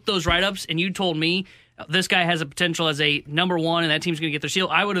flipped those write-ups and you told me this guy has a potential as a number 1 and that team's going to get their steal,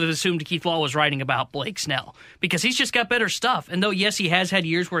 I would have assumed Keith Law was writing about Blake Snell, because he's just got better stuff. And though, yes, he has had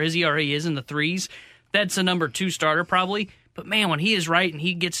years where his ERA is in the 3s, that's a number 2 starter probably. But, man, when he is right and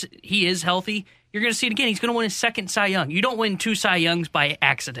he is healthy, you're going to see it again. He's going to win his 2nd Cy Young. You don't win 2 Cy Youngs by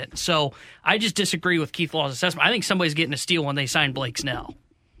accident. So I just disagree with Keith Law's assessment. I think somebody's getting a steal when they sign Blake Snell.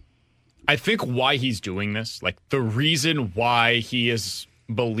 I think why he's doing this, like the reason why he is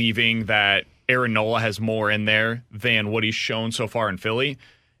believing that Aaron Nola has more in there than what he's shown so far in Philly,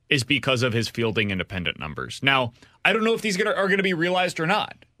 is because of his fielding independent numbers. Now, I don't know if these are going to be realized or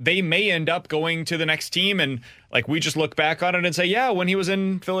not. They may end up going to the next team, and like we just look back on it and say, yeah, when he was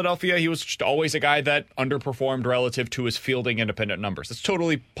in Philadelphia, he was just always a guy that underperformed relative to his fielding independent numbers. That's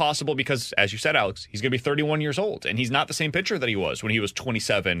totally possible because, as you said, Alex, he's going to be 31 years old, and he's not the same pitcher that he was when he was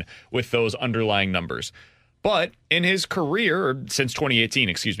 27 with those underlying numbers. But in his career, or since 2018,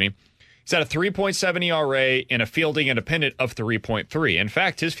 he's had a 3.7 ERA and a fielding independent of 3.3. In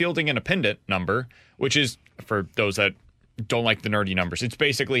fact, his fielding independent number, which is, for those that don't like the nerdy numbers, it's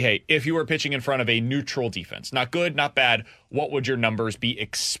basically, hey, if you were pitching in front of a neutral defense, not good, not bad, what would your numbers be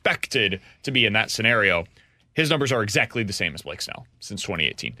expected to be in that scenario? His numbers are exactly the same as Blake Snell since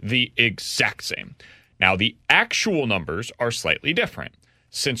 2018. The exact same. Now, the actual numbers are slightly different.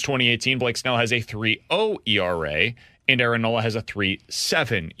 Since 2018, Blake Snell has a 3.0 ERA and Aaron Nola has a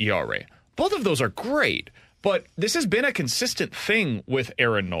 3.7 ERA. Both of those are great, but this has been a consistent thing with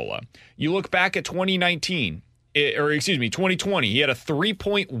Aaron Nola. You look back at 2020, he had a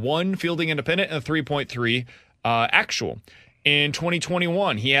 3.1 fielding independent and a 3.3 actual. In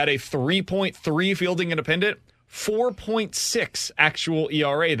 2021, he had a 3.3 fielding independent, 4.6 actual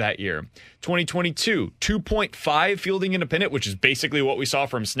ERA that year. 2022, 2.5 fielding independent, which is basically what we saw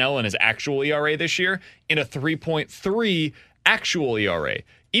from Snell in his actual ERA this year, and a 3.3 actual ERA.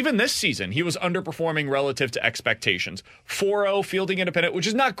 Even this season, he was underperforming relative to expectations. 4.0 fielding independent, which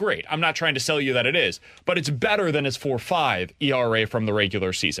is not great. I'm not trying to sell you that it is, but it's better than his 4.5 ERA from the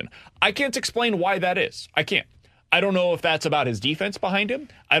regular season. I can't explain why that is. I can't. I don't know if that's about his defense behind him.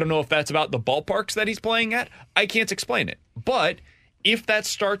 I don't know if that's about the ballparks that he's playing at. I can't explain it. But if that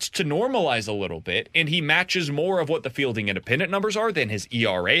starts to normalize a little bit and he matches more of what the fielding independent numbers are than his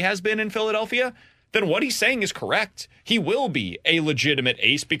ERA has been in Philadelphia, then what he's saying is correct. He will be a legitimate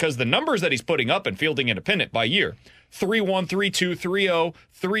ace because the numbers that he's putting up in fielding independent by year, 3.1, 3.2, 3.0,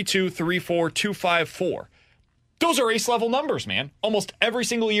 3.2, 3.4, 2.54. Those are ace-level numbers, man. Almost every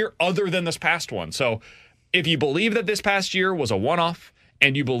single year other than this past one. So if you believe that this past year was a one-off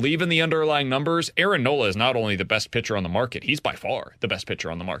and you believe in the underlying numbers, Aaron Nola is not only the best pitcher on the market, he's by far the best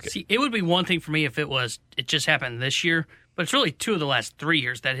pitcher on the market. See, it would be one thing for me if it just happened this year, but it's really 2 of the last 3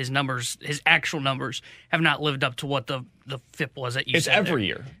 years that his actual numbers, have not lived up to what the FIP was that you said. It's every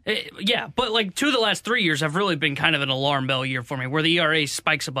year. Yeah, but like 2 of the last 3 years have really been kind of an alarm bell year for me, where the ERA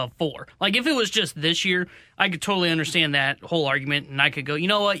spikes above 4. Like if it was just this year, I could totally understand that whole argument, and I could go, you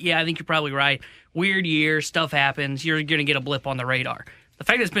know what? Yeah, I think you're probably right. Weird year, stuff happens. You're going to get a blip on the radar. The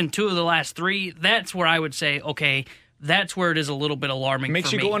fact that it's been 2 of the last 3, that's where I would say, okay, That's where it is a little bit alarming. It makes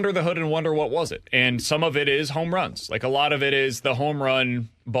for you me. go under the hood and wonder what was it. And some of it is home runs. Like a lot of it is the home run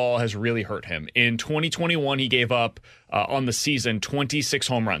ball has really hurt him. In 2021, he gave up on the season 26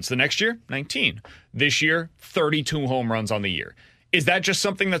 home runs. The next year, 19. This year, 32 home runs on the year. Is that just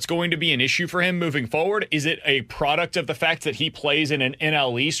something that's going to be an issue for him moving forward? Is it a product of the fact that he plays in an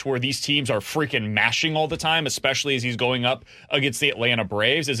NL East where these teams are freaking mashing all the time, especially as he's going up against the Atlanta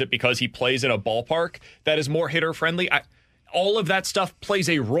Braves? Is it because he plays in a ballpark that is more hitter-friendly? All of that stuff plays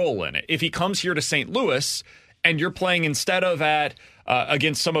a role in it. If he comes here to St. Louis and you're playing instead of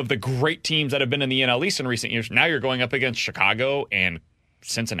against some of the great teams that have been in the NL East in recent years, now you're going up against Chicago and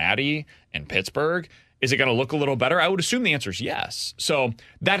Cincinnati and Pittsburgh. Is it going to look a little better? I would assume the answer is yes. So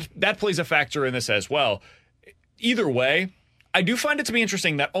that plays a factor in this as well. Either way, I do find it to be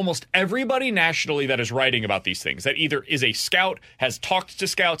interesting that almost everybody nationally that is writing about these things, that either is a scout, has talked to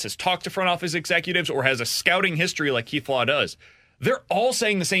scouts, has talked to front office executives, or has a scouting history like Keith Law does, they're all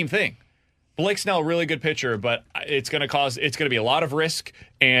saying the same thing. Blake Snell, really good pitcher, but it's going to be a lot of risk,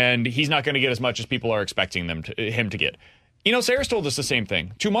 and he's not going to get as much as people are expecting him to get. Sayers told us the same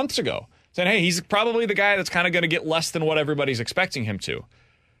thing 2 months ago. Saying, hey, he's probably the guy that's kind of going to get less than what everybody's expecting him to.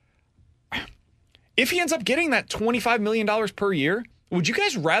 If he ends up getting that $25 million per year, would you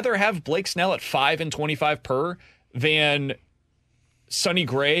guys rather have Blake Snell at $5 and $25 per than Sonny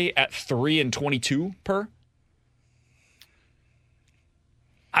Gray at $3 and $22 per?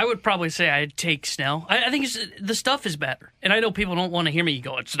 I would probably say I'd take Snell. I think the stuff is better. And I know people don't want to hear me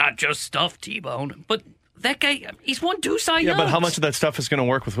go, it's not just stuff, T-Bone. But that guy, he's won 2 Cy Youngs. Yeah, but how much of that stuff is going to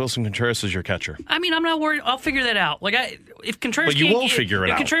work with Wilson Contreras as your catcher? I mean, I'm not worried. I'll figure that out. If Contreras, but you won't figure it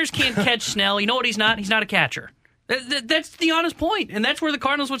out. If Contreras can't catch Snell, you know what he's not? He's not a catcher. That's the honest point, and that's where the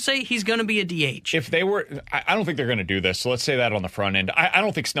Cardinals would say he's going to be a DH. If they were, I don't think they're going to do this. So let's say that on the front end. I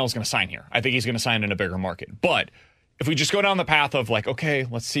don't think Snell's going to sign here. I think he's going to sign in a bigger market. But if we just go down the path of okay,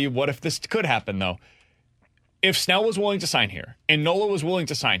 let's see what if this could happen though. If Snell was willing to sign here, and Nola was willing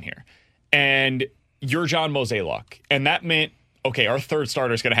to sign here, and you're John Mozeliak, and that meant, okay, our third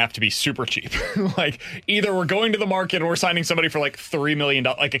starter is going to have to be super cheap. Either we're going to the market and we're signing somebody for $3 million,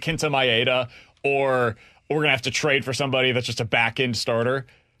 like a Kenta Maeda, or we're going to have to trade for somebody that's just a back-end starter.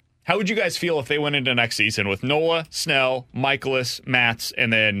 How would you guys feel if they went into next season with Nola, Snell, Michaelis, Matz,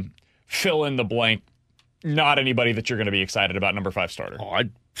 and then fill in the blank, not anybody that you're going to be excited about, number 5 starter? Oh,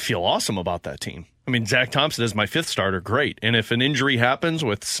 I'd feel awesome about that team. I mean, Zach Thompson is my 5th starter, great. And if an injury happens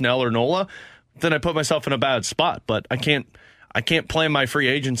with Snell or Nola, then I put myself in a bad spot. But I can't plan my free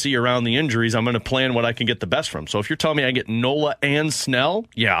agency around the injuries. I'm going to plan what I can get the best from. So if you're telling me I get Nola and Snell,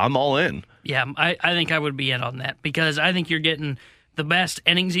 yeah, I'm all in. Yeah, I think I would be in on that because I think you're getting the best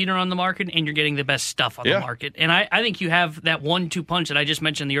innings eater on the market and you're getting the best stuff on the market. And I think you have that 1-2 punch that I just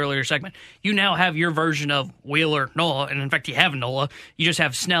mentioned in the earlier segment. You now have your version of Wheeler, Nola, and in fact you have Nola. You just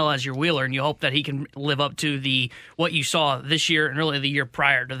have Snell as your Wheeler, and you hope that he can live up to what you saw this year and really the year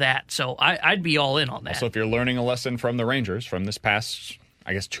prior to that. So I'd be all in on that. So if you're learning a lesson from the Rangers from this past,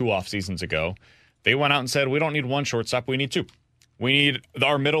 2 off seasons ago, they went out and said, we don't need 1 shortstop, we need 2. We need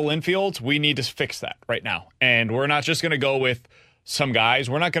our middle infield. We need to fix that right now. And we're not just going to go with some guys.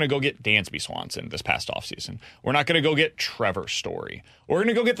 We're not going to go get Dansby Swanson this past offseason. We're not going to go get Trevor Story. We're going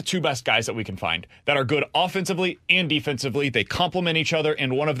to go get the 2 best guys that we can find that are good offensively and defensively. They complement each other,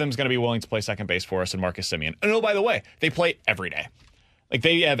 and one of them is going to be willing to play second base for us, and Marcus Semien. And oh, by the way, they play every day.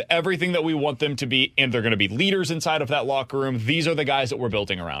 They have everything that we want them to be, and they're going to be leaders inside of that locker room. These are the guys that we're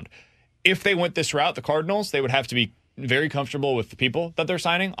building around. If they went this route, the Cardinals, they would have to be very comfortable with the people that they're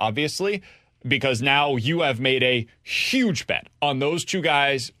signing, obviously, because now you have made a huge bet on those 2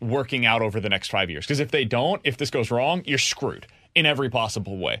 guys working out over the next 5 years. Because if they don't, if this goes wrong, you're screwed in every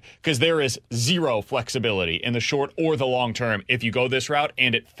possible way. Because there is zero flexibility in the short or the long term if you go this route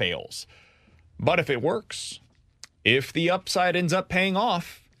and it fails. But if it works, if the upside ends up paying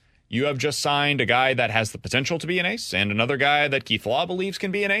off, you have just signed a guy that has the potential to be an ace and another guy that Keith Law believes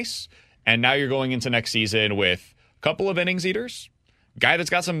can be an ace. And now you're going into next season with a couple of innings eaters, guy that's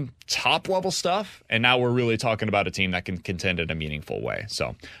got some top-level stuff, and now we're really talking about a team that can contend in a meaningful way.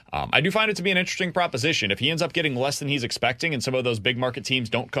 So I do find it to be an interesting proposition. If he ends up getting less than he's expecting and some of those big-market teams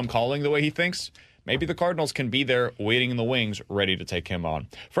don't come calling the way he thinks, maybe the Cardinals can be there waiting in the wings, ready to take him on.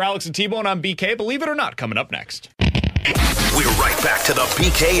 For Alex and T-Bone, I'm BK. Believe it or not, coming up next. We're right back to the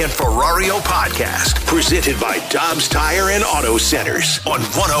BK and Ferrario podcast, presented by Dobbs Tire and Auto Centers on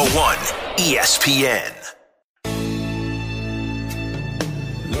 101 ESPN.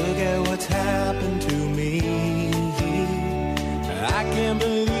 Look at what's happened to me. I can't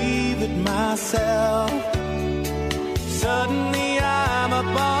believe it myself. Suddenly I'm up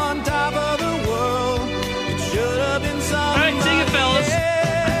on top of the world. It should have been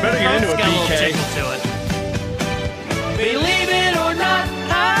Better get into it, Got a little BK. tickle to it. Believe it or not,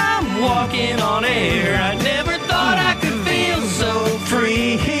 I'm walking on air. I never thought I could feel so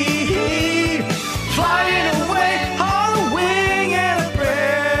free. Flying away on a wing and a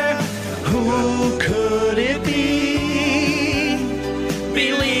prayer. Who could it be?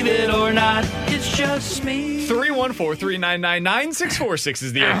 Believe it or not, it's just me. 314-399-9646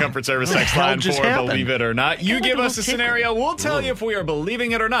 is the Air Comfort Service text line for Believe It or Not. You give us a scenario, we'll tell you if we are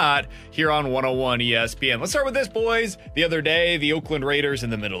believing it or not here on 101 ESPN. Let's start with this, boys. The other day, the Oakland Raiders in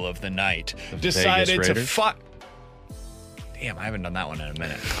the middle of the night decided to Damn, I haven't done that one in a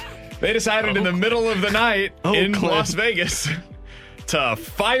minute. They decided in the middle of the night in Las Vegas to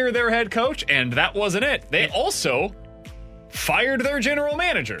fire their head coach, and that wasn't it. They also fired their general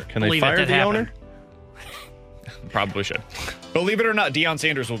manager. Can they fire the owner? Probably should. Believe it or not, Deion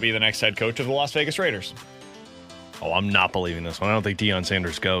Sanders will be the next head coach of the Las Vegas Raiders. Oh, I'm not believing this one. I don't think Deion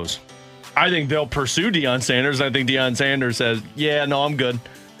Sanders goes. I think they'll pursue Deion Sanders. I think Deion Sanders says, yeah, no, I'm good.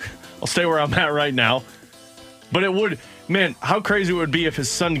 I'll stay where I'm at right now. But it would, man, how crazy it would be if his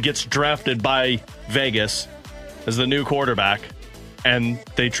son gets drafted by Vegas as the new quarterback and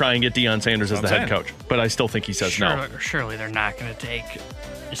they try and get Deion Sanders as the head coach. But I still think he says no. Surely they're not going to take,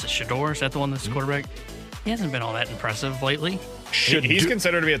 is it Shador? Is that the one that's quarterback? He hasn't been all that impressive lately. He's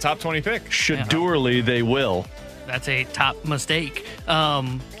considered to be a top 20 pick. Shadurely, they will. That's a top mistake.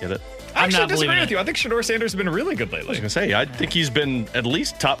 Get it? I actually disagree with you. I think Shador Sanders has been really good lately. I was going to say, I think he's been at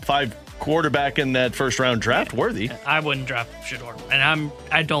least top 5 quarterback in that first round draft worthy. I wouldn't draft Shador. And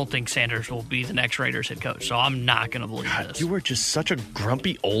I don't think Sanders will be the next Raiders head coach, so I'm not going to believe this. You were just such a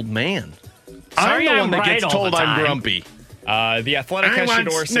grumpy old man. Sorry, I'm the one that right gets told I'm grumpy. The Athletic has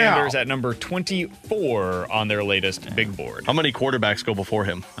Shador Sanders at number 24 on their latest big board. How many quarterbacks go before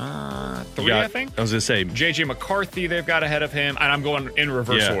him? 3, I think. I was going to say. J.J. McCarthy, they've got ahead of him. And I'm going in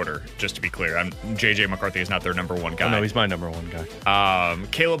reverse order, just to be clear. J.J. McCarthy is not their number one guy. Oh, no, he's my number one guy.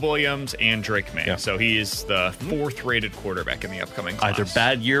 Caleb Williams and Drake May. Yeah. So he is the 4th-rated quarterback in the upcoming class. Either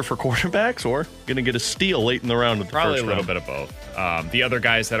bad year for quarterbacks or going to get a steal late in the round. Probably a little bit of both. The other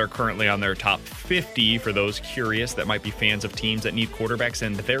guys that are currently on their top 50, for those curious that might be fans of teams that need quarterbacks,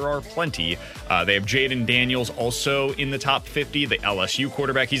 and there are plenty. They have Jaden Daniels also in the top 50, the LSU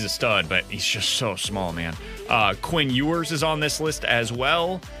quarterback. He's a stud, but he's just so small, man. Quinn Ewers is on this list as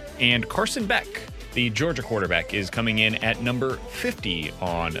well, and Carson Beck, the Georgia quarterback, is coming in at number 50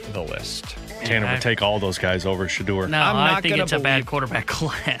 on the list. Tanner would take all those guys over Shador. No, I think it's a bad quarterback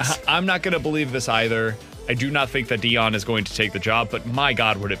class. I'm not going to believe this either. I do not think that Deion is going to take the job, but my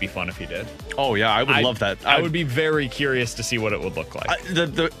God, would it be fun if he did? Oh, yeah, I would love that. I would be very curious to see what it would look like.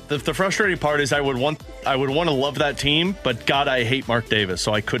 The frustrating part is I would want to love that team, but God, I hate Mark Davis,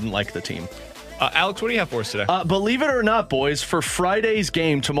 so I couldn't like the team. Alex, what do you have for us today? Believe it or not, boys, for Friday's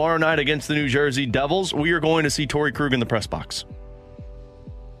game tomorrow night against the New Jersey Devils, we are going to see Torrey Krug in the press box.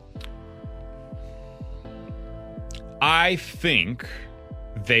 I think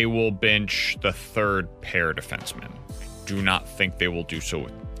they will bench the third pair defenseman. Do not think they will do so.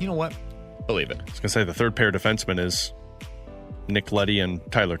 You know what? Believe it. I was going to say the third pair defenseman is Nick Leddy and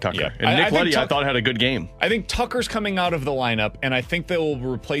Tyler Tucker. Yeah. And Nick Leddy, I thought, had a good game. I think Tucker's coming out of the lineup, and I think they will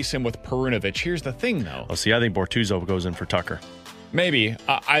replace him with Perunovic. Here's the thing, though. Oh, see, I think Bortuzzo goes in for Tucker. Maybe.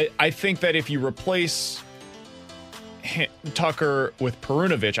 I think that if you replace Tucker with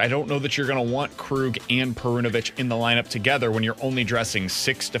Perunovic, I don't know that you're going to want Krug and Perunovic in the lineup together when you're only dressing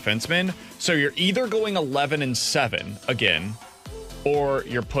 6 defensemen. So you're either going 11-7 again, or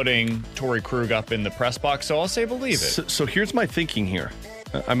you're putting Torrey Krug up in the press box. So I'll say believe it. So here's my thinking here.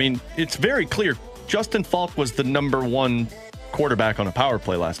 I mean, it's very clear. Justin Falk was the number 1 quarterback on a power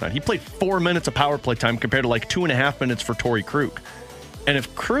play last night. He played 4 minutes of power play time compared to like 2.5 minutes for Torrey Krug. And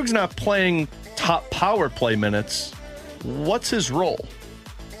if Krug's not playing top power play minutes, what's his role?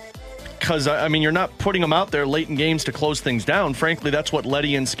 Because, I mean, you're not putting him out there late in games to close things down. Frankly, that's what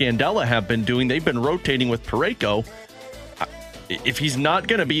Leddy and Scandella have been doing. They've been rotating with Parayko. If he's not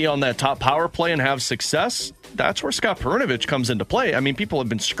going to be on that top power play and have success, that's where Scott Perunovic comes into play. I mean, people have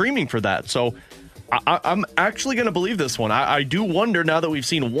been screaming for that. So I'm actually going to believe this one. I do wonder, now that we've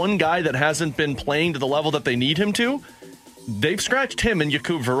seen one guy that hasn't been playing to the level that they need him to, they've scratched him and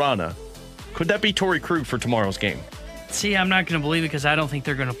Jakub Vrana. Could that be Torrey Krug for tomorrow's game? See, I'm not going to believe it because I don't think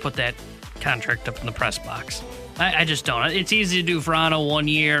they're going to put that contract up in the press box. I just don't. It's easy to do Vrana 1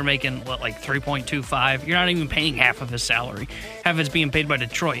 year, making, like 3.25. You're not even paying half of his salary. Half of it's being paid by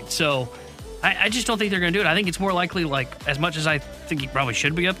Detroit. So I just don't think they're going to do it. I think it's more likely, like, as much as I think he probably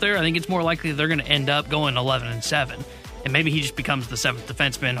should be up there, I think it's more likely they're going to end up going 11-7. And maybe he just becomes the seventh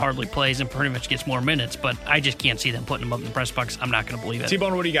defenseman, hardly plays, and pretty much gets more minutes. But I just can't see them putting him up in the press box. I'm not going to believe it.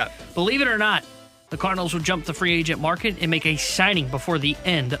 T-Bone, what do you got? Believe it or not, the Cardinals will jump the free agent market and make a signing before the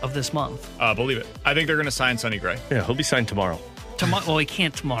end of this month. Believe it. I think they're going to sign Sonny Gray. Yeah, he'll be signed tomorrow. Well, he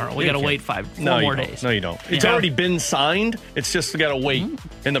can't tomorrow. We got to wait 4 more days. No, you don't. It's already been signed. It's just we got to wait.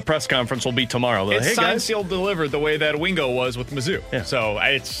 And the press conference will be tomorrow. It's hey, signed, guys. sealed, delivered the way that Wingo was with Mizzou. Yeah. So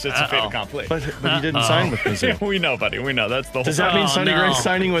it's a fait accompli. But he didn't sign with Mizzou. We know, buddy. We know. That's the whole Does that mean Sonny Gray's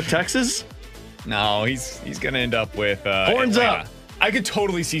signing with Texas? No, he's going to end up with Horns Atlanta. up. I could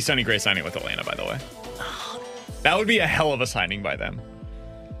totally see Sonny Gray signing with Atlanta, by the way. That would be a hell of a signing by them.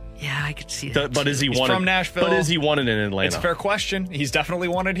 Yeah, I could see that. But is he He's wanted from Nashville? But is he wanted in Atlanta? It's a fair question. He's definitely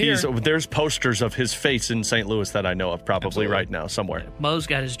wanted here. There's posters of his face in St. Louis that I know of probably right now somewhere. Mo's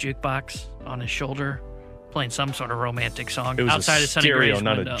got his jukebox on his shoulder, playing some sort of romantic song It was outside a of Sonny stereo, Gray's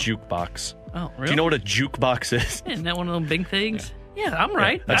not window. a jukebox. Oh, really? Do you know what a jukebox is? Isn't that one of them big things? Yeah, I'm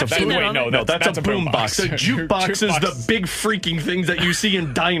right. That's I've seen that on there. that's a boom box. A jukebox is the big freaking things that you see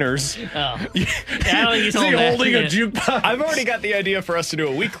in diners. Oh. Yeah, I don't think he's holding a jukebox? I've already got the idea for us to do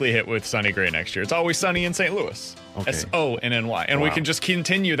a weekly hit with Sonny Gray next year. It's always sunny in St. Louis. Okay. S-O-N-N-Y. And we can just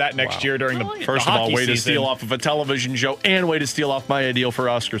continue that next year during the First of all, hockey way to season. steal off of a television show and way to steal off my idea for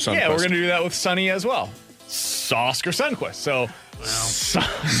Oscar Sundquist. Yeah, we're going to do that with Sonny as well. Oscar Sundquist. So,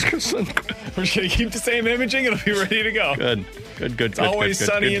 Oscar Sundquist. We're just going to keep the same imaging. It'll be ready to go. Good. It's always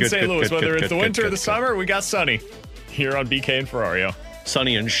sunny in St. Louis. Whether it's the winter or the summer, we got sunny here on BK and Ferrario.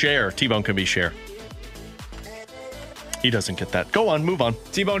 Sonny and Cher. T-Bone can be Cher. He doesn't get that. Go on, move on.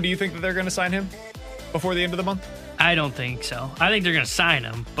 T-Bone, do you think that they're going to sign him before the end of the month? I don't think so. I think they're going to sign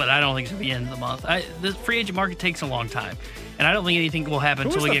him, but I don't think it's going to be the end of the month. The free agent market takes a long time, and I don't think anything will happen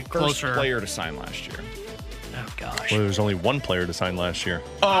until we get closer. Who was the first player to sign last year? Oh, gosh. Well, there was only one player to sign last year.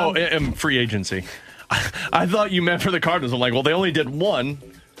 Free agency. I thought you meant for the Cardinals. I'm like, well, they only did one.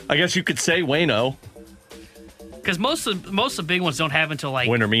 I guess you could say Waino. Because most of the big ones don't have until like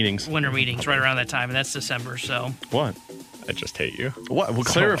winter meetings right around that time, and that's December. So what? I just hate you. What? Well,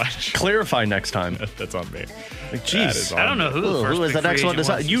 clarify next time. That's on me. Like, geez, I don't know who was the next one to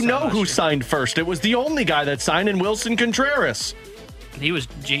sign. You know who signed first? It was the only guy that signed in Wilson Contreras. He was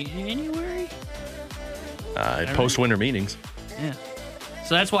January. Post winter meetings. Yeah.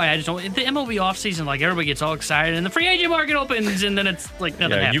 So that's why I just don't. The MLB offseason, like everybody gets all excited, and the free agent market opens, and then it's like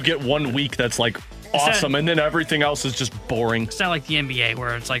nothing happens. You get 1 week that's like awesome, and then everything else is just boring. It's not like the NBA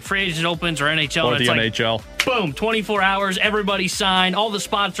where it's like free agent opens or NHL. Or and the it's NHL. Like, boom, 24 hours, everybody signed, all the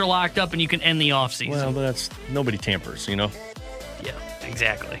spots are locked up, and you can end the offseason. Well, but that's nobody tampers, you know? Yeah,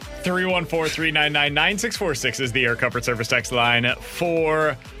 exactly. 314-399-9646 is the Air Comfort Service text line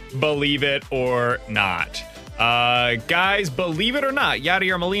for Believe It or Not. Guys, believe it or not,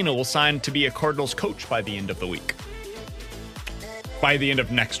 Yadier Molina will sign to be a Cardinals coach by the end of the week. By the end of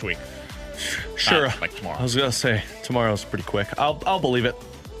next week. Sure. Like tomorrow. I was going to say, tomorrow's pretty quick. I'll believe it.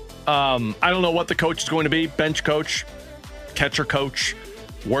 I don't know what the coach is going to be. Bench coach, catcher coach,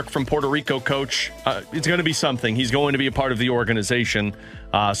 work from Puerto Rico coach. It's going to be something. He's going to be a part of the organization.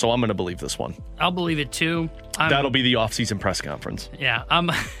 So I'm going to believe this one. I'll believe it too. That'll be the offseason press conference. Yeah, I'm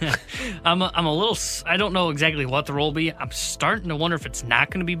a little. I don't know exactly what the role will be. I'm starting to wonder if it's not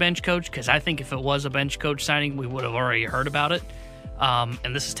going to be bench coach, because I think if it was a bench coach signing, we would have already heard about it.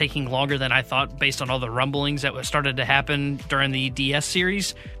 And this is taking longer than I thought based on all the rumblings that started to happen during the DS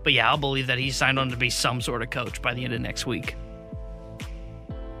series. But yeah, I'll believe that he's signed on to be some sort of coach by the end of next week.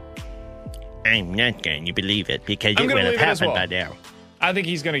 I'm not going to believe it because it would have happened by now. I think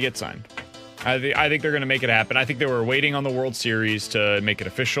he's going to get signed. I think they're going to make it happen. I think they were waiting on the World Series to make it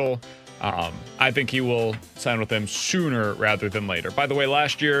official. I think he will sign with them sooner rather than later. By the way,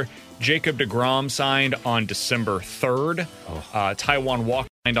 last year, Jacob deGrom signed on December 3rd. Taijuan Walker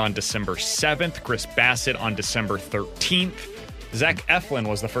signed on December 7th. Chris Bassett on December 13th. Zach Eflin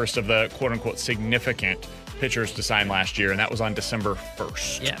was the first of the quote-unquote significant pitchers to sign last year, and that was on December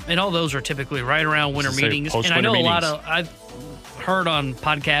 1st. Yeah, and all those are typically right around winter meetings. And I know I've heard on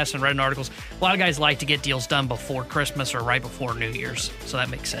podcasts and read in articles, a lot of guys like to get deals done before Christmas or right before New Year's, so that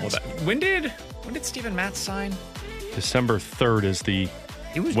makes sense. When did Steven Matz sign? December 3rd is the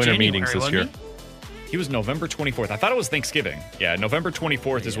winter meetings this year. He was November 24th. I thought it was Thanksgiving. Yeah, November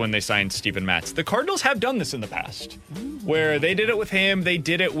 24th is when they signed Steven Matz. The Cardinals have done this in the past, where they did it with him. They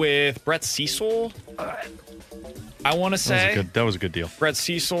did it with Brett Cecil. I want to say that was a good deal. Brett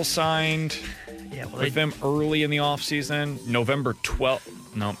Cecil signed with them early in the offseason, November 12th.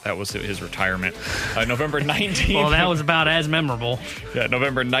 No, that was his retirement. November 19th. Well, that was about as memorable. Yeah,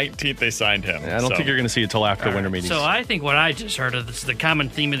 November 19th they signed him. I don't think you're going to see it till after winter meetings. So I think what I just heard of this is the common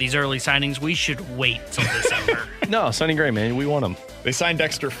theme of these early signings. We should wait till December. No, Sonny Gray, man. We want him. They signed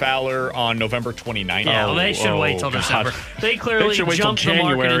Dexter Fowler on November 29th. Yeah, well, they should wait till December. They clearly jumped the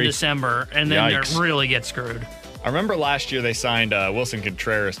market in December, and then they really get screwed. I remember last year they signed Wilson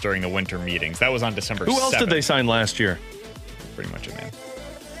Contreras during the winter meetings. That was on December 7th. Who else did they sign last year? Pretty much it, man.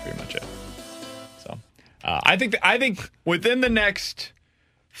 Pretty much it. So, I think within the next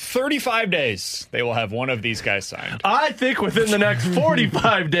 35 days, they will have one of these guys signed. I think within the next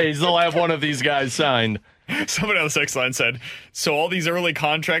 45 days, they'll have one of these guys signed. Somebody on the text line said, so all these early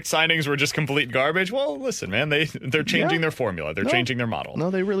contract signings were just complete garbage? Well, listen, man, they're changing their formula. They're changing their model.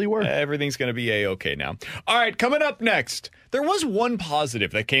 No, they really were. Everything's going to be A-okay now. All right, coming up next, there was one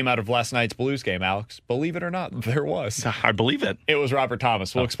positive that came out of last night's Blues game, Alex. Believe it or not, there was. I believe it. It was Robert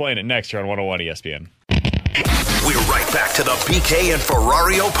Thomas. We'll explain it next here on 101 ESPN. We're right back to the BK and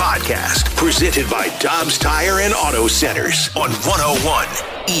Ferrario podcast, presented by Dobbs Tire and Auto Centers on 101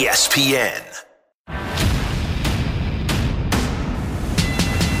 ESPN.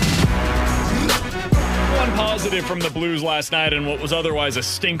 One positive from the Blues last night in what was otherwise a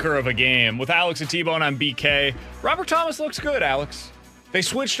stinker of a game. With Alex and T-Bone on BK, Robert Thomas looks good, Alex. They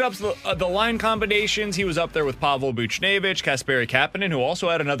switched up the line combinations. He was up there with Pavel Buchnevich, Kasperi Kapanen, who also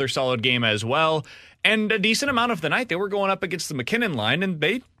had another solid game as well. And a decent amount of the night, they were going up against the McKinnon line, and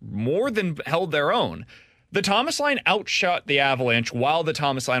they more than held their own. The Thomas line outshot the Avalanche while the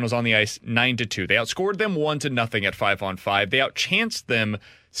Thomas line was on the ice 9-2. They outscored them 1-0 at 5-on-5. They outchanced them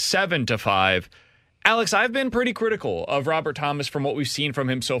 7-5. Alex, I've been pretty critical of Robert Thomas from what we've seen from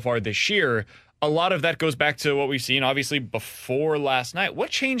him so far this year. A lot of that goes back to what we've seen, obviously, before last night. What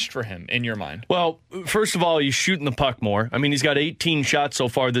changed for him, in your mind? Well, first of all, he's shooting the puck more. I mean, he's got 18 shots so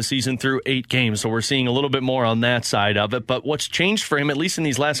far this season through 8 games, so we're seeing a little bit more on that side of it. But what's changed for him, at least in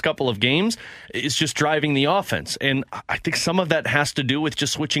these last couple of games, is just driving the offense. And I think some of that has to do with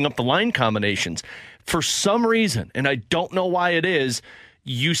just switching up the line combinations. For some reason, and I don't know why it is,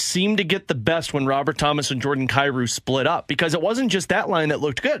 you seem to get the best when Robert Thomas and Jordan Kyrou split up, because it wasn't just that line that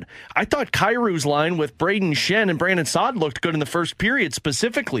looked good. I thought Kyrou's line with Braden Shen and Brandon Saad looked good in the first period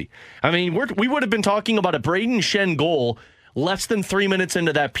specifically. I mean, we would have been talking about a Braden Shen goal less than 3 minutes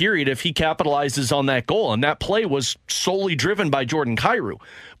into that period if he capitalizes on that goal, and that play was solely driven by Jordan Kyrou.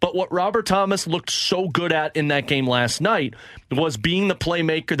 But what Robert Thomas looked so good at in that game last night was being the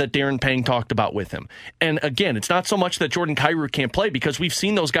playmaker that Darren Pang talked about with him. And again, it's not so much that Jordan Kyrou can't play, because we've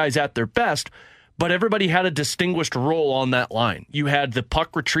seen those guys at their best, but everybody had a distinguished role on that line. You had the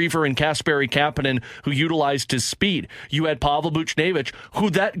puck retriever in Kasperi Kapanen, who utilized his speed. You had Pavel Buchnevich,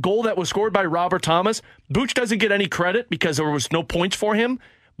 who that goal that was scored by Robert Thomas, Buch doesn't get any credit because there was no points for him,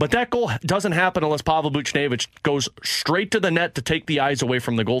 but that goal doesn't happen unless Pavel Buchnevich goes straight to the net to take the eyes away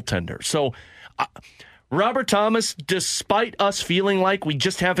from the goaltender. So Robert Thomas, despite us feeling like we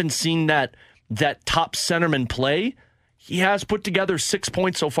just haven't seen that top centerman play, he has put together 6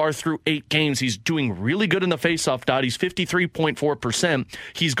 points so far through 8 games. He's doing really good in the faceoff dot. He's 53.4%.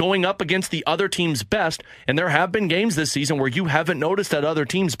 He's going up against the other team's best, and there have been games this season where you haven't noticed that other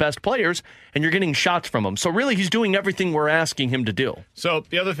team's best players, and you're getting shots from them. So really, he's doing everything we're asking him to do. So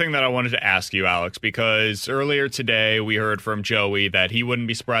the other thing that I wanted to ask you, Alex, because earlier today we heard from Joey that he wouldn't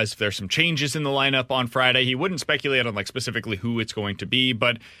be surprised if there's some changes in the lineup on Friday. He wouldn't speculate on specifically who it's going to be,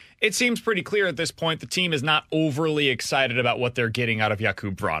 but it seems pretty clear at this point the team is not overly excited about what they're getting out of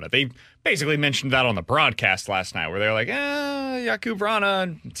Jakub Vrana. They basically mentioned that on the broadcast last night, where they're like, Jakub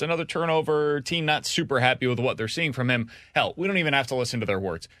Vrana, it's another turnover. Team not super happy with what they're seeing from him. Hell, we don't even have to listen to their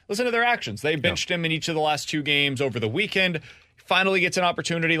words. Listen to their actions. They benched him in each of the last 2 games over the weekend. Finally gets an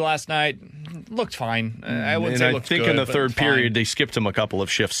opportunity last night. Looked fine. I wouldn't say looked good. I think in the third period, they skipped him a couple of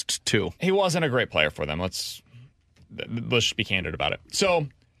shifts, too. He wasn't a great player for them. Let's just be candid about it. So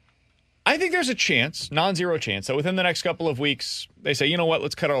I think there's a chance, non-zero chance, that within the next couple of weeks, they say, you know what,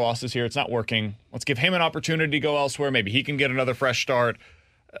 let's cut our losses here. It's not working. Let's give him an opportunity to go elsewhere. Maybe he can get another fresh start.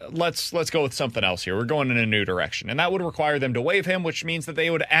 Let's go with something else here. We're going in a new direction. And that would require them to waive him, which means that they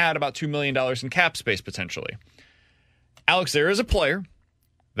would add about $2 million in cap space potentially. Alex, there is a player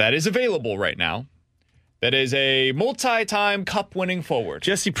that is available right now that is a multi-time cup-winning forward.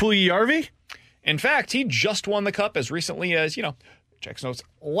 Jesse Puljujarvi? In fact, he just won the cup as recently as, checks notes,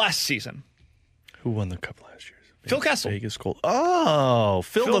 last season. Who won the cup last year? Phil Kessel. Vegas Gold. Oh,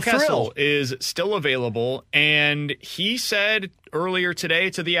 Phil Kessel is still available, and he said earlier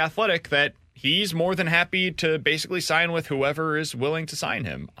today to The Athletic that he's more than happy to basically sign with whoever is willing to sign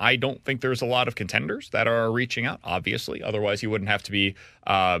him. I don't think there's a lot of contenders that are reaching out, obviously. Otherwise, he wouldn't have to be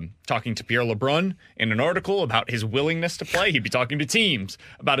talking to Pierre LeBrun in an article about his willingness to play. He'd be talking to teams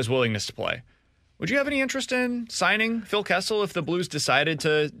about his willingness to play. Would you have any interest in signing Phil Kessel if the Blues decided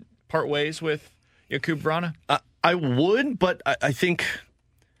to part ways with Jakub Vrana? I would, but I think...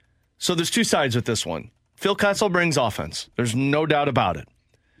 So there's two sides with this one. Phil Kessel brings offense. There's no doubt about it.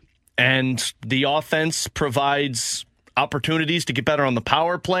 And the offense provides opportunities to get better on the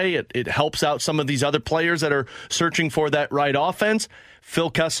power play. It helps out some of these other players that are searching for that right offense.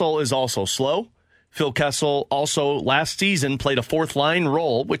 Phil Kessel is also slow. Phil Kessel also last season played a fourth line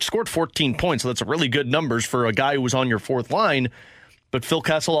role, which scored 14 points. So that's a really good numbers for a guy who was on your fourth line. But Phil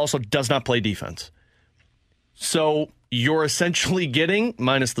Kessel also does not play defense. So you're essentially getting,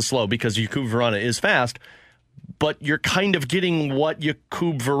 minus the slow because Jakub Vrana is fast, but you're kind of getting what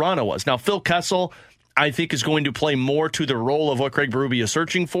Jakub Vrana was. Now, Phil Kessel, I think, is going to play more to the role of what Craig Berube is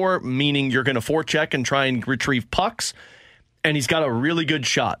searching for, meaning you're going to forecheck and try and retrieve pucks, and he's got a really good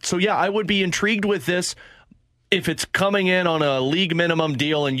shot. So, yeah, I would be intrigued with this if it's coming in on a league minimum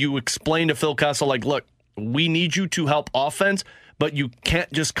deal and you explain to Phil Kessel, like, look, we need you to help offense, but you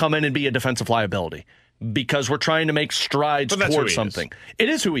can't just come in and be a defensive liability. Because we're trying to make strides towards something. It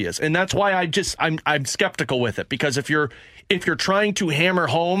is who he is, and that's why I'm skeptical with it. Because if you're trying to hammer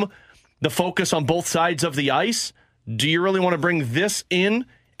home the focus on both sides of the ice, do you really want to bring this in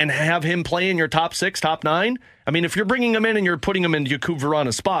and have him play in your top 6, top 9? I mean, if you're bringing him in and you're putting him in Jakub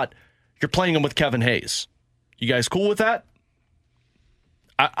Vrana's spot, you're playing him with Kevin Hayes. You guys cool with that?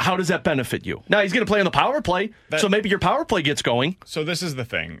 How does that benefit you? Now, he's going to play on the power play, so maybe your power play gets going. So this is the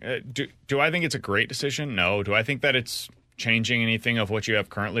thing. Do I think it's a great decision? No. Do I think that it's changing anything of what you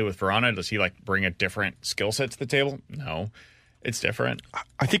have currently with Vrana? Does he bring a different skill set to the table? No. It's different.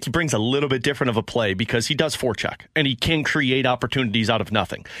 I think he brings a little bit different of a play because he does forecheck, and he can create opportunities out of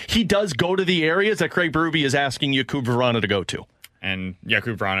nothing. He does go to the areas that Craig Berube is asking Jakub Vrana to go to. And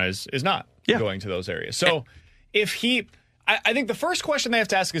Jakub Vrana is not going to those areas. So if he... I think the first question they have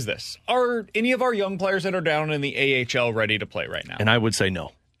to ask is this. Are any of our young players that are down in the AHL ready to play right now? And I would say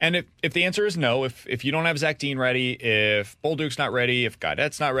no. And if the answer is no, if you don't have Zach Dean ready, if Bolduc's not ready, if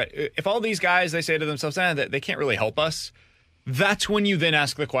Gaudette's not ready, if all these guys, they say to themselves, that they can't really help us, that's when you then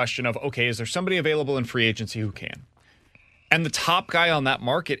ask the question of, okay, is there somebody available in free agency who can? And the top guy on that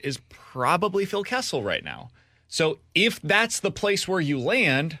market is probably Phil Kessel right now. So if that's the place where you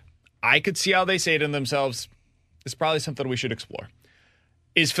land, I could see how they say to themselves, it's probably something we should explore.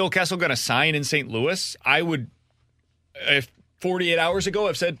 Is Phil Kessel going to sign in St. Louis? I would, if 48 hours ago,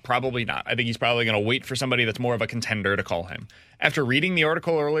 I've said probably not. I think he's probably going to wait for somebody that's more of a contender to call him. After reading the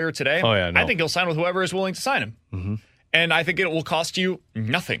article earlier today, I think he'll sign with whoever is willing to sign him. Mm-hmm. And I think it will cost you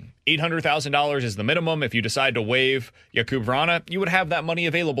nothing. $800,000 is the minimum. If you decide to waive Jakub Vrana, you would have that money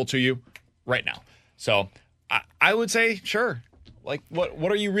available to you right now. So I would say, sure.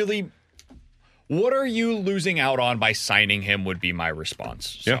 What are you really... What are you losing out on by signing him would be my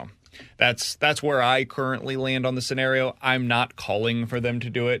response. So that's where I currently land on the scenario. I'm not calling for them to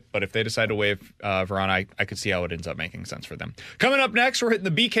do it, but if they decide to waive Vrana, I could see how it ends up making sense for them. Coming up next, we're hitting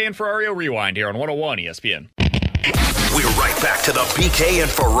the BK and Ferrario Rewind here on 101 ESPN. We're right back to the BK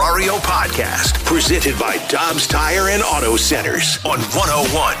and Ferrario podcast, presented by Dobbs Tire and Auto Centers on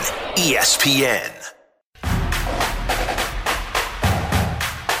 101 ESPN.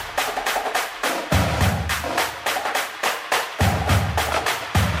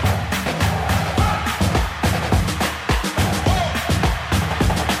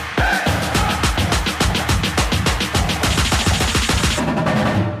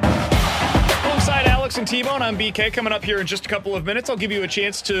 T-Bone, I'm BK. Coming up here in just a couple of minutes, I'll give you a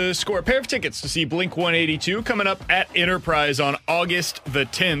chance to score a pair of tickets to see Blink 182 coming up at Enterprise on August the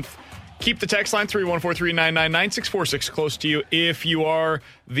 10th. Keep the text line 314-399-9646 close to you. If you are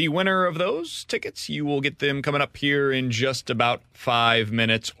the winner of those tickets, you will get them coming up here in just about 5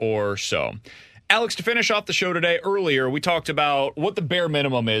 minutes or so. Alex, to finish off the show today, earlier we talked about what the bare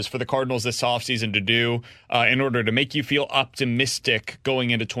minimum is for the Cardinals this offseason to do in order to make you feel optimistic going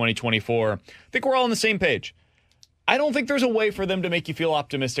into 2024. I think we're all on the same page. I don't think there's a way for them to make you feel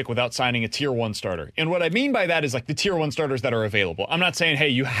optimistic without signing a Tier 1 starter. And what I mean by that is the Tier 1 starters that are available. I'm not saying, hey,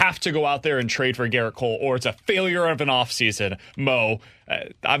 you have to go out there and trade for Garrett Cole or it's a failure of an offseason, Mo.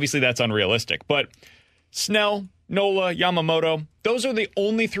 Obviously, that's unrealistic. But Snell, Nola, Yamamoto, those are the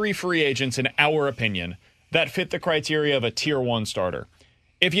only 3 free agents, in our opinion, that fit the criteria of a Tier 1 starter.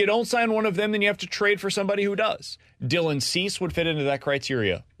 If you don't sign one of them, then you have to trade for somebody who does. Dylan Cease would fit into that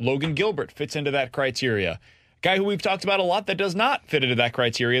criteria. Logan Gilbert fits into that criteria. Guy who we've talked about a lot that does not fit into that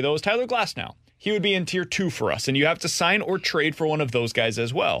criteria, though, is Tyler Glasnow. He would be in tier 2 for us, and you have to sign or trade for one of those guys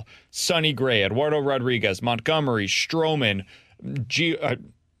as well. Sonny Gray, Eduardo Rodriguez, Montgomery, Stroman,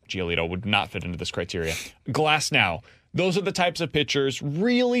 Giolito would not fit into this criteria. Glasnow. Those are the types of pitchers,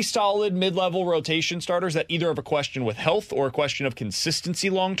 really solid mid-level rotation starters that either have a question with health or a question of consistency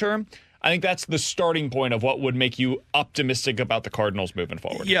long-term. I think that's the starting point of what would make you optimistic about the Cardinals moving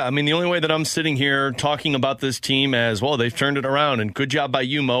forward. Yeah, I mean, the only way that I'm sitting here talking about this team as, well, they've turned it around, and good job by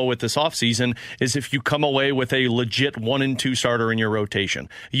you, Mo, with this offseason, is if you come away with a legit 1 and 2 starter in your rotation.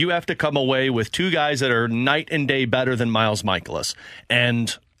 You have to come away with 2 guys that are night and day better than Miles Mikolas.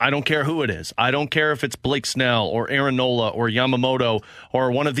 And I don't care who it is. I don't care if it's Blake Snell or Aaron Nola or Yamamoto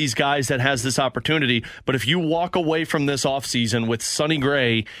or one of these guys that has this opportunity. But if you walk away from this offseason with Sonny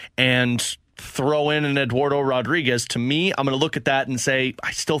Gray and throw in an Eduardo Rodriguez, to me, I'm going to look at that and say,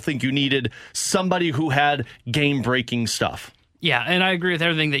 I still think you needed somebody who had game-breaking stuff. Yeah, and I agree with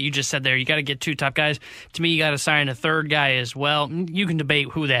everything that you just said there. You got to get 2 top guys. To me, you got to sign a 3rd guy as well. You can debate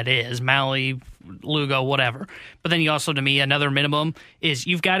who that is, Mahle, Lugo, whatever. But then you also, to me, another minimum is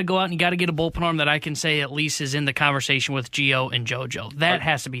you've got to go out and you got to get a bullpen arm that I can say at least is in the conversation with Gio and JoJo. That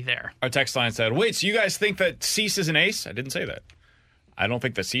has to be there. Our text line said, wait, so you guys think that Cease is an ace? I didn't say that. I don't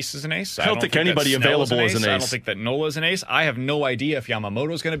think that Cease is an ace. I don't think anybody available is an ace. I don't think that Nola is an ace. I have no idea if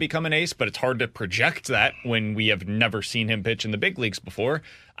Yamamoto is going to become an ace, but it's hard to project that when we have never seen him pitch in the big leagues before.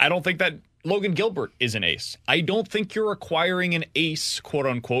 I don't think that Logan Gilbert is an ace. I don't think you're acquiring an ace, quote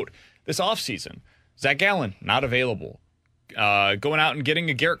unquote, this offseason. Zach Gallen, not available. Going out and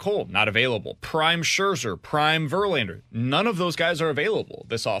getting a Garrett Cole, not available. Prime Scherzer, prime Verlander, none of those guys are available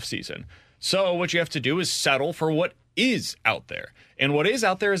this offseason. So what you have to do is settle for what is out there. And what is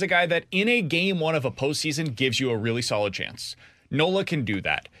out there is a guy that in a game 1 of a postseason gives you a really solid chance. Nola can do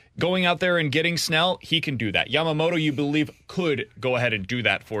that. Going out there and getting Snell, he can do that. Yamamoto, you believe, could go ahead and do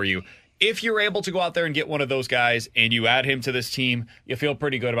that for you. If you're able to go out there and get one of those guys and you add him to this team, you feel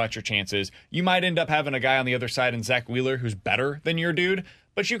pretty good about your chances. You might end up having a guy on the other side in Zach Wheeler who's better than your dude,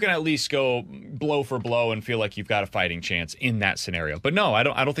 but you can at least go blow for blow and feel like you've got a fighting chance in that scenario. But no, I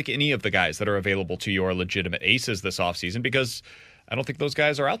don't think any of the guys that are available to you are legitimate aces this offseason because I don't think those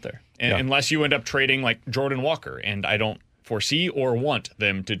guys are out there. Unless you end up trading like Jordan Walker, and I don't foresee or want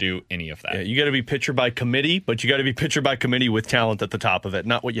them to do any of that. Yeah, you got to be pitcher by committee, but you got to be pitcher by committee with talent at the top of it,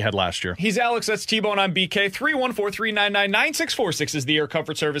 not what you had last year. He's Alex, that's T-Bone, I'm BK. 314-399-9646 is the Air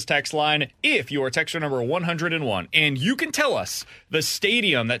Comfort Service text line if you are texter number 101. And you can tell us the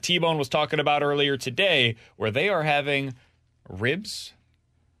stadium that T-Bone was talking about earlier today where they are having ribs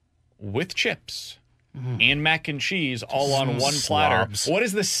with chips and mac and cheese all on one platter. What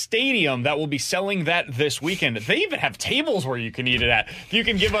is the stadium that will be selling that this weekend? They even have tables where you can eat it at. If you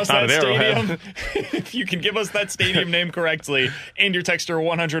can give us that stadium, if you can give us that stadium name correctly and your texter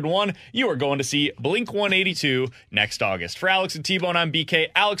 101, you are going to see Blink 182 next August. For Alex and T-Bone, I'm BK.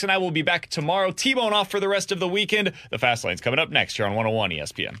 Alex and I will be back tomorrow. T-Bone off for the rest of the weekend. The Fast Lane's coming up next here on 101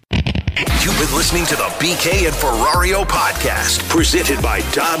 ESPN. You've been listening to the BK and Ferrario podcast, presented by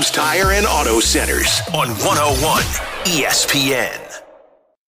Dobbs Tire and Auto Centers on 101 ESPN.